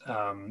frosts,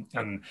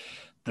 and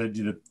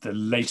the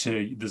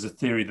later, there's a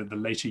theory that the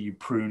later you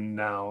prune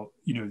now,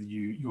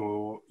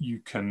 you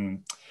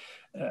can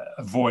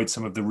avoid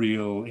some of the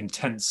real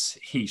intense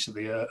heat of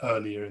the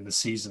earlier in the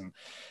season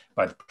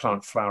by the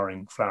plant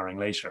flowering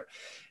later.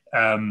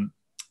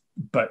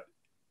 But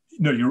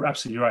no, you're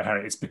absolutely right,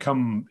 Harry. It's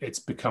become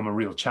a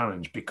real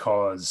challenge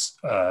because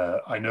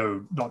I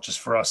know not just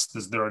for us.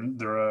 There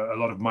are a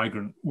lot of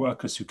migrant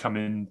workers who come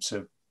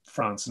into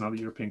France and other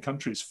European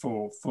countries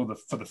for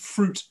the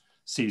fruit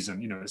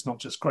season. It's not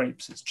just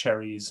grapes; it's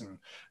cherries and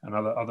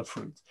other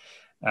fruit.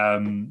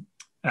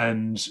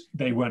 And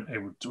they weren't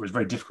able. It was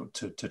very difficult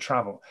to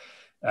travel,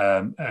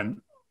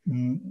 and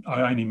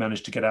I only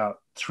managed to get out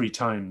 3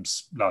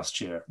 times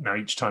last year. Now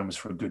each time was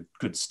for a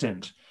good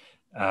stint.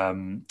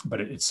 But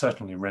it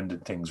certainly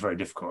rendered things very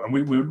difficult. And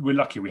we're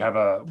lucky. We have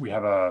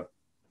a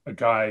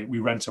guy. We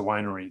rent a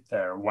winery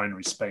there, a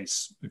winery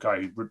space. The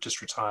guy who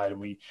just retired, and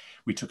we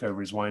took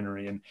over his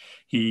winery. And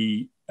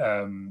he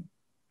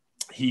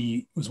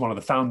was one of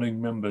the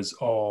founders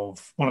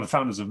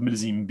of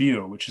Millésime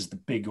Bio, which is the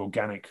big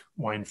organic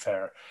wine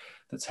fair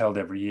that's held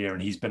every year.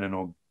 And he's been an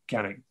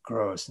organic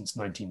grower since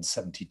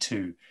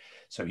 1972.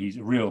 So he's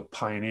a real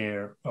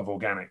pioneer of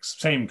organics.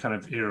 Same kind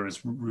of era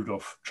as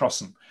Rudolf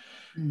Trossen.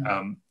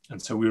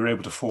 And so we were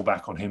able to fall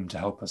back on him to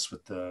help us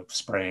with the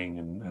spraying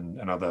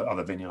and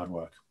other vineyard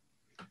work.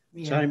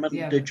 Simon,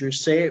 did you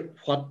say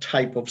what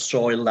type of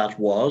soil that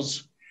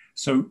was?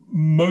 So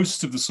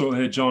most of the soil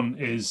here, John,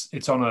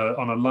 it's on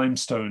a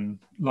limestone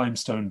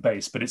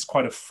base, but it's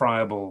quite a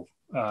friable.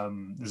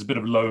 There's a bit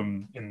of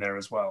loam in there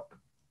as well.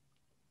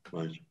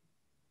 Right.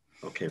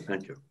 Okay.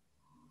 Thank you.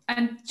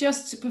 And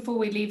just before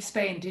we leave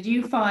Spain, did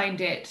you find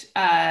it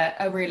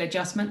a real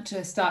adjustment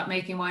to start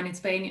making wine in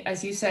Spain?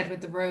 As you said, with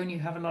the Rhone, you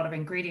have a lot of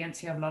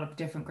ingredients, you have a lot of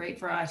different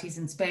grape varieties.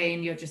 In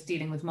Spain, you're just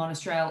dealing with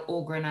Monastrell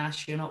or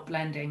Grenache, you're not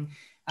blending.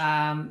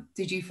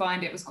 Did you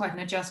find it was quite an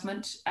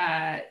adjustment?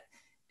 I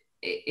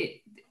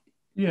think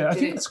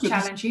that's good.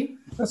 Challenge you?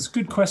 That's a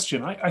good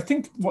question. I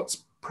think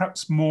what's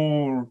perhaps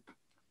more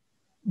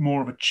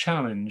of a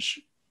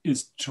challenge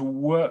is to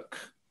work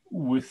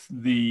with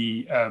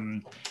the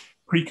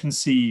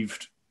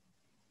preconceived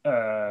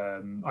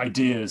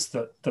ideas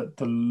that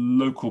the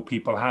local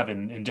people have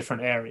in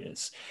different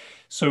areas.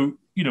 So,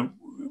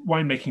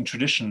 winemaking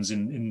traditions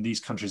in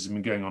these countries have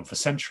been going on for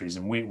centuries,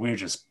 and we're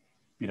just,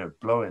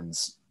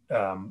 blow-ins.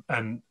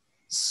 And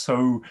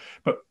so,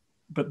 but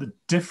the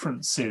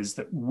difference is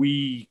that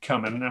we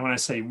come, and when I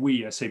say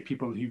we, I say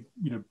people who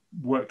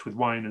worked with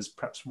wine as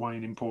perhaps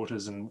wine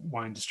importers and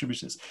wine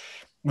distributors.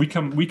 We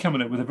come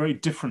at it with a very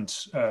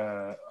different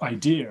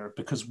idea,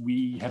 because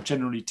we have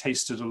generally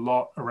tasted a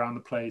lot around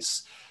the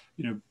place,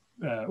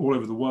 all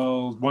over the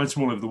world, wines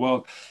from all over the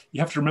world. You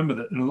have to remember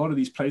that in a lot of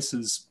these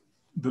places,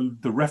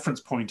 the reference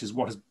point is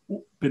what has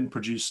been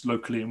produced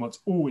locally and what's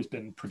always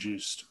been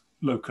produced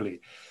locally.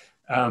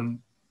 And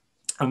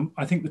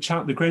I think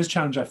the greatest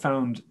challenge I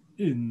found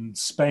in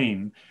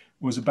Spain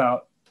was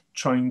about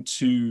trying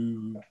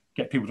to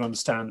get people to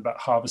understand about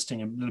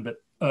harvesting a little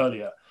bit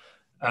earlier.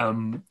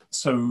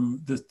 So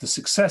the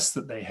success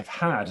that they have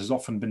had has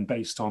often been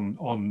based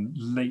on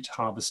late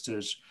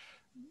harvested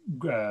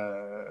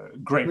grapes.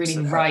 Really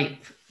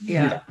ripe,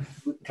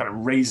 kind of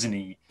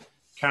raisiny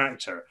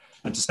character,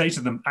 and to say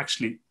to them,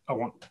 actually, I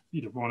want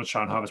we want to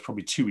try and harvest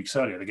probably 2 weeks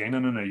earlier. They're going,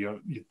 no,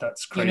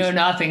 that's crazy. You know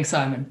nothing,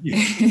 Simon.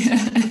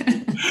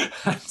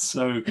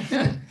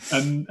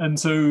 And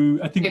so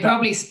I think they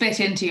probably spit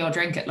into your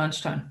drink at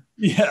lunchtime.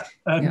 Yeah,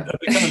 and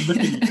they kind of look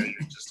at you,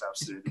 you're just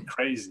absolutely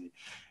crazy.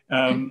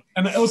 And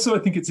also, I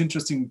think it's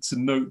interesting to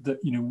note that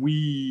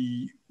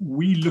we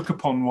look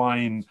upon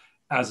wine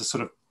as a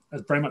sort of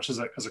very much as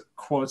a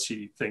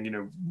quality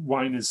thing.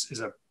 Wine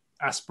is a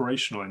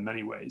aspirational in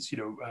many ways.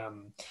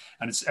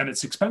 And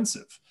it's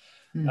expensive.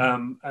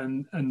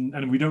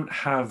 And we don't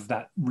have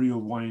that real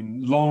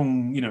wine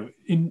long,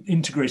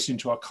 integrated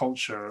into our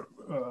culture.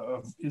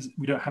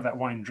 We don't have that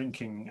wine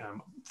drinking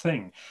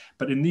thing.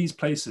 But in these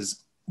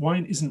places,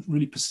 wine isn't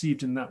really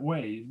perceived in that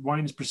way.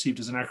 Wine is perceived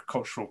as an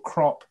agricultural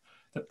crop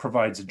that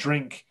provides a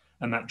drink,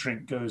 and that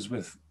drink goes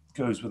with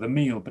a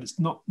meal, but it's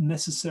not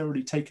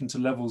necessarily taken to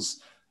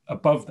levels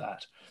above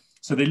that.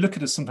 So they look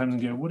at us sometimes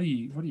and go, what are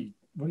you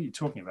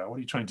talking about? What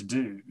are you trying to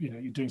do?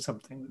 You're doing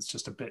something that's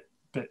just a bit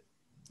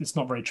it's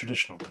not very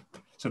traditional.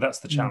 So that's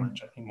the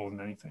challenge, I think, more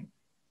than anything.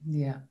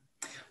 Yeah.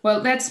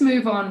 Well, let's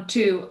move on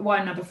to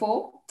wine number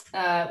 4,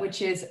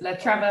 which is La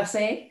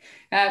Traversée.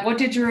 What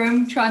did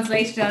Jerome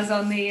translate it as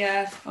on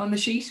the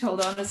sheet?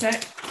 Hold on a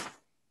sec.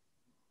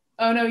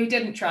 Oh no, he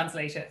didn't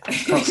translate it.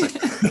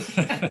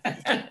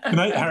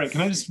 Harriet,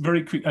 can I just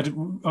very quick?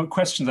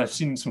 Questions. I've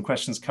seen some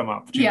questions come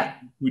up.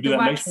 We do the that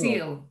wax later,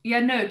 seal. Yeah,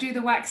 no, do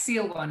the wax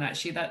seal one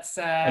actually. That's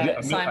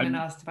Simon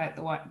asked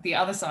about the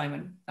other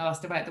Simon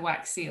asked about the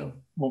wax seal.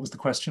 What was the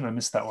question? I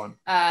missed that one.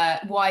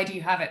 Why do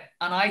you have it?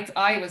 And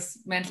I was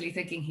mentally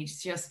thinking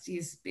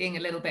he's being a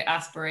little bit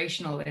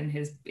aspirational in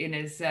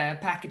his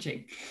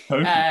packaging.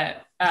 Okay.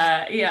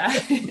 Yeah.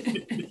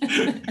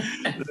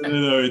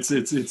 No,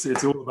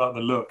 it's all about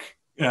the look.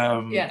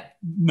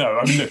 No,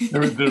 I mean,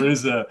 there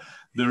is a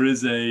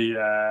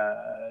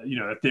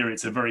theory.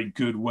 It's a very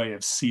good way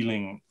of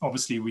sealing.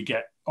 Obviously, we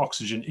get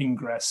oxygen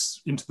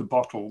ingress into the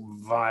bottle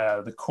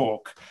via the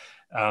cork,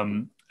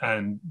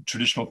 and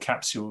traditional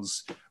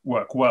capsules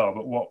work well.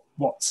 But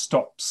what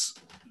stops?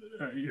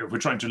 If we're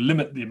trying to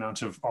limit the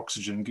amount of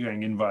oxygen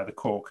going in via the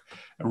cork,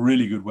 a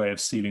really good way of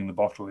sealing the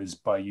bottle is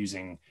by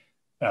using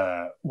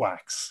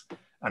wax,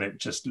 and it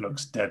just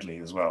looks deadly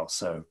as well.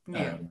 So,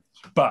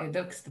 but it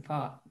looks the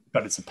part.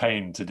 But it's a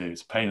pain to do.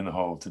 It's a pain in the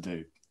hole to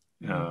do.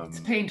 It's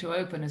a pain to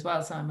open as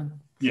well, Simon.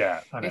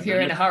 Yeah. If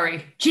you're in a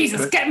hurry.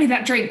 Jesus, get me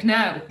that drink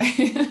now.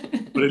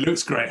 But it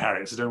looks great,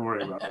 Harriet, so don't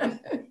worry about it.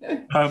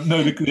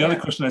 No, the other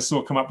question I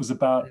saw come up was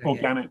about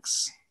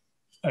organics.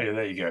 Oh, yeah,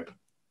 there you go.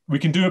 We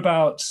can do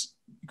about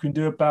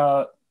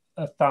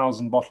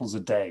 1,000 bottles a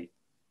day.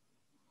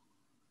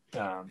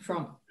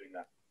 From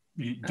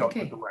with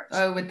the wax.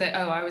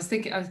 I was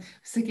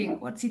thinking,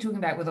 what's he talking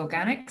about with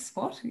organics?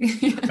 What?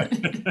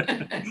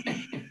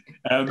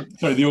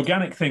 Sorry, the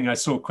organic thing I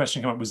saw a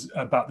question come up was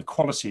about the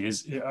quality.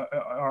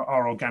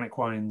 Are organic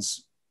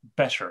wines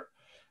better?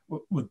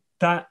 Well,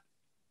 that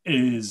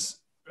is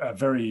a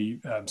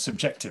very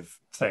subjective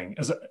thing.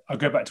 As I'll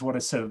go back to what I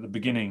said at the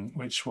beginning,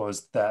 which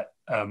was that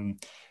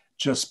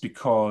just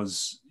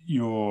because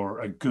you're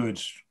a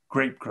good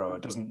grape grower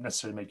doesn't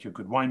necessarily make you a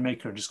good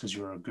winemaker. Just because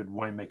you're a good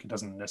winemaker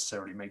doesn't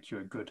necessarily make you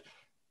a good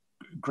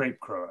grape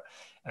grower.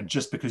 And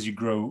just because you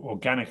grow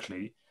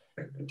organically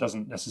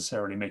doesn't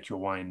necessarily make your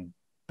wine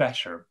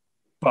better.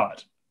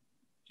 But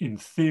in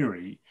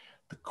theory,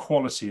 the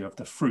quality of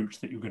the fruit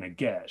that you're going to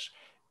get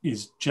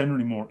is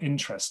generally more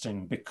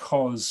interesting,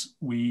 because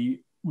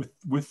with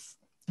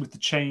the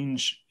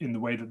change in the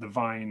way that the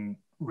vine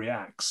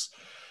reacts,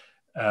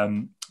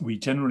 we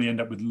generally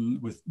end up with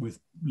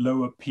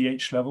lower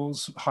pH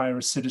levels, higher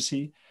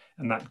acidity,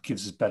 and that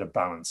gives us better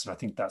balance. And I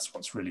think that's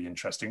what's really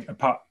interesting.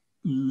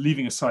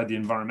 Leaving aside the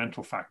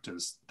environmental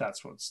factors,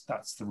 that's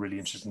the really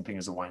interesting thing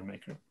as a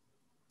winemaker.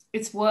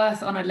 It's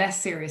worth, on a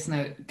less serious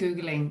note,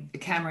 Googling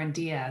Cameron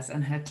Diaz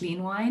and her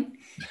clean wine.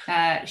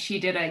 She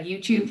did a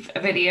YouTube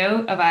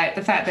video about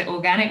the fact that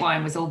organic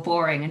wine was all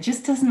boring and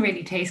just doesn't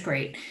really taste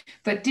great.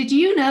 But did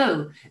you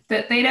know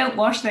that they don't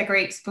wash their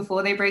grapes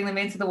before they bring them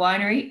into the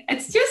winery?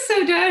 It's just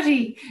so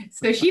dirty.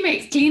 So she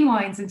makes clean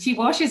wines and she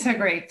washes her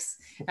grapes.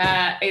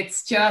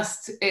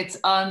 It's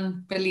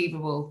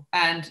unbelievable.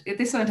 And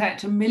this went out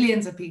to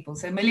millions of people.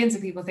 So millions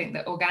of people think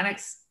that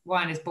organics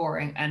wine is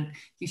boring and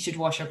you should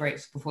wash your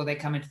grapes before they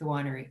come into the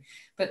winery.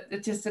 But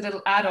it's just a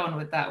little add-on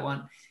with that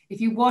one. If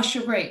you wash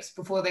your grapes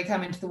before they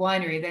come into the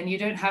winery, then you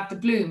don't have the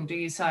bloom, do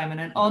you, Simon?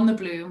 And on the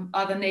bloom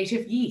are the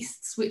native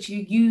yeasts, which you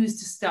use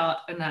to start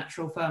a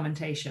natural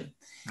fermentation.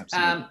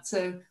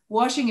 So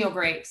washing your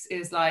grapes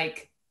is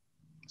like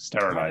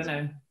sterilizing. I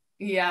don't know.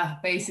 Yeah,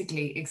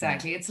 basically,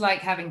 exactly. It's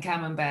like having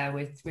camembert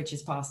which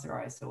is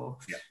pasteurized, or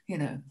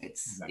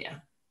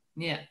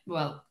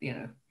well,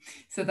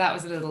 so that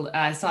was a little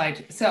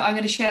side. So I'm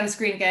going to share the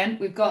screen again.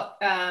 We've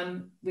got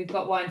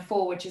wine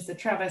 4, which is the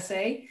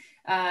Traversée,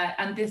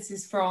 and this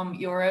is from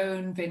your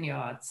own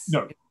vineyards.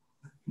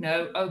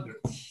 No. Oh,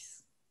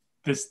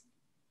 this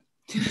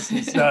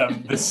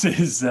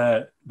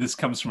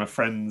comes from a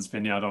friend's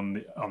vineyard on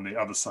the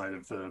other side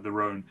of the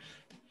Rhone.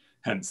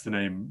 hence the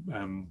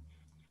name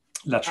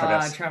La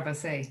Traverse.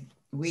 Traversée.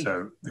 Oui.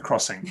 So the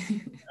crossing.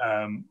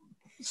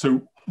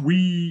 So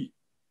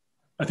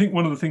I think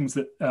one of the things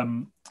that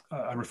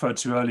I referred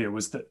to earlier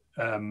was that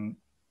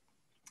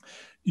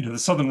the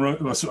Southern Rhone.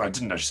 Well, sorry, I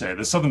didn't actually say it.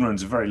 The Southern Rhone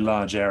is a very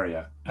large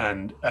area,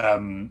 and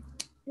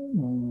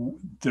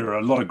there are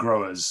a lot of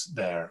growers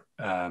there.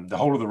 The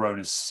whole of the Rhone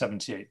is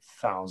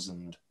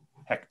 78,000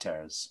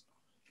 hectares,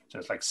 so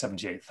it's like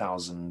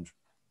 78,000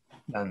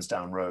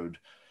 Lansdowne Road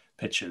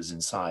pitches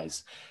in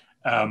size,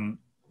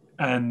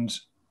 and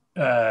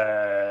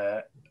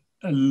a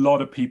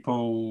lot of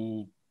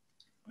people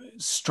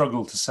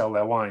struggle to sell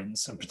their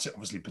wines, and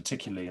obviously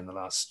particularly in the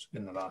last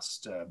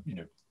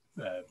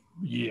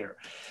year,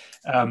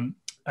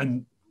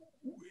 and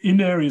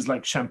in areas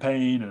like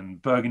Champagne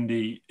and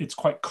Burgundy, it's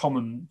quite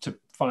common to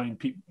find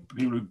people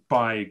who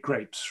buy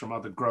grapes from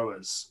other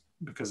growers,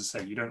 because I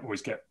say you don't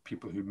always get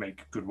people who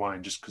make good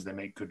wine just because they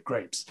make good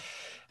grapes,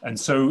 and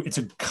so it's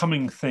a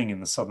coming thing in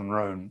the Southern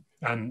Rhone.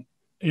 And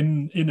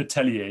in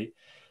Atelier,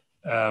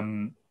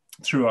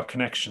 through our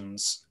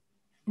connections,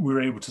 we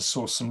were able to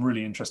source some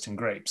really interesting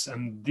grapes.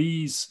 And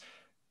this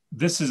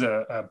is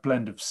a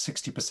blend of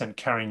 60%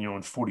 Carignan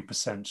and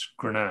 40%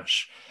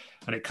 Grenache.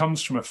 And it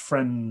comes from a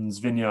friend's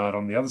vineyard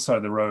on the other side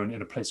of the Rhone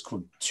in a place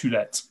called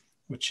Tulette,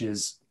 which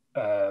is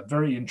a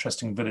very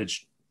interesting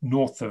village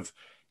north of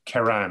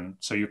Queyranne.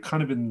 So you're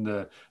kind of in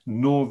the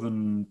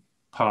northern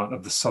part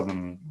of the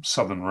southern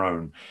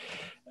Rhone.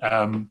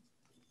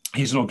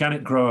 He's an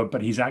organic grower,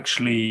 but he's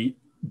actually,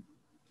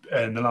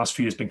 in the last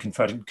few years, been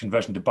converting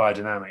to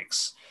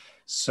biodynamics.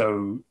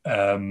 So,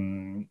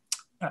 and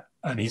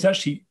he's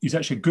actually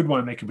a good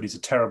winemaker, but he's a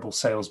terrible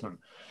salesman.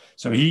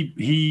 So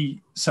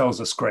he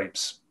sells us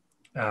grapes.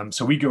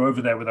 So we go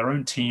over there with our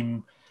own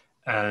team,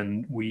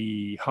 and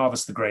we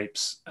harvest the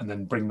grapes and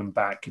then bring them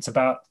back. It's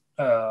about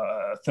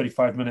a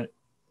 35-minute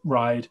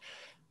ride,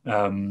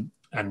 and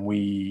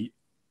we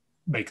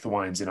make the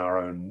wines in our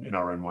own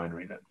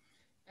winery then.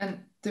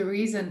 And the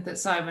reason that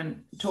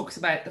Simon talks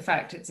about the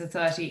fact it's a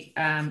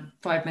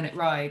 35-minute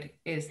ride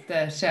is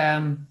that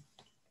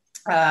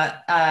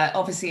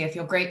obviously if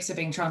your grapes are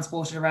being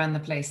transported around the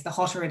place, the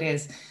hotter it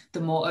is, the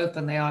more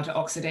open they are to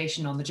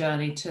oxidation on the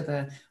journey to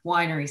the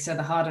winery. So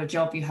the harder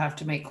job you have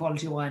to make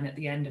quality wine at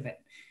the end of it.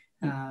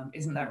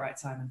 Isn't that right,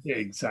 Simon? Yeah,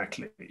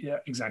 exactly. Yeah,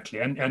 exactly.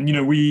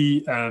 And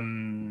we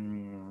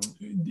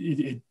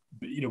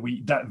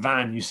that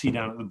van you see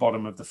down at the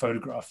bottom of the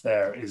photograph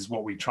there is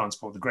what we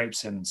transport the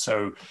grapes in.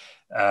 So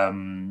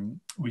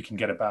we can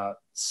get about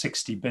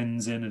 60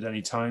 bins in at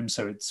any time.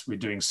 So we're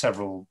doing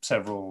several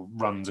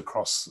runs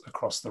across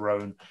the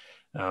Rhone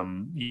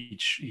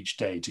each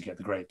day to get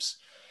the grapes.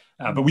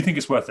 But we think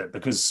it's worth it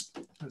because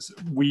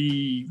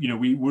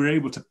we're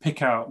able to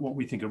pick out what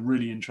we think are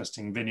really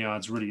interesting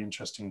vineyards, really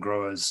interesting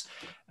growers,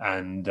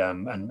 and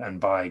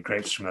buy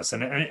grapes from us.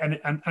 And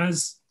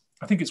as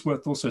I think it's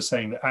worth also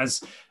saying that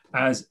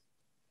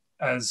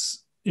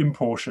as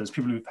importers,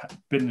 people who've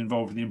been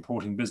involved in the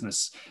importing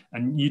business,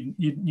 and you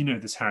know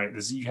this,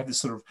 Harriet, you have this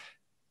sort of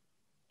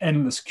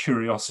endless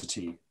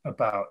curiosity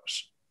about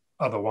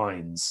other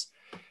wines.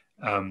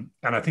 And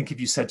I think if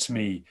you said to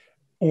me,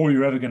 all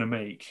you're ever going to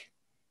make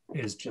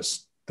is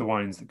just the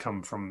wines that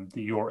come from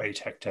your 8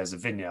 hectares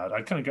of vineyard,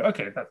 I'd kind of go,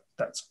 okay,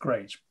 that's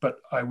great. But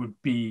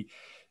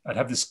I'd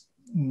have this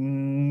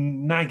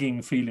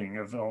nagging feeling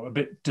of a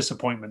bit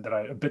disappointed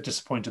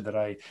that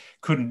I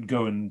couldn't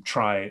go and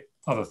try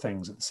other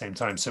things at the same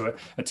time. So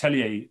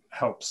Atelier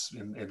helps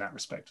in that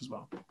respect as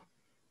well.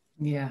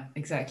 Yeah,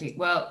 exactly.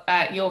 Well,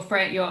 your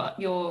friend,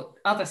 your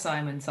other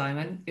Simon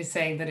is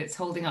saying that it's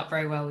holding up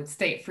very well with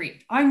State Free.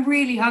 I'm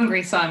really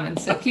hungry, Simon,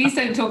 so please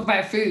don't talk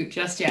about food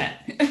just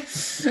yet.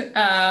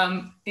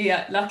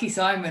 Yeah, lucky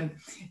Simon.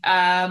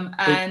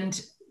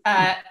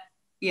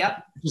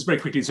 Yeah. Just very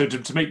quickly, so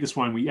to make this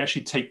wine, we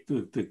actually take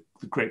the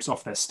grapes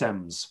off their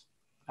stems,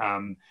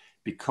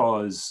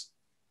 because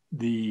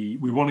we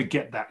want to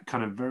get that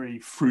kind of very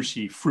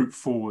fruity,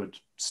 fruit-forward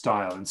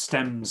style. And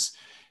stems,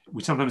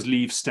 we sometimes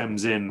leave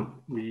stems in.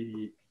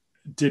 We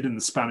did in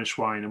the Spanish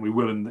wine, and we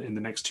will in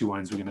the next 2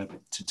 wines we're going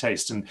to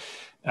taste. And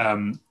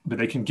but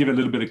they can give a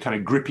little bit of kind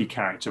of grippy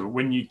character.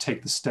 When you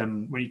take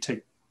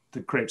the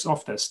grapes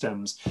off their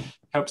stems, it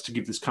helps to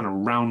give this kind of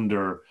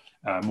rounder,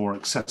 more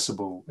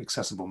accessible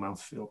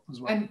mouthfeel as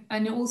well.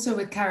 And also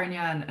with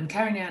Carignan, and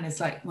Carignan is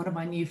like one of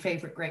my new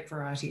favorite grape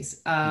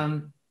varieties.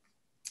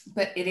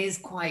 But it is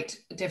quite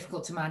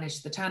difficult to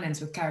manage the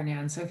tannins with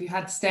Carignan. So if you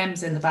had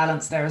stems in the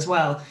balance there as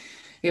well,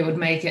 it would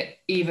make it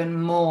even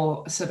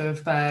more sort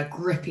of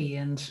grippy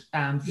and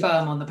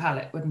firm on the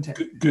palate, wouldn't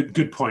it?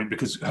 Good point,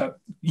 because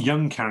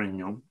young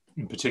Carignan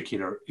in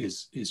particular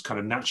is kind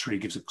of naturally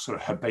gives a sort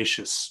of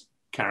herbaceous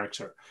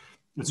character.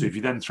 And so if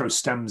you then throw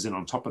stems in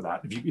on top of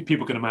that, if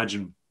people can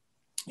imagine,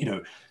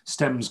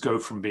 stems go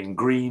from being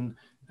green,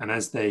 and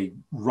as they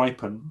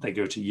ripen, they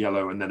go to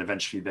yellow, and then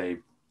eventually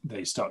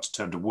they start to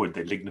turn to wood,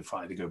 they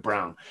lignify, they go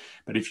brown.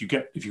 But if you've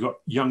got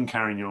young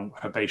Carignan,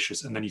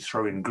 herbaceous, and then you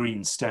throw in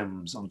green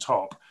stems on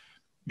top,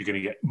 you're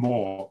going to get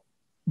more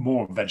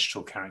more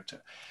vegetable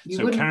character.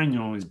 So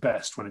Carignan is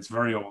best when it's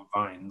very old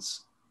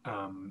vines,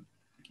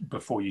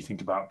 before you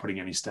think about putting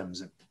any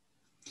stems in.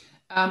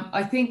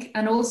 I think,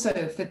 and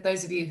also for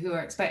those of you who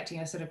are expecting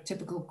a sort of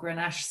typical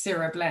Grenache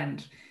Syrah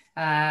blend,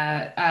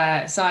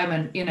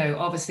 Simon, you know,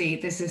 obviously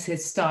this is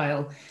his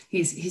style.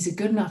 He's a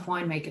good enough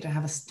winemaker to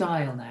have a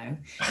style now,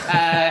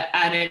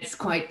 and it's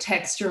quite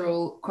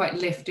textural, quite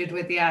lifted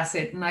with the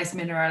acid, nice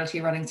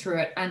minerality running through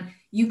it, and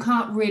you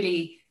can't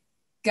really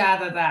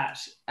gather that,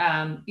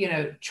 you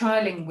know,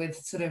 trialing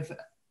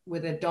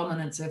with a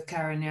dominance of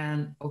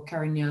Carignan or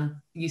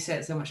Carignan. You say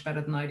it so much better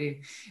than I do.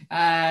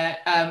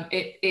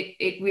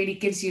 It really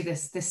gives you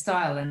this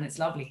style, and it's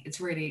lovely.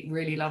 It's really,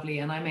 really lovely.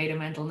 And I made a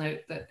mental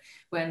note that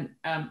when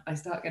I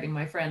start getting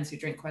my friends who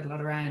drink quite a lot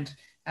around,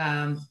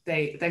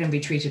 they're going to be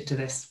treated to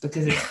this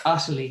because it's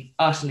utterly,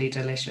 utterly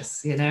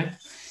delicious, you know?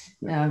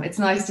 It's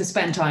nice to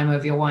spend time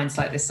over your wines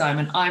like this,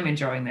 Simon. I'm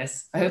enjoying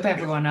this. I hope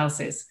everyone else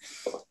is.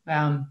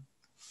 Am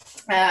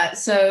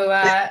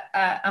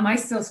I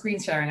still screen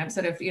sharing? I'm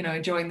sort of, you know,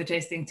 enjoying the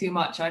tasting too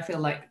much. I feel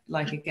like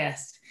a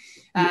guest.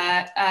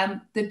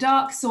 The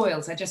dark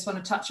soils. I just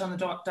want to touch on the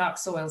dark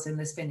soils in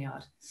this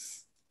vineyard.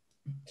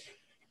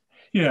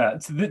 Yeah,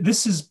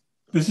 this is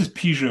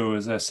Peugeot,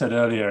 as I said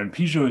earlier, and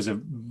Peugeot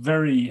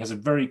has a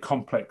very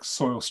complex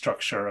soil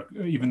structure,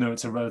 even though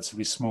it's a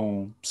relatively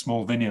small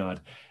vineyard.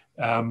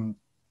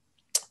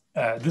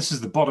 This is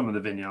the bottom of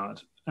the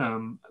vineyard,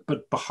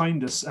 but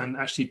behind us and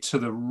actually to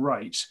the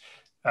right,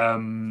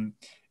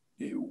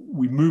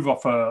 we move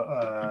off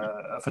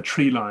a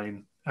tree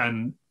line,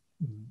 and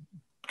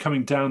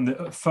coming down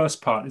the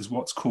first part is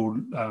what's called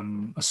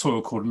a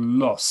soil called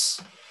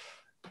loess,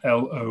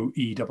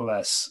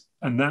 Loess,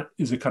 and that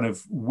is a kind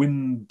of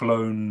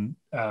wind-blown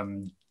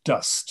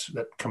dust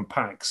that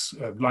compacts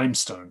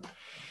limestone,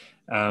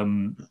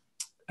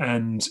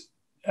 and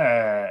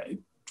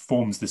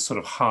forms this sort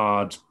of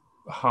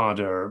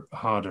harder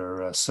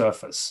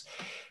surface.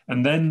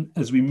 And then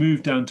as we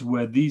move down to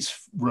where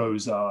these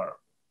rows are,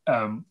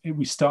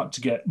 we start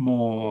to get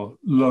more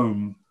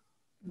loam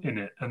in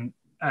it,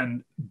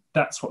 and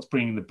that's what's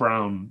bringing the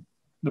brown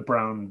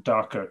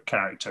darker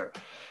character.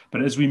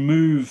 But as we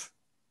move,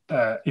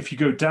 if you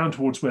go down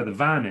towards where the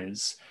van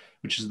is,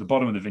 which is the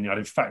bottom of the vineyard,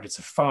 in fact, it's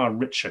a far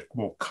richer,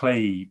 more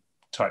clay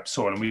type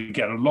soil, and we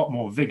get a lot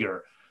more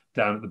vigor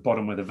down at the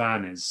bottom where the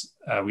van is.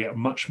 We get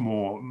much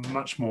more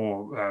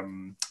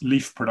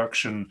leaf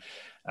production.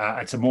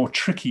 It's a more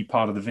tricky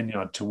part of the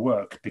vineyard to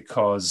work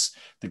because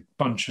the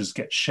bunches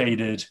get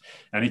shaded,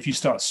 and if you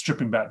start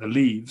stripping back the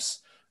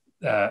leaves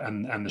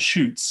and the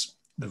shoots,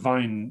 the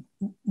vine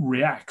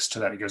reacts to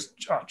that. It goes,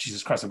 oh,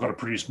 Jesus Christ, I've got to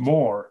produce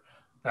more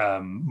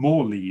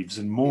leaves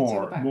and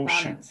more balance,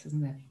 shoots,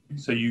 isn't it?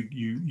 So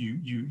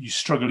you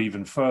struggle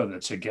even further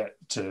to get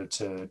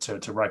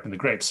to ripen the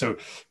grapes. So in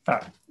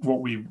fact, what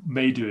we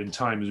may do in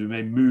time is we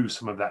may move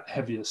some of that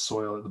heavier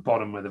soil at the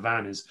bottom where the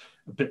van is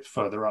a bit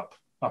further up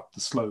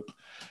the slope.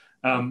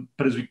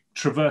 But as we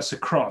traverse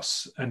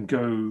across and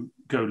go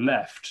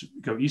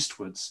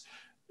eastwards,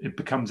 it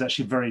becomes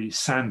actually very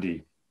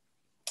sandy.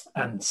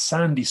 And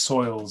sandy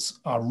soils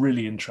are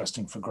really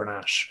interesting for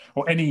Grenache,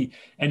 or any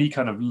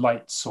kind of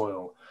light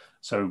soil.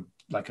 So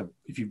like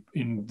if you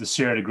in the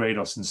Sierra de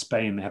Gredos in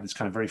Spain, they have this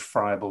kind of very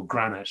friable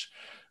granite,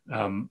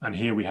 and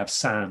here we have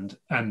sand,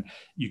 and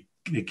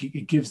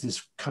it gives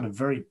this kind of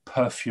very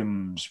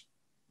perfumed,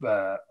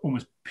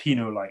 almost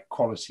Pinot-like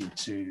quality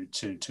to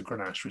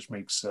Grenache,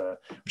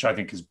 which I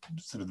think is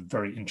sort of a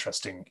very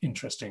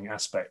interesting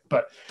aspect.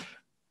 But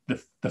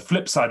the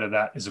flip side of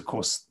that is, of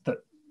course, that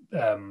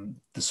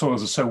the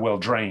soils are so well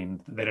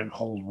drained that they don't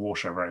hold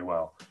water very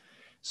well.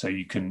 So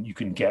you can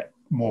get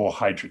more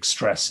hydric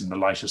stress in the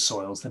lighter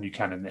soils than you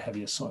can in the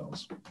heavier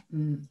soils.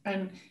 And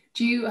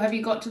have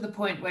you got to the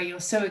point where you're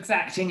so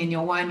exacting in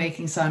your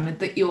winemaking, Simon,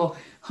 that you're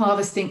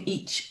harvesting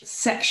each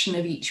section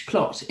of each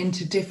plot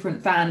into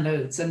different van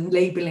loads and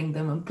labeling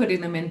them and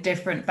putting them in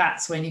different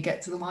vats when you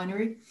get to the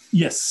winery?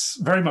 Yes,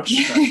 very much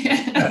so.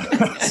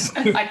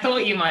 I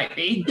thought you might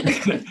be.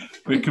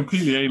 We're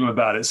completely anal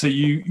about it. So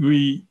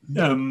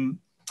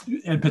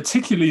and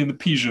particularly in the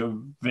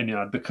Peugeot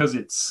vineyard, because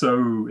it's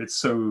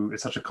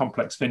such a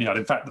complex vineyard.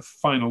 In fact, the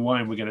final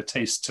wine we're going to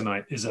taste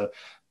tonight is a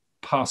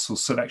parcel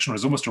selection, or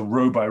is almost a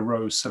row by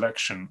row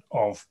selection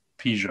of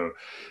Peugeot.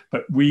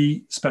 But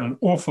we spend an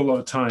awful lot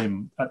of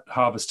time at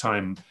harvest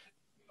time,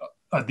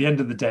 at the end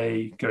of the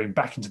day, going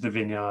back into the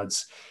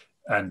vineyards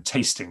and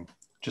tasting,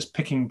 just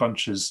picking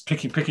bunches,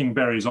 picking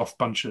berries off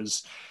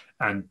bunches,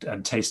 and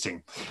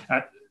tasting.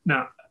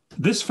 Now,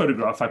 this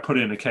photograph I put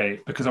in,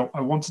 because I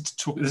wanted to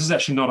talk. This is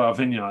actually not our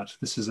vineyard.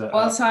 This is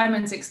While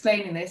Simon's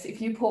explaining this, if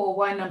you pour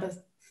wine number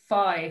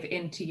 5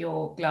 into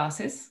your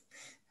glasses,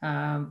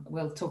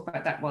 we'll talk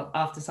about that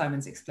after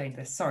Simon's explained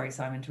this. Sorry,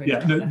 Simon, to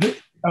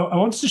interrupt. I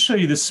wanted to show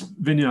you this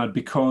vineyard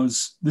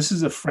because this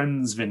is a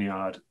friend's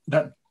vineyard.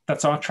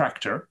 That's our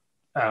tractor,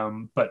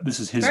 but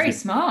this is his. Very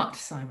smart,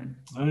 Simon.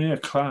 Oh yeah,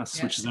 class.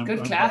 Yeah, which is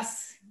good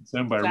class. It's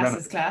owned by Class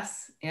is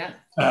class. Yeah.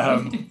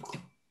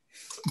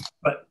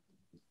 But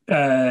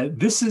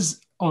this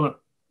is on a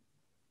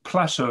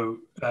plateau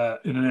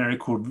in an area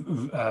called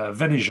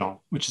Vénéjean,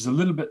 which is a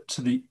little bit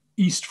to the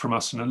east from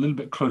us and a little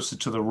bit closer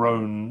to the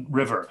Rhone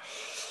River.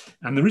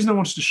 And the reason I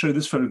wanted to show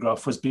this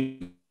photograph was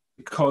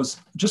because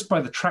just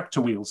by the tractor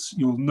wheels,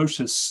 you'll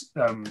notice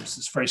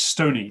it's very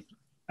stony.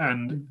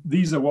 And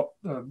these are what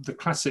the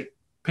classic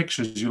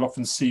pictures you'll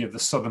often see of the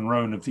southern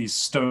Rhone, of these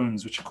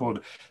stones, which are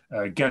called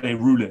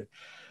galets roulés.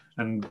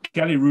 And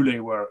galets roulés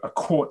were a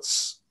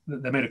quartz,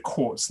 they're made of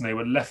quartz, and they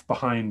were left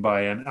behind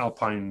by an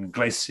alpine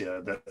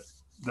glacier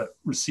that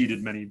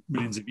receded many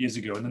millions of years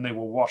ago. And then they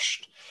were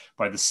washed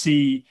by the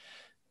sea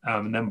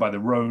and then by the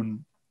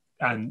Rhone.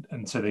 And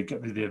so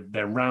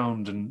they're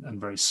round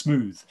and very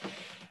smooth.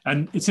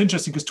 And it's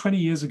interesting because 20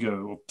 years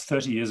ago or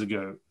 30 years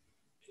ago,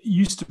 it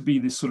used to be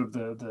this sort of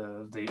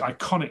the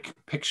iconic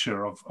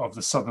picture of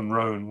the southern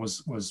Rhone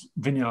was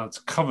vineyards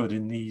covered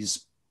in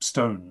these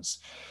stones,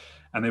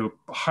 and they were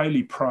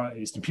highly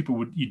prized. And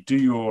people you'd do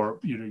your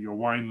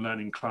wine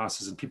learning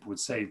classes, and people would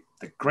say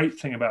the great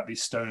thing about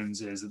these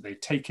stones is that they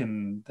take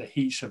in the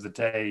heat of the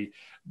day,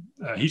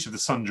 heat of the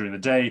sun during the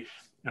day,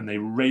 and they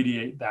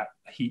radiate that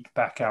heat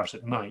back out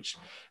at night,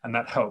 and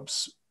that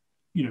helps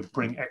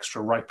bring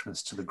extra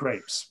ripeness to the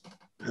grapes.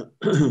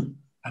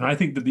 And I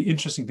think that the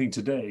interesting thing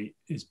today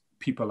is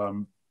people are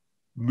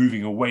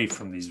moving away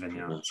from these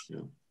vineyards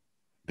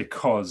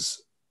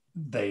because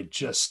they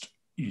just,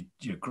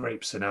 your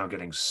grapes are now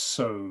getting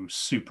so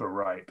super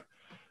ripe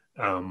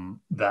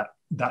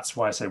that's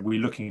why I say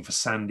we're looking for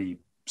sandy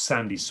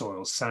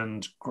soil,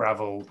 sand,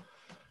 gravel,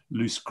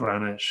 loose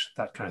granite,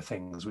 that kind of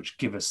things, which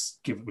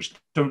which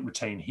don't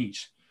retain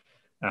heat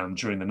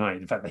during the night.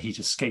 In fact, the heat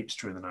escapes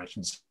during the night,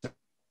 and so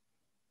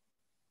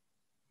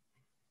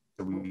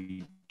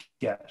we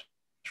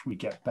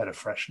get better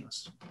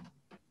freshness.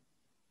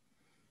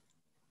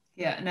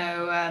 Yeah,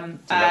 no.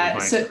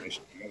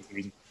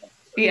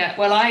 Yeah,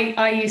 well,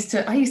 I used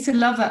to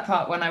love that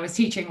part when I was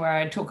teaching, where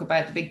I'd talk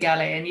about the big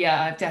galet, and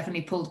yeah, I've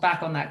definitely pulled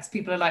back on that because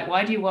people are like,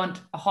 "Why do you want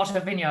a hotter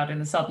vineyard in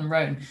the southern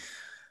Rhone?"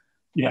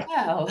 Yeah.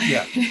 Well,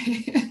 yeah.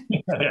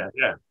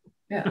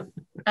 yeah.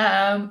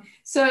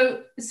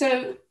 So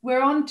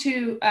we're on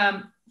to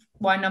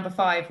wine number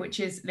 5, which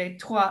is Les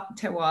Trois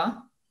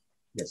Terroirs.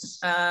 Yes.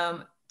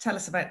 Tell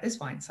us about this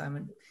wine,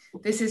 Simon.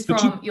 This is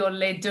from your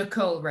Les Deux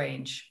Cols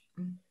range.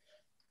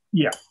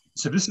 Yeah.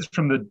 So this is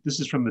from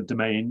the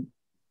domain.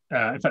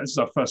 In fact, this is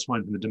our first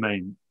wine from the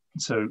domain.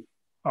 So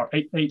our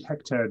 8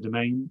 hectare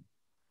domain,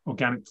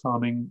 organic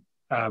farming.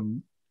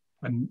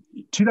 And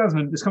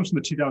this comes from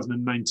the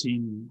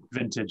 2019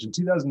 vintage, and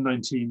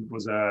 2019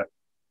 was a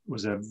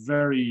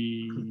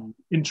very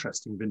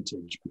interesting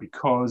vintage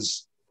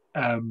because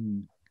I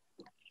don't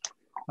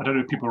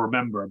know if people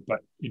remember, but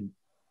in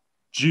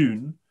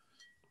June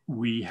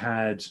we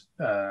had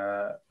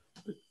a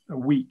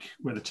week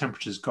where the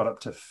temperatures got up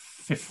to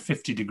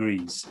 50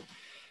 degrees,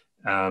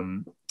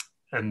 and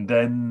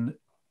then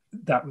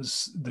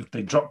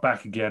they dropped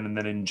back again, and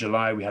then in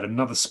July we had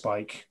another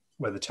spike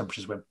where the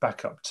temperatures went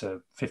back up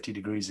to 50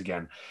 degrees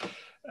again.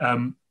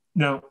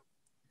 Now,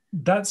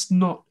 that's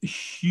not a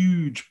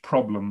huge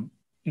problem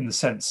in the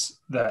sense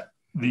that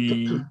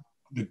the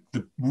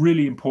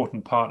really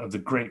important part of the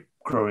grape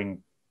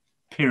growing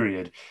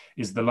period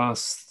is the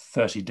last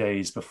 30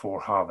 days before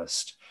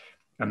harvest.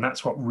 And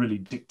that's what really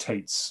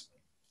dictates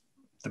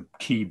the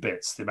key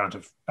bits, the amount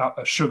of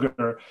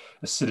sugar,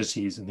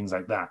 acidities, and things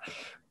like that.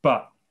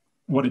 But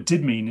what it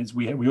did mean is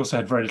we also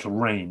had very little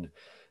rain.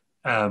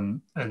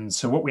 And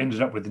so what we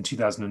ended up with in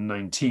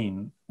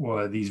 2019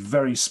 were these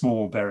very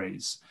small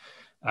berries.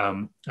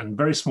 And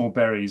very small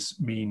berries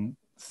mean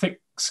thick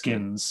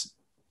skins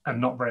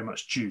and not very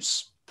much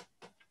juice.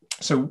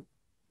 So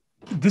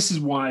this is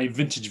why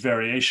vintage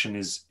variation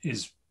is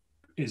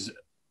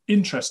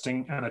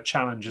interesting and a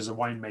challenge as a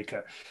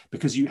winemaker,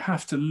 because you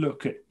have to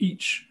look at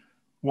each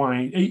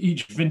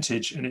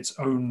vintage in its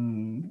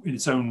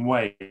own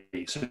way.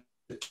 So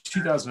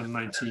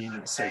 2019,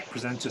 let's say,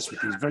 present us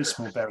with these very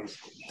small berries,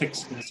 thick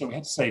skins.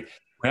 So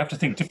we have to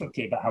think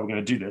differently about how we're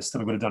going to do this than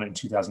we would have done it in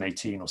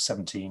 2018 or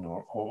 17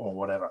 or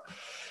whatever.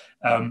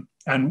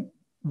 And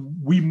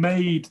we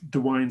made the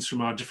wines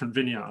from our different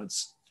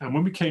vineyards. And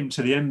when we came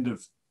to the end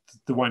of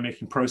the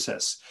winemaking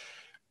process,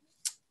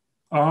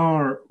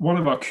 one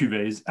of our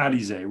cuvées,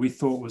 Atelier, we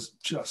thought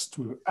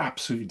we were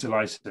absolutely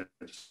delighted,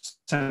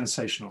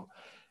 sensational.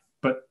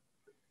 But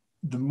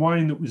the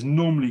wine that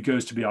normally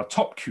goes to be our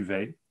top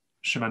cuvée,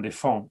 Chemin des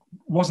Fonds,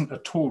 wasn't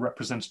at all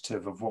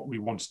representative of what we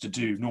wanted to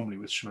do normally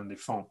with Chemin des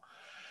Fonds.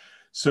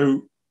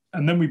 So,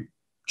 and then we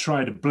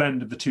tried a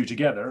blend of the two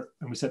together,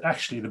 and we said,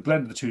 actually, the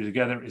blend of the two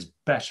together is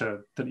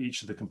better than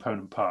each of the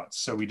component parts.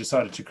 So we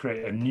decided to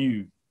create a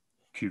new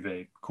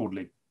cuvée called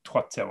Les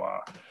Trois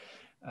Terroirs.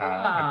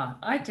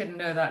 I didn't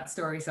know that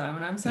story,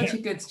 Simon. I'm such a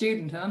good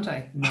student, aren't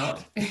I? Not.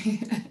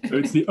 So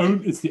it's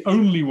the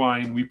only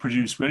wine we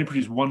produce. We only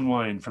produced one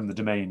wine from the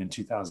domain in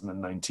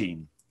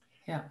 2019.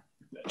 Yeah.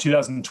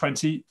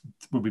 2020,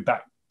 we'll be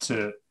back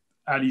to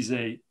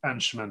Atelier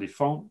and Chemin des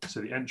Fonds, so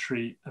the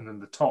entry and then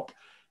the top,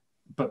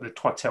 but the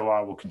Trois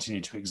Terroirs will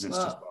continue to exist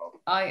as well.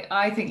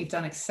 I think you've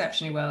done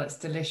exceptionally well. It's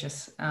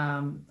delicious.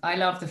 I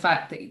love the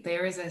fact that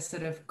there is a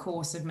sort of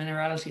course of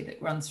minerality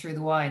that runs through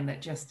the wine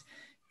that just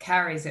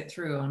carries it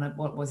through on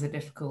what was a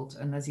difficult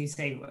and, as you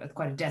say,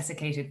 quite a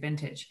desiccated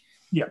vintage.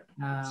 Yeah.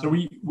 So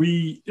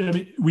we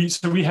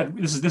had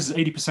this is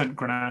 80%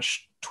 Grenache,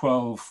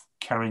 12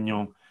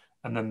 Carignan,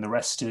 and then the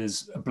rest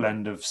is a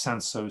blend of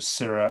Cinsault,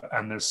 Syrah,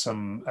 and there's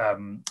some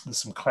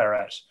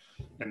Claret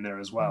in there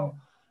as well.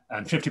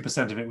 And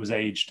 50% of it was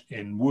aged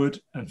in wood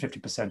and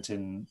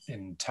 50%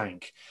 in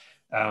tank.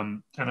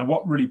 And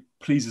what really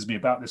pleases me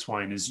about this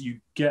wine is you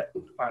get,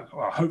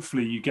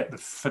 hopefully you get the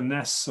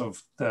finesse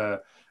of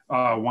the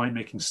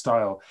winemaking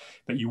style,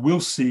 but you will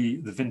see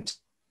the vintage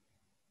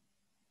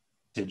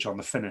on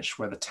the finish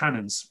where the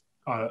tannins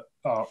are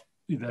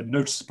they're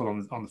noticeable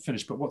on the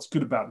finish. But what's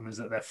good about them is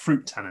that they're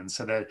fruit tannins,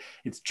 so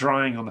it's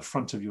drying on the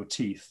front of your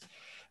teeth.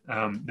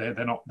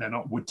 They're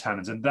not wood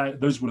tannins,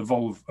 and those will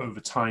evolve over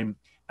time.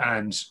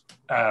 And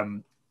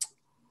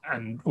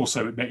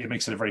also it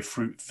makes it a very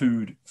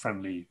food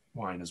friendly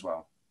wine as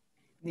well.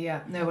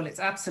 Yeah, no, well, it's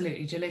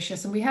absolutely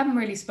delicious. And we haven't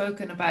really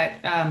spoken about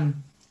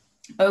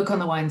oak on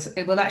the wines.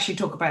 We'll actually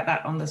talk about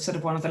that on the sort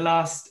of one of the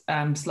last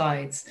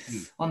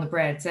slides on the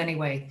breads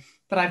anyway.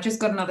 But I've just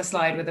got another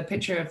slide with a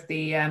picture of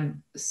the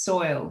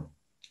soil.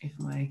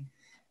 Here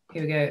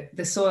we go.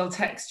 The soil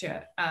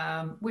texture.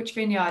 Which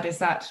vineyard is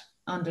that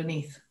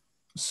underneath?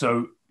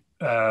 So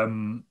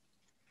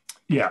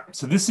yeah,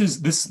 so this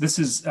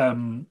is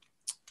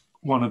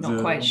one of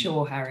Not quite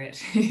sure,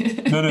 Harriet.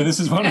 No, this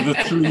is one of the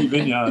 3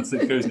 vineyards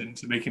that goes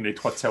into making the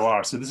Trois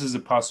Terroirs. So this is a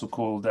parcel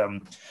called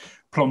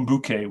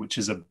Plomb-Bouquet, which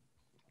is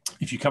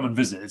if you come and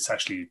visit,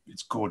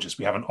 it's gorgeous.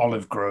 We have an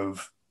olive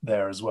grove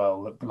there as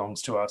well that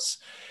belongs to us.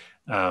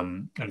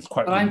 And it's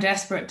quite. Well, I'm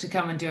desperate to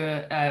come and do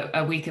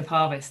a week of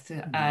harvest.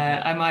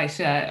 I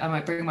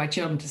might bring my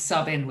children to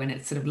sub in when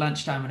it's sort of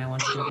lunchtime and I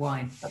want to drink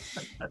wine.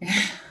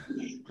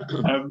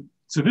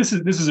 So this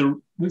is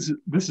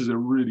a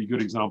really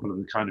good example of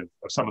the kind of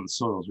some of the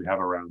soils we have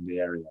around the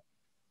area.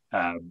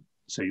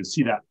 So you'll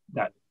see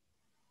that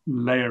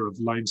layer of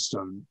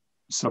limestone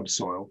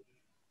subsoil,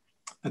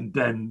 and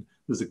then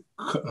there's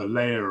a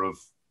layer of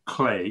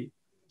clay,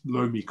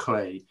 loamy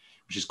clay,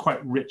 which is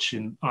quite rich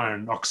in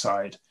iron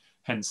oxide,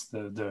 hence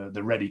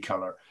the reddy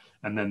color,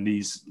 and then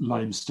these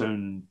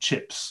limestone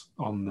chips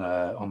on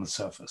the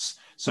surface.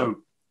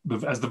 So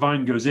as the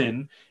vine goes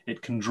in,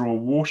 it can draw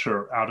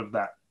water out of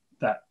that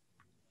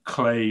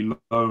clay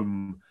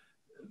loam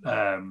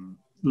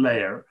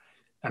layer,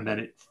 and then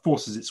it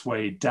forces its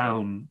way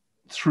down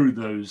through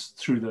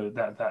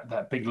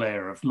that big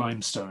layer of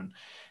limestone,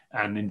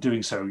 and in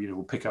doing so,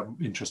 we'll pick up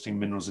interesting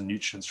minerals and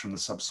nutrients from the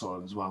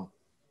subsoil as well.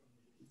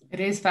 It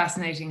is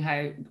fascinating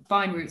how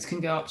vine roots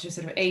can go up to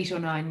sort of 8 or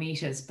 9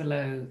 meters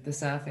below the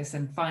surface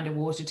and find a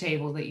water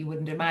table that you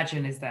wouldn't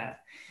imagine is there.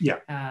 Yeah,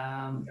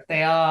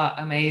 they are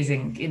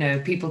amazing.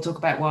 People talk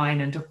about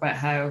wine and talk about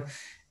how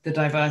the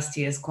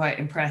diversity is quite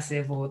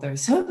impressive, or there are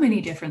so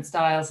many different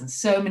styles and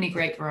so many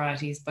great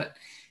varieties, but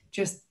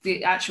just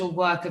the actual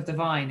work of the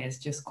vine is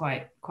just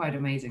quite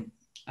amazing.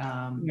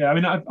 Yeah, I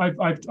mean, I've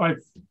had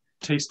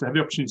the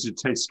opportunity to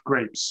taste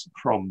grapes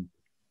from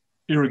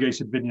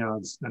irrigated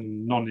vineyards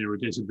and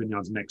non-irrigated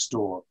vineyards next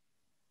door,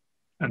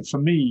 and for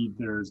me,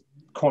 there's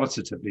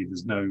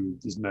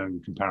no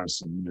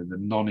comparison. The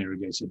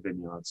non-irrigated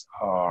vineyards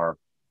are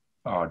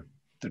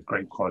the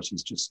grape quality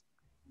is just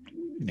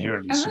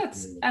inherently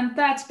and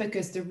that's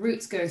because the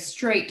roots go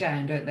straight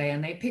down, don't they?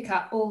 And they pick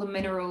up all the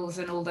minerals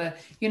and all the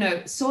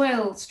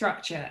soil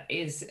structure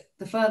is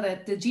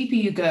the deeper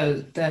you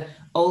go, the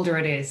older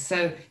it is.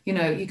 So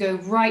you go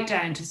right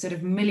down to sort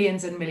of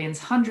millions and millions,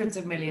 hundreds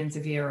of millions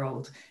of year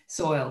old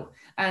soil,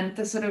 and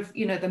the sort of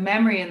the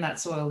memory in that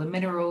soil, the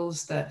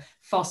minerals, the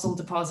fossil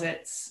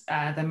deposits,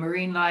 the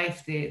marine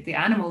life, the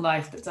animal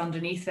life that's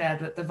underneath there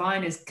that the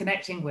vine is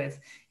connecting with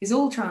is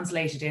all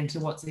translated into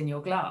what's in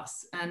your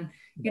glass. And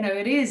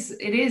it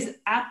is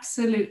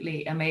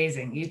absolutely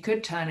amazing. You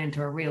could turn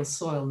into a real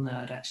soil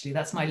nerd, actually.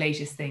 That's my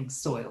latest thing,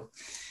 soil.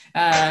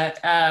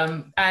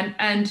 And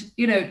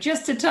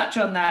just to touch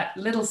on that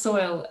little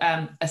soil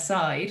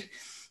aside,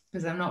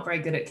 because I'm not very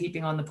good at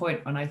keeping on the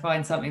point when I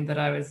find something that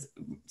I was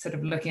sort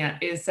of looking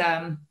at, is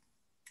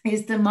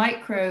the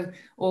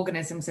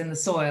microorganisms in the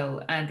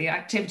soil, and the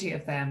activity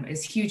of them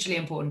is hugely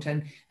important.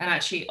 And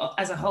actually,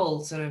 as a whole,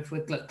 sort of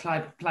with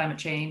climate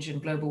change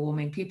and global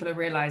warming, people are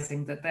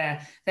realizing that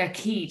they're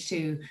key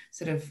to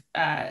sort of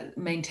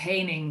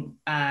maintaining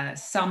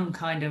some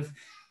kind of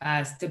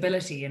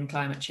stability in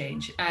climate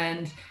change.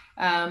 And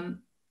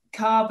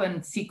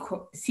carbon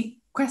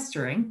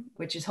sequestering,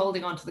 which is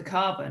holding on to the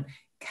carbon,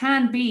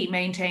 can be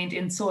maintained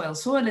in soil.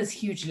 Soil is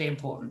hugely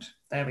important.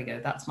 There we go.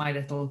 That's my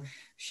little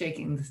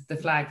shaking the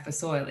flag for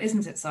soil,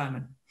 isn't it,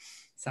 Simon?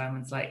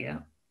 Simon's like, yeah.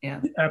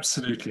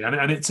 Absolutely. And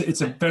it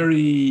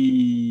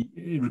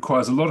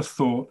requires a lot of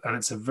thought, and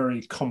it's a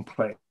very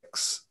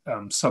complex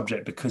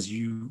subject, because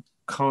you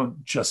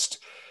can't just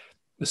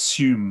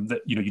assume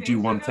that, you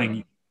do one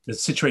thing. the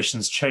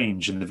situations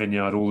change in the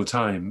vineyard all the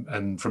time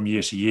and from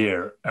year to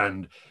year.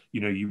 And,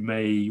 you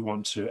may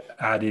want to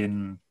add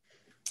in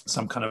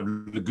some kind of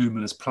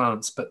leguminous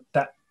plants, but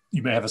that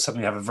you may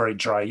suddenly have a very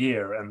dry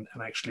year, and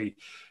actually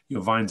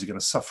your vines are going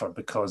to suffer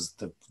because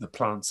the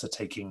plants are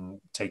taking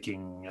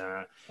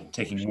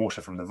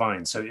water from the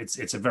vine. So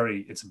it's a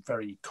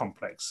very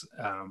complex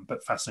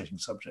but fascinating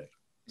subject.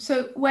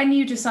 So when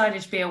you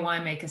decided to be a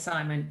winemaker,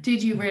 Simon,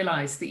 did you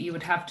realize that you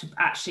would have to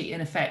actually,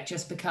 in effect,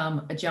 just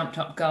become a jumped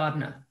up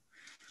gardener?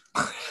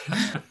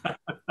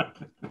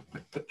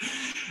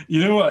 You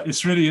know what?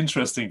 It's really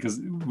interesting because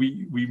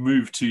we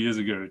moved 2 years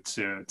ago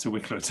to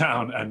Wicklow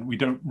Town, and we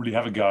don't really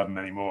have a garden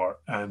anymore.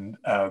 And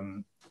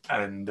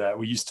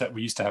we used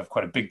to have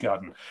quite a big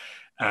garden,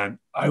 and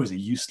I was a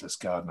useless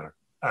gardener.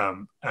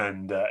 I'm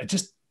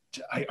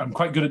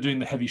quite good at doing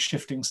the heavy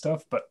shifting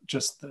stuff, but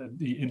just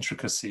the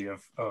intricacy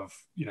of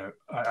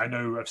I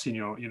know I've seen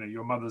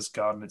your mother's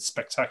garden. It's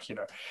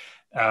spectacular.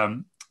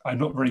 I'm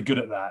not very good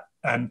at that.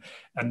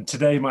 And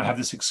today might have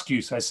this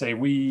excuse. I say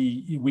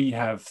we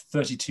have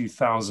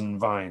 32,000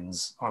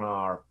 vines on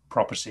our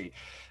property.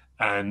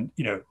 And,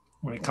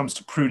 when it comes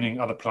to pruning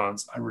other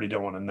plants, I really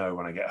don't want to know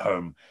when I get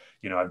home.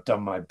 I've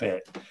done my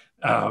bit.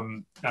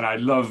 And I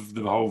love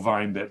the whole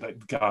vine bit,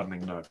 like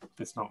gardening. No,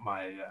 it's not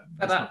my...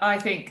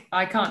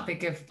 I can't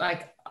think of,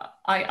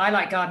 I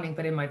like gardening,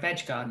 but in my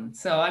veg garden.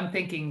 So I'm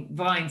thinking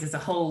vines is a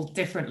whole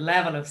different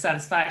level of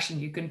satisfaction.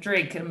 You can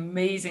drink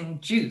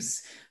amazing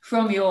juice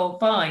from your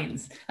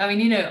vines. I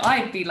mean,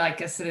 I'd be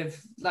like a sort of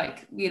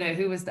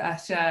who was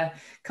that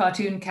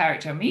cartoon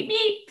character? Meep,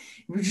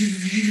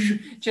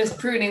 meep, just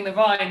pruning the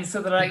vines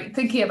so that I'm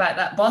thinking about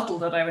that bottle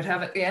that I would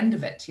have at the end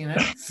of it,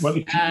 Well,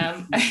 the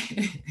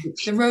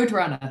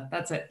Roadrunner,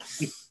 that's it.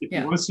 If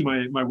you want to see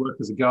my work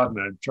as a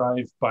gardener,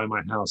 drive by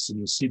my house and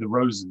you'll see the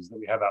roses that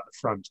we have out the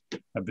front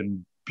have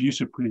been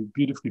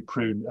beautifully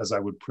pruned as I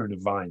would prune a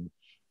vine.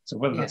 So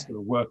whether that's going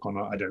to work or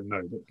not, I don't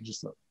know. But I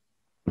just thought.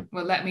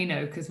 Well, let me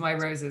know, because my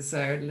roses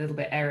are a little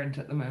bit errant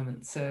at the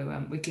moment.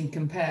 So we can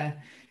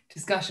compare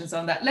discussions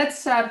on that.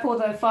 Let's pour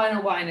the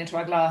final wine into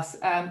our glass.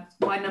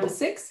 Wine number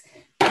 6,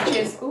 which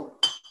is,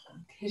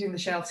 hitting the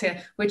shelves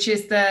here, which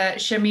is the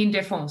Chemin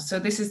de France. So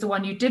this is the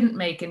one you didn't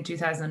make in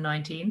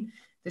 2019.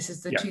 This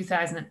is the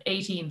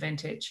 2018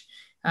 vintage.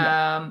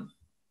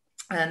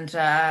 And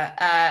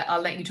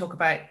I'll let you talk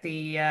about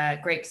the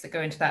grapes that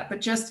go into that.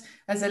 But just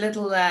as a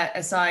little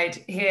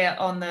aside, here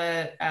on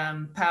the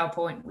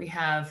PowerPoint, we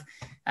have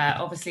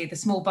obviously the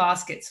small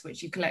baskets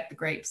which you collect the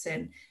grapes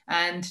in.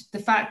 And the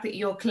fact that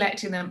you're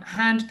collecting them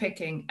hand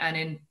picking and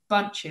in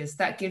bunches,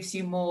 that gives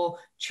you more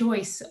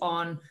choice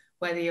on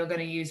whether you're going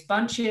to use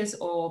bunches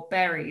or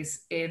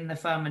berries in the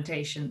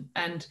fermentation.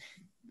 And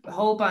a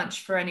whole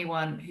bunch, for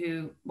anyone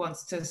who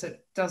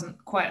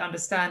doesn't quite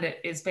understand it,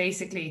 is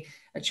basically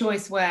a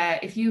choice where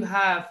if you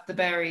have the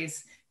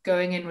berries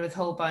going in with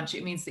whole bunch,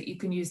 it means that you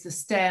can use the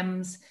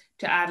stems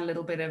to add a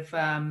little bit of,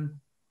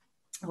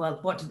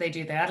 what do?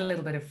 They add a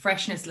little bit of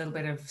freshness, a little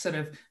bit of sort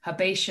of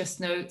herbaceous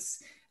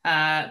notes,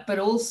 but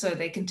also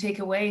they can take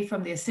away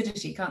from the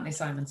acidity, can't they,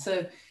 Simon?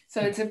 So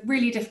it's a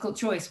really difficult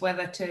choice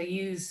whether to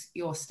use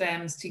your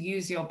stems, to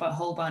use your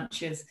whole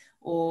bunches,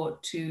 or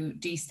to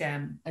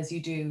destem as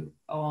you do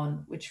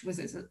on, which was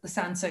it, the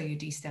Sanso you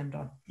destemmed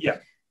on? Yeah,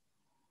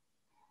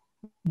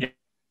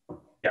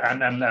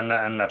 and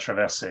La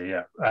Traverse,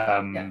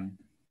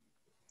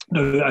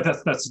 No,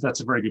 that's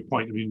a very good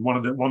point. I mean, one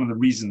of the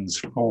reasons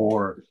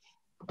for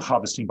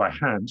harvesting by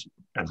hand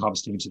and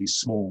harvesting into these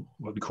small,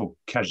 what we call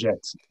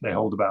cagettes, they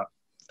hold about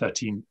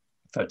 13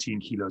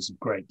 kilos of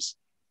grapes,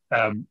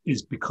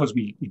 is because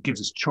it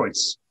gives us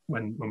choice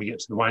when we get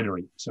to the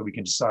winery. So we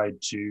can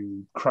decide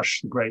to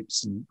crush the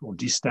grapes or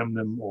destem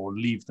them or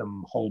leave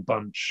them whole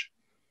bunch.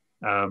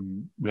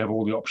 We have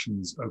all the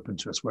options open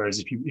to us. Whereas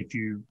if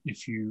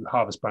you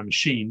harvest by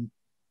machine,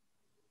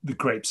 the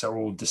grapes are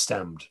all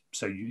destemmed.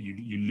 So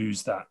you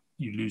lose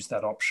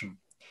that option.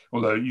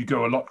 Although you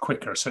go a lot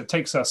quicker. So it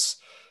takes us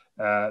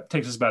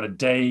about a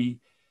day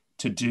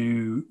to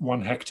do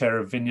 1 hectare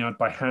of vineyard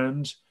by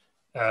hand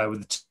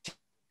with a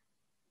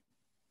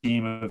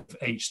team of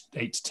 8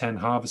 to 10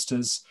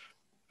 harvesters.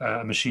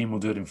 A machine will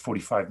do it in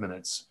 45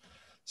 minutes.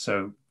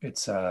 So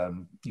it's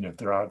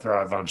there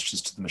are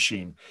advantages to the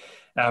machine.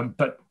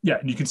 But yeah,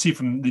 and you can see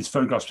from these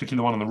photographs,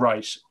 particularly the one on the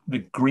right, the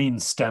green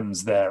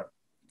stems there.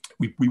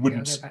 We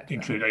wouldn't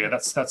include.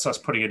 That's us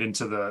putting it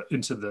into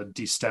the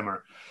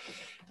destemmer.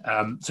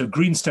 So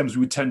green stems we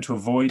would tend to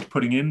avoid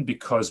putting in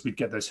because we'd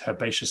get those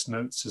herbaceous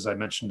notes, as I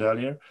mentioned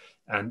earlier.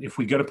 And if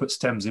we go to put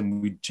stems in,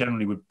 we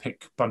generally would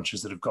pick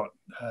bunches that have got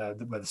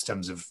where the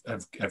stems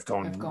have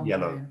gone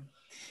yellow.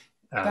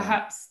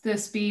 Perhaps the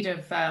speed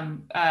of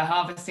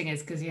harvesting is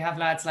because you have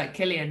lads like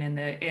Killian in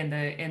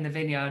the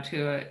vineyard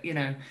who are,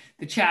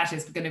 the chat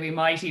is going to be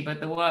mighty, but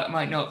the work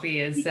might not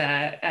be as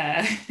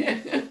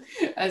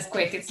as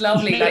quick. It's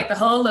lovely. Like the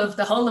whole of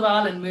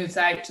Ireland moves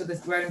out to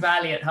the Rhone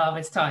Valley at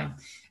harvest time.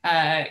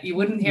 You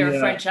wouldn't hear a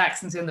French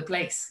accent in the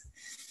place.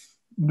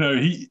 No,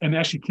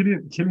 actually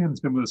Killian's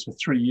been with us for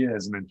 3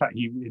 years, and in fact,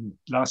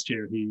 last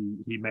year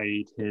he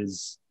made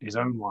his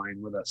own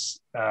wine with us.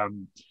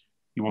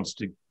 He wants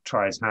to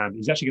try his hand.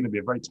 He's actually going to be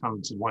a very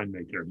talented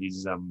winemaker.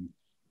 He's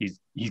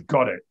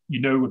got it.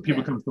 You know, when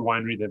people come to the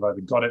winery, they've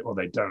either got it or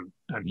they don't,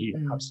 and he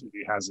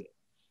absolutely has it.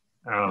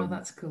 Oh,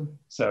 that's cool.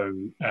 So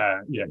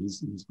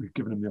we've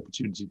given him the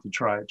opportunity to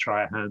try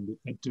a hand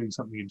at doing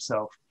something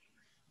himself.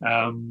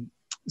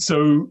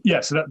 So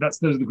those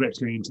are the grapes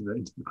going into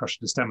the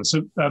crushed stemmer.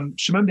 So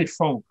Chemin des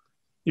Fonds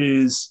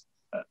is,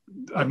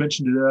 I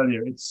mentioned it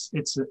earlier. It's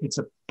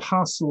a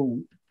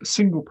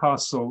single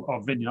parcel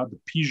of vineyard, the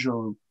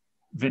Pijot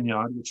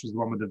vineyard, which was the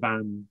one with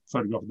the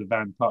photograph of the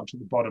van parked at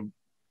the bottom.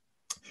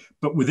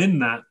 But within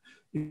that,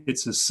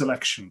 it's a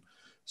selection.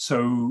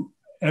 So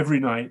every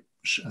night,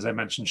 as I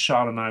mentioned,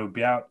 Charles and I would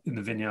be out in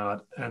the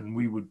vineyard, and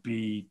we would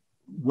be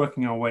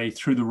working our way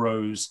through the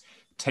rows,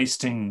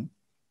 tasting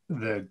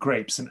the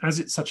grapes. And as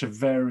it's such a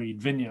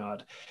varied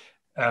vineyard,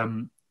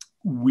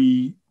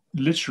 we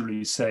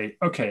literally say,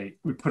 okay,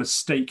 we put a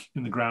stake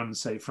in the ground and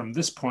say, from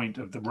this point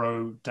of the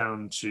row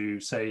down to,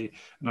 say,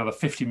 another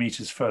 50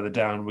 meters further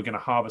down, we're going to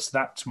harvest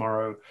that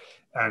tomorrow,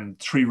 and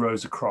 3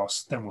 rows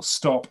across. Then we'll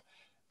stop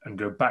and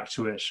go back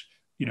to it,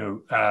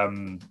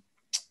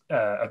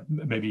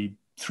 maybe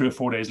 3 or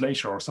 4 days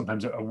later, or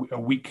sometimes a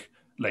week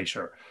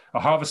later. Our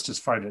harvesters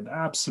find it an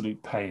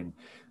absolute pain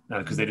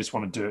because they just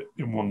want to do it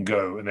in one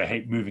go, and they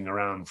hate moving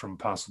around from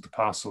parcel to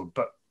parcel.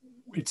 But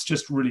it's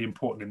just really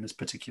important in this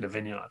particular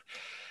vineyard.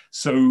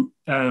 So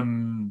I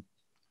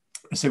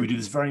say we do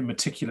this very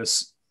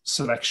meticulous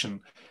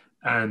selection,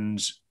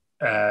 and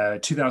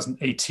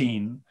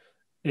 2018,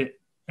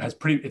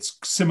 it's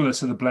similar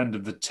to the blend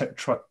of the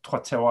Trois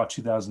Terroirs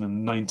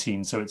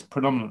 2019. So it's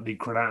predominantly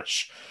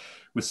Grenache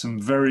with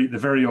the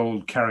very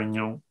old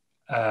Carignan,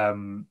 a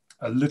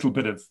little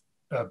bit of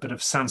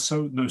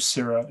Cinsault, no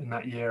Syrah in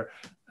that year,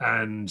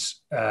 and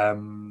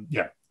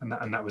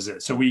that was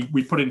it. So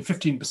we put in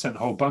 15%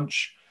 whole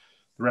bunch,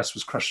 the rest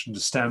was crushed and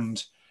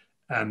destemmed,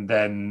 and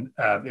then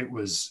it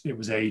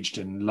was aged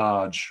in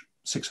large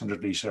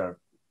 600-liter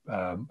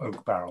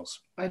oak barrels.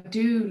 I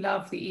do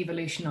love the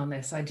evolution on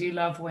this. I do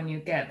love when you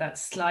get that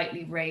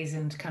slightly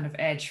raisined kind of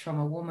edge from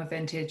a warmer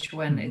vintage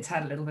when it's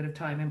had a little bit of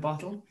time in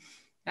bottle.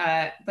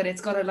 But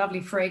it's got a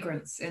lovely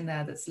fragrance in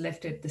there that's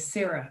lifted. The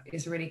Syrah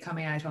is really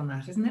coming out on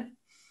that, isn't it?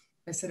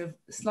 A sort of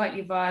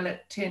slightly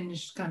violet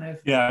tinged kind of.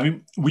 Yeah, I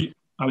mean,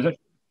 I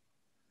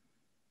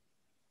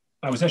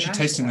was actually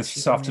tasting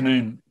this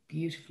afternoon.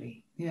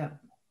 Beautifully, yeah.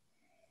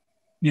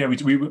 Yeah, I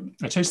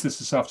tasted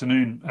this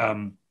afternoon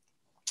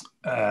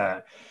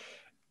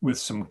with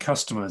some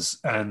customers,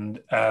 and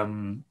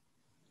from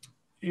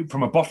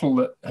a bottle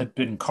that had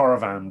been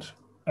Coravand,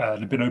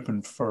 had been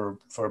open for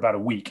about a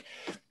week,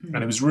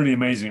 and it was really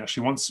amazing.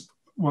 Actually,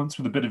 once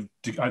with a bit of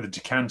either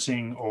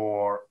decanting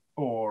or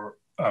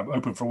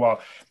open for a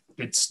while,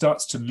 it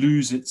starts to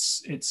lose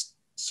its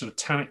sort of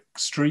tannic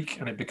streak,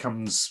 and it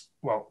becomes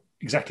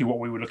exactly what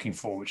we were looking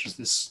for, which is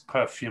this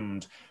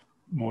perfumed,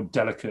 more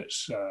delicate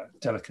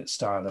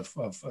style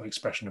of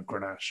expression of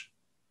Grenache.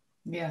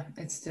 Yeah,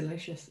 it's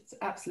delicious. It's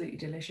absolutely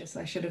delicious.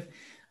 I should have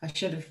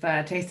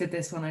tasted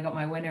this when I got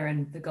my winner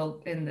in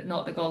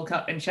not the Gold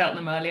Cup in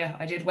Cheltenham earlier.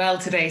 I did well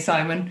today,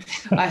 Simon.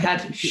 I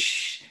had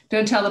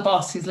don't tell the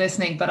boss who's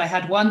listening, but I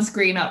had one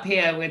screen up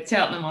here with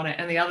Cheltenham on it,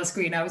 and the other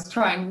screen I was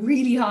trying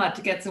really hard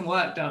to get some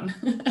work done.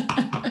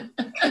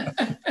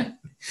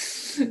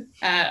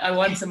 I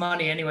won some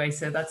money anyway,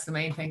 so that's the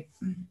main thing.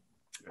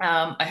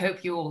 I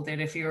hope you all did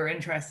if you were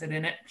interested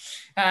in it.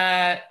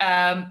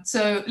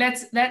 So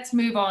let's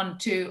move on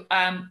to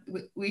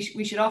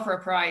we should offer a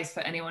prize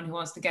for anyone who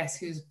wants to guess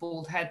whose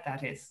bald head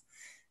that is.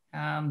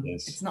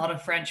 Yes. It's not a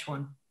French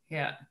one.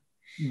 Yeah.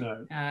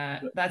 No.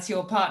 That's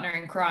your partner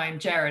in crime,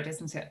 Jared,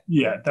 isn't it?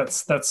 Yeah,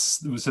 that's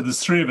so there's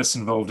 3 of us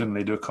involved in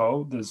Les Deux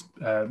Cols. There's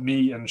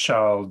me and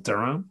Charles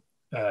Derrin,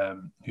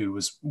 who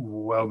was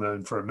well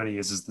known for many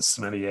years as the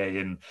sommelier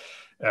in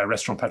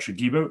Restaurant Patrick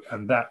Guibault,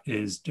 and that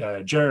is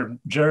Jared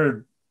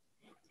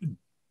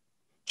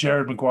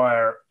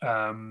Maguire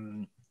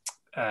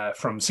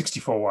from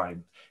 64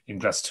 Wine in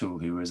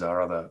Glastoul, who is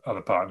our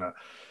other partner.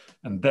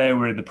 And there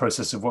we're in the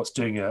process of what's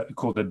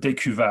called a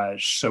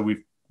décuvage. So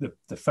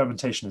the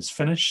fermentation is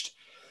finished,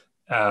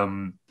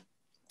 and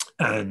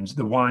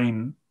the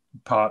wine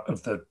part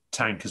of the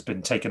tank has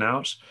been taken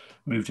out,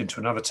 moved into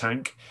another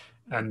tank,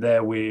 and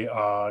there we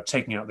are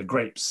taking out the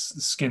grapes, the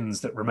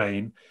skins that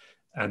remain,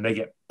 and they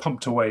get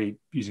pumped away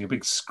using a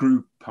big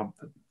screw pump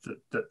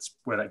that's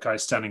where that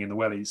guy's standing in the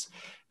wellies,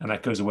 and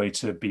that goes away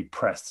to be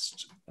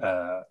pressed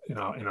in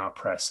our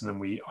press, and then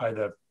we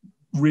either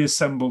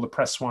reassemble the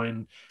press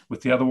wine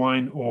with the other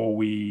wine, or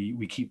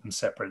we keep them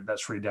separate.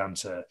 That's really down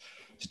to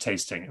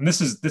tasting, and this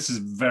is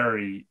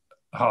very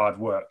hard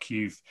work.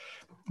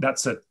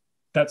 That's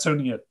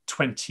only a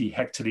 20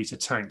 hectoliter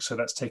tank, so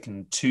that's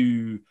taken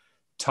 2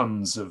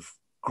 tons of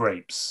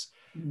grapes.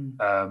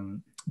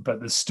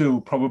 But there's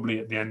still probably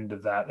at the end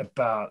of that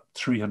about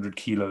 300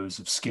 kilos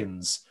of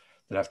skins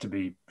that have to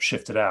be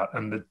shifted out.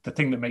 And the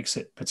thing that makes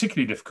it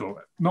particularly difficult,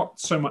 not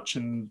so much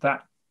in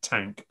that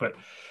tank, but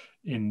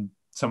in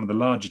some of the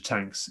larger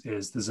tanks,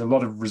 is there's a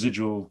lot of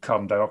residual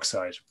carbon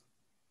dioxide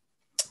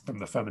from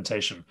the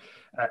fermentation.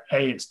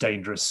 A, it's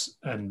dangerous,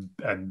 and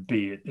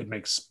B, it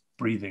makes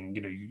breathing,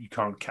 you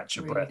can't catch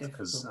your breath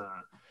because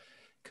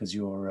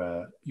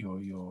you're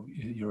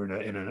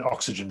in an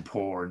oxygen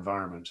poor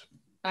environment.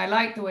 I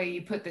like the way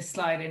you put this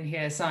slide in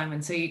here,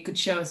 Simon, so you could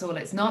show us all.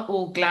 It's not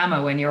all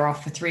glamour when you're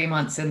off for 3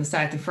 months in the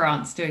south of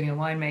France doing your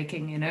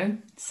winemaking,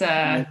 It's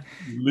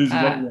lose a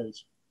lot of weight.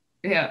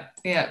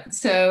 Yeah.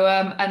 So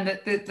and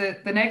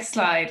the next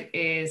slide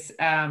is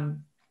I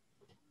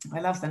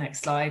love the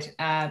next slide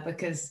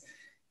because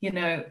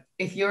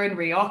if you're in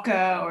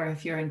Rioja or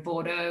if you're in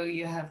Bordeaux,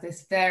 you have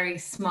this very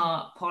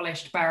smart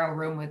polished barrel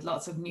room with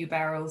lots of new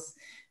barrels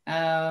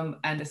and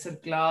a sort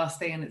of glass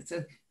thing, and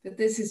but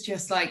this is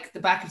just like the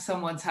back of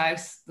someone's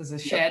house. There's a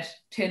shed,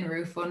 tin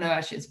roof. Well, no,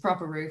 actually, it's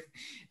proper roof.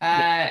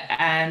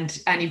 And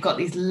you've got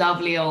these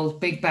lovely old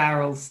big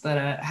barrels that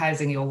are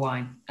housing your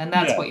wine. And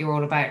that's what you're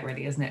all about,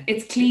 really, isn't it?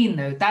 It's clean,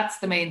 though. That's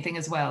the main thing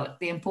as well.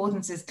 The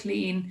importance is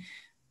clean.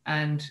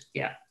 And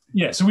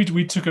Yeah, so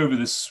we took over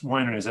this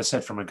winery, as I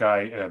said, from a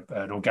guy,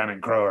 an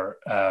organic grower.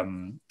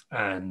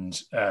 And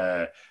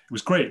it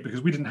was great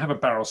because we didn't have a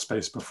barrel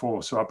space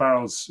before. So our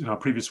barrels in our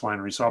previous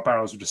winery, our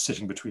barrels were just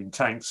sitting between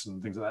tanks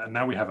and things like that. And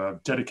now we have a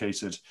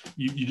dedicated,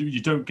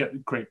 you don't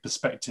get great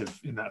perspective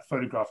in that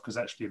photograph because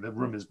actually the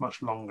room is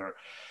much longer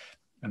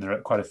and there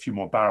are quite a few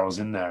more barrels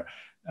in there.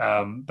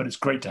 But it's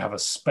great to have a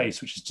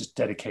space which is just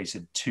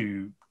dedicated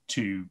to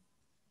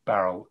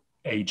barrel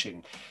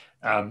aging.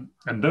 And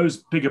those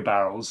bigger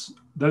barrels,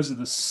 those are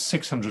the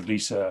 600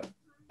 litre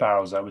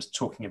barrels I was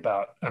talking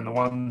about, and the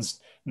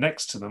ones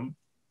next to them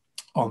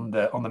on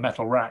the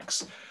metal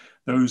racks,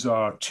 those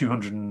are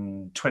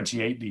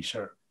 228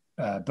 litre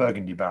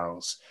Burgundy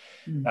barrels.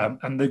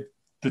 And the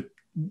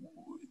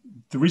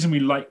reason we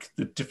like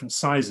the different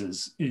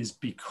sizes is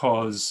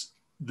because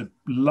the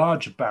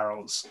larger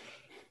barrels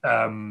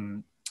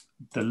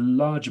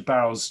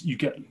you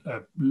get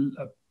a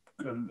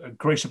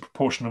greater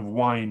proportion of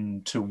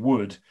wine to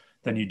wood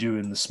than you do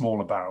in the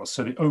smaller barrels.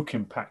 So the oak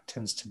impact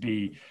tends to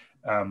be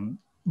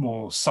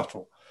more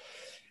subtle.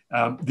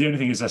 The only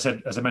thing is, as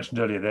I mentioned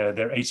earlier,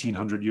 they're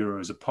 1,800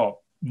 euros a pot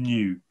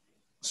new.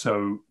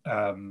 So,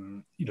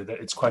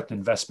 it's quite an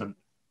investment.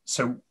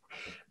 So,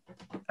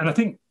 and I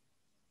think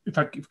if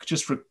I could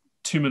just for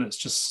 2 minutes,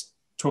 just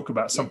talk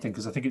about something,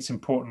 because I think it's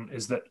important,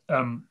 is that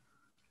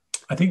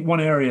I think one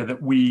area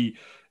that we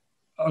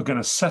are going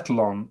to settle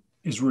on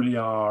is really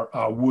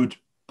our wood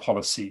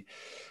policy,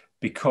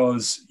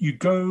 because you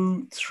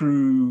go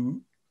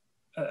through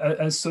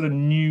as sort of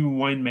new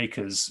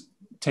winemakers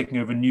taking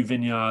over new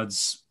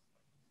vineyards,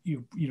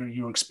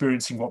 you're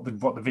experiencing what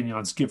the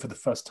vineyards give for the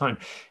first time.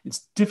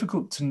 It's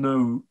difficult to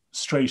know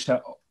straight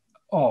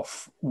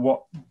off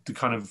what the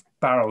kind of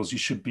barrels you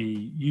should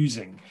be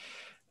using.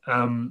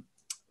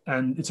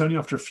 And it's only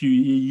after a few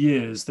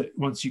years that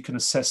once you can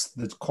assess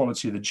the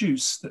quality of the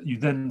juice that you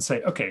then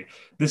say, okay,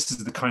 this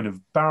is the kind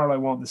of barrel I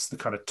want, this is the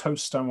kind of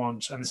toast I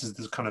want, and this is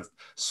the kind of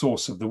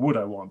source of the wood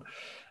I want.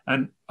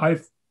 And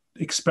I've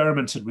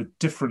experimented with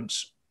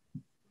different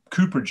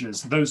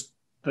cooperages.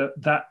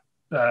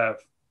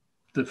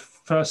 The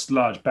first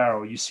large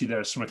barrel you see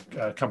there is from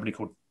a company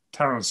called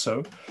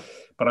Taranceau,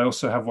 but I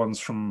also have ones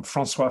from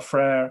François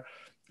Frère.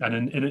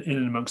 And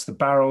in amongst the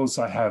barrels,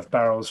 I have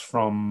barrels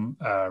from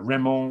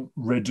Raymond,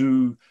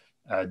 Redou,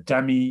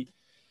 Damy,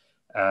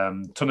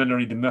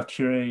 Tonnellerie de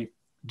Mercure,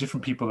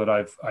 different people that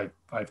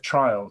I've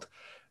trialed.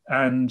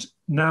 And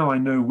now I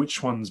know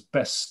which ones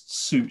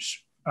best suit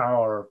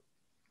our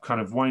kind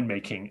of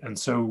winemaking. And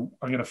so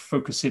I'm going to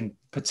focus in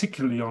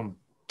particularly on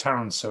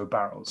Taranceau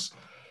barrels,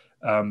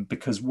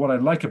 because what I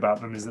like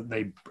about them is that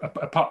they,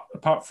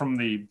 apart from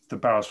the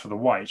barrels for the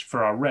white,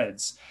 for our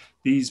reds,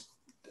 these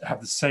have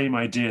the same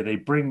idea. They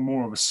bring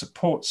more of a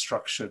support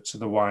structure to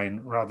the wine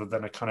rather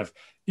than a kind of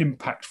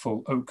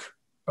impactful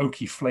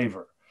oaky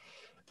flavor.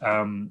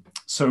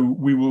 So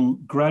we will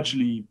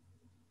gradually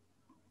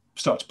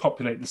start to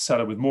populate the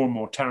cellar with more and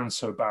more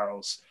Taranceau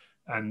barrels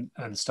and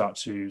start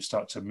to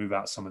move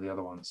out some of the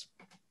other ones.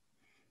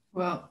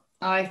 Well,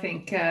 I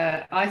think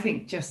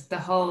just the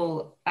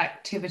whole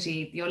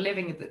activity, you are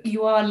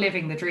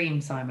living the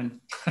dream,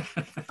 Simon.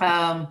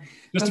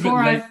 Just a bit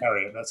late,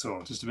 Harriet, that's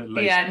all. Just a bit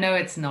late. Yeah, no,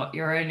 it's not.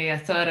 You're only a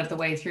third of the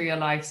way through your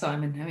life,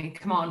 Simon. I mean,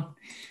 come on.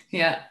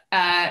 Yeah.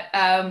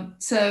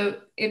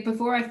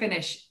 Before I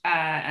finish,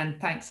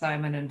 and thanks,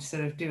 Simon, and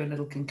sort of do a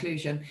little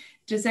conclusion,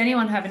 does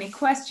anyone have any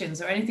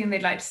questions or anything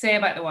they'd like to say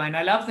about the wine?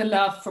 I love the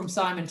love from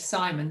Simon to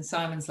Simon.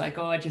 Simon's like,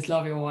 oh, I just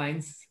love your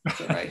wines. It's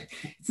all right.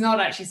 It's not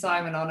actually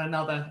Simon on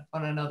another.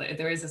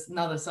 There is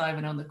another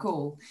Simon on the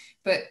call.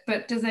 But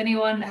does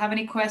anyone have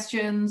any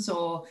questions,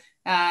 or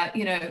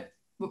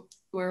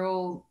we're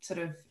all sort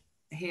of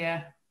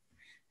here.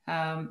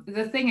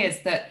 The thing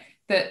is that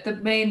the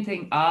main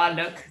thing.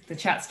 Look, the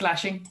chat's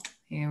flashing.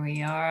 Here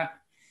we are.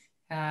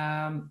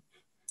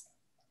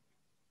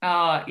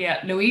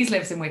 Yeah, Louise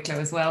lives in Wicklow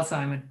as well,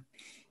 Simon.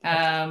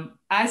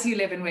 As you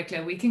live in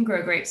Wicklow, we can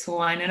grow grapes for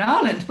wine in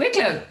Ireland.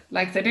 Wicklow,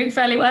 like they're doing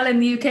fairly well in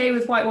the UK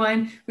with white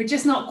wine. We're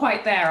just not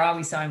quite there, are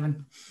we,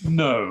 Simon?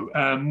 No,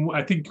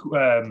 I think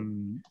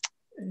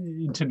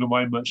in Tindal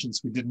Wine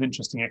Merchants, we did an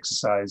interesting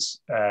exercise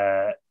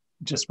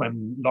just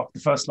when the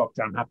first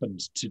lockdown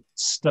happened to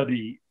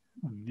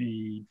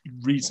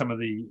read some of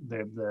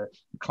the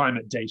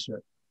climate data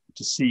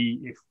to see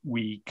if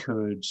we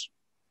could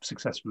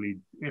successfully,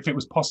 if it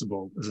was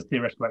possible as a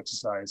theoretical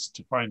exercise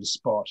to find a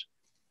spot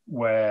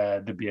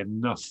where there'd be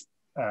enough,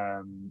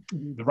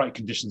 the right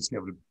conditions to be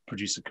able to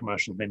produce a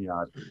commercial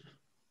vineyard.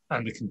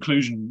 And the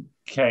conclusion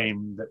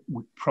came that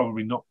we're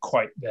probably not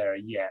quite there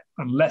yet,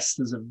 unless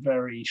there's a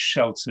very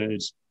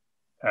sheltered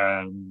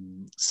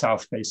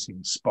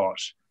south-facing spot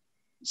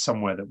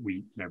somewhere that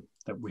we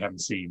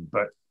haven't seen.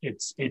 But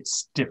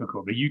it's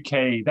difficult. The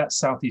UK, that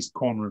southeast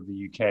corner of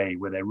the UK,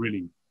 where they're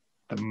really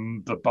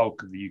the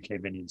bulk of the UK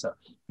vineyards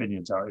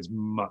are, is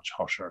much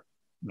hotter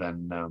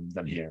than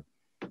here.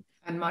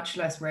 And much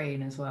less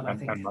rain as well, I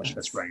think. And much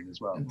less rain as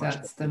well.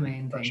 That's the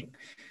main thing.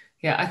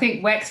 Yeah, I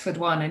think Wexford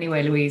won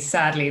anyway, Louise.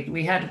 Sadly,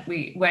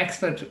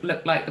 Wexford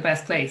looked like the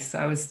best place.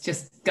 I was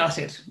just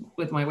gutted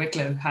with my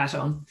Wicklow hat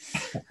on.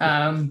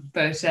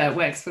 But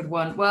Wexford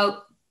won.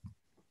 Well,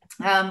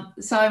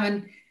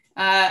 Simon,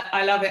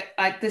 I love it.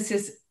 This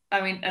is,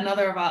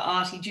 another of our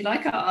arty. Do you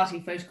like our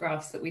arty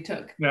photographs that we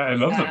took? Yeah, I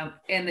love them.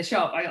 In the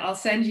shop. I'll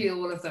send you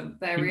all of them.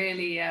 They're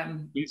really,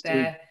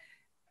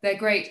 they're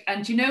great.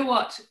 And do you know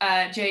what,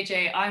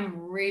 JJ, I'm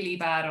really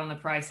bad on the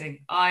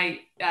pricing.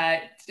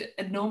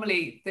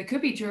 Normally, there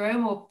could be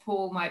Jerome or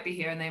Paul might be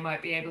here and they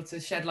might be able to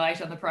shed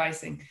light on the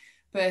pricing.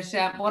 But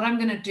what I'm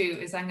going to do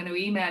is I'm going to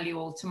email you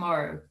all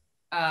tomorrow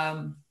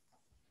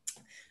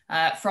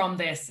from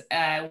this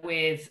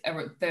with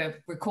the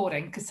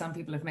recording, because some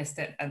people have missed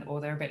it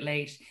or they're a bit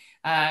late.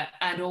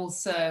 And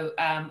also,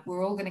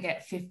 we're all going to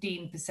get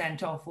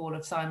 15% off all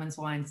of Simon's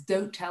wines.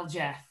 Don't tell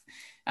Jeff.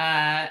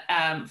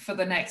 For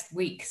the next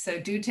week. So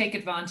do take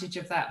advantage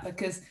of that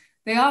because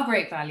they are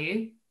great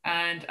value.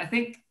 And I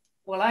think,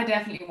 well, I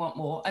definitely want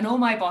more. And all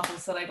my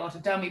bottles that I got are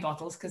dummy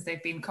bottles because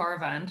they've been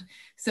caravanned.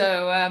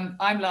 So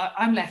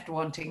I'm left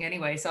wanting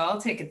anyway. So I'll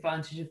take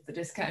advantage of the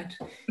discount,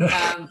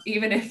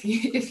 even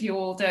if you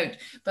all don't.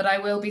 But I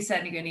will be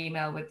sending you an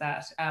email with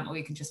that, or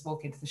you can just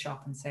walk into the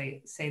shop and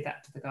say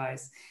that to the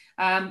guys.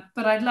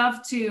 But I'd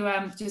love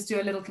to just do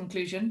a little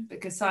conclusion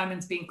because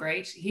Simon's been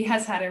great. He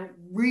has had a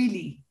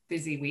really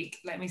busy week.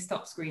 Let me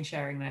stop screen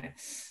sharing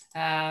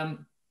now.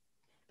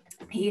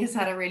 He has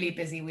had a really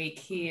busy week.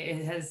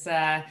 He's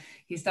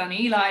done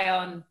Eli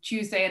on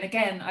Tuesday, and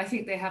again, I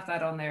think they have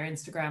that on their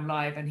Instagram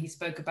live. And he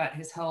spoke about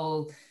his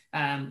whole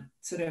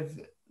sort of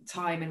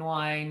time in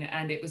wine,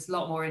 and it was a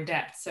lot more in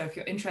depth. So if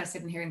you're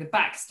interested in hearing the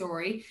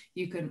backstory,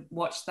 you can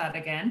watch that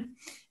again.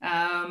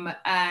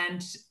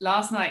 And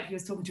last night he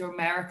was talking to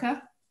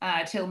America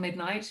till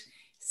midnight.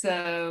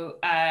 So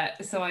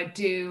I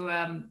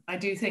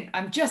do think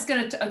I'm just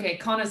going to, okay,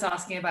 Connor's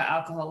asking about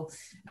alcohol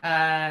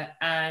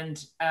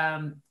and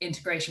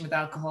integration with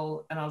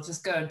alcohol, and I'll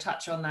just go and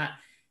touch on that.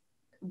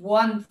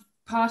 One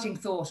parting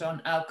thought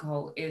on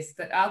alcohol is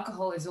that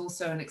alcohol is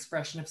also an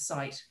expression of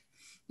sight.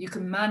 You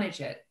can manage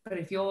it, but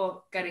if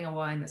you're getting a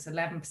wine that's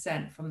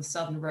 11% from the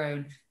Southern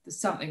Rhone, there's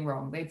something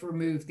wrong. They've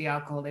removed the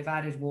alcohol, they've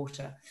added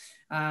water.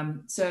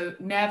 So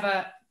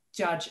never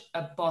judge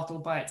a bottle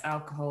by its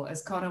alcohol.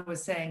 As Connor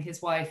was saying,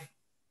 his wife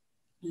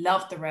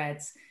loved the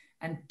reds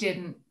and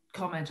didn't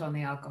comment on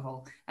the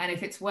alcohol. And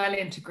if it's well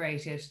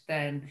integrated,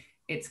 then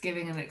it's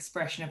giving an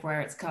expression of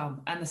where it's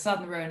come. And the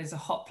Southern Rhone is a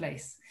hot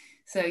place.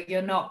 So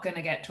you're not going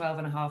to get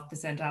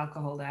 12.5%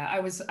 alcohol there.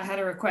 I had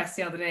a request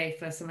the other day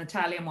for some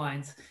Italian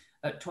wines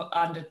at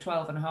under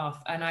 12.5.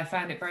 And I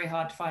found it very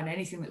hard to find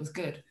anything that was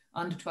good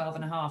under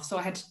 12.5. So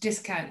I had to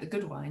discount the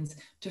good wines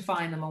to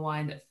find them a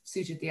wine that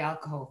suited the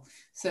alcohol.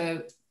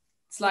 So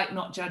it's like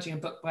not judging a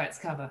book by its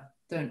cover.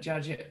 Don't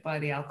judge it by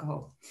the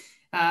alcohol.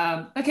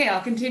 Okay, I'll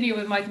continue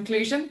with my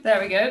conclusion.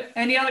 There we go.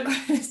 Any other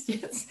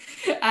questions?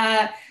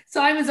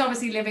 Simon's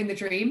obviously living the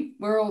dream.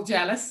 We're all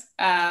jealous.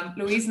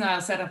 Louise and I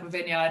will set up a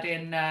vineyard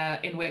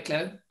in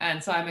Wicklow,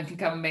 and Simon can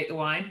come and make the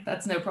wine.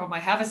 That's no problem. I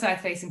have a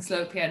south-facing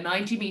slope here,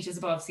 90 meters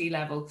above sea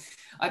level.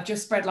 I've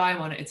just spread lime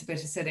on it. It's a bit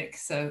acidic,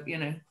 so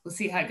we'll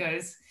see how it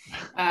goes.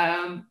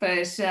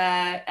 But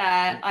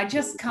I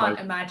just can't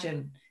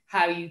imagine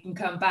how you can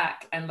come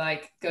back and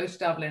go to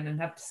Dublin and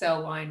have to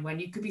sell wine when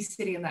you could be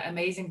sitting in that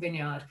amazing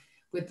vineyard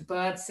with the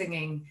birds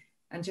singing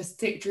and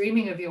just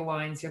dreaming of your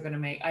wines you're going to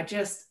make. I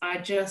just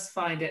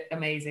find it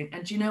amazing.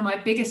 And my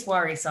biggest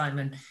worry,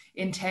 Simon,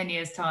 in 10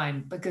 years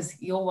time, because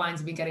your wines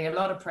have been getting a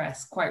lot of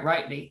press, quite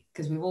rightly,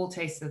 because we've all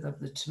tasted them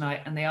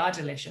tonight and they are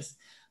delicious.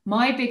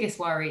 My biggest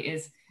worry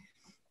is,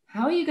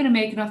 how are you going to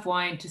make enough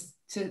wine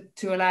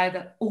to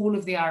allow all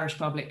of the Irish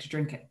public to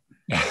drink it?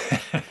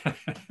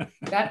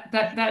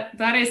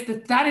 That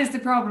is the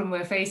problem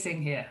we're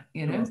facing here.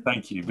 Well,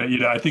 thank you, but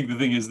I think the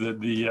thing is that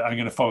I'm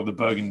going to follow the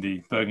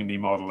Burgundy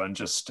model and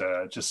just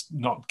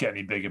not get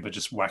any bigger, but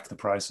just whack the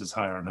prices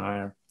higher and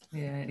higher.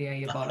 Yeah,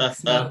 you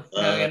bollocks. No,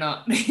 you're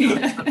not.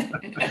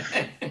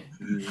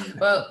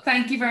 Well,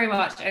 thank you very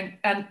much.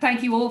 And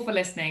thank you all for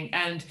listening.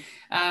 And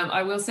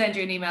I will send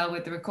you an email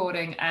with the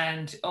recording,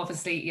 and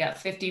obviously, yeah,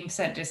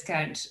 15%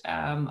 discount.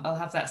 I'll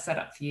have that set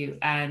up for you.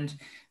 And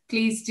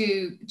please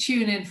do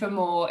tune in for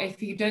more.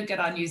 If you don't get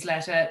our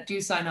newsletter,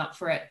 do sign up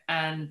for it.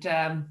 And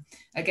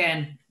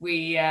again,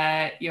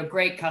 you're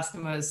great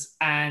customers,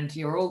 and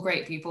you're all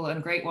great people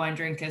and great wine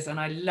drinkers. And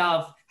I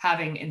love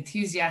having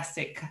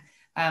enthusiastic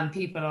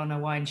people on a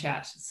wine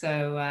chat.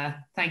 So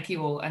thank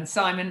you all. And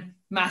Simon,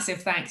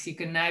 massive thanks. You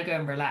can now go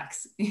and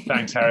relax.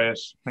 Thanks, Harriet.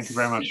 Thank you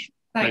very much.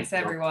 Thanks,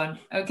 everyone.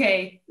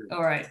 Okay.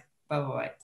 All right. Bye-bye.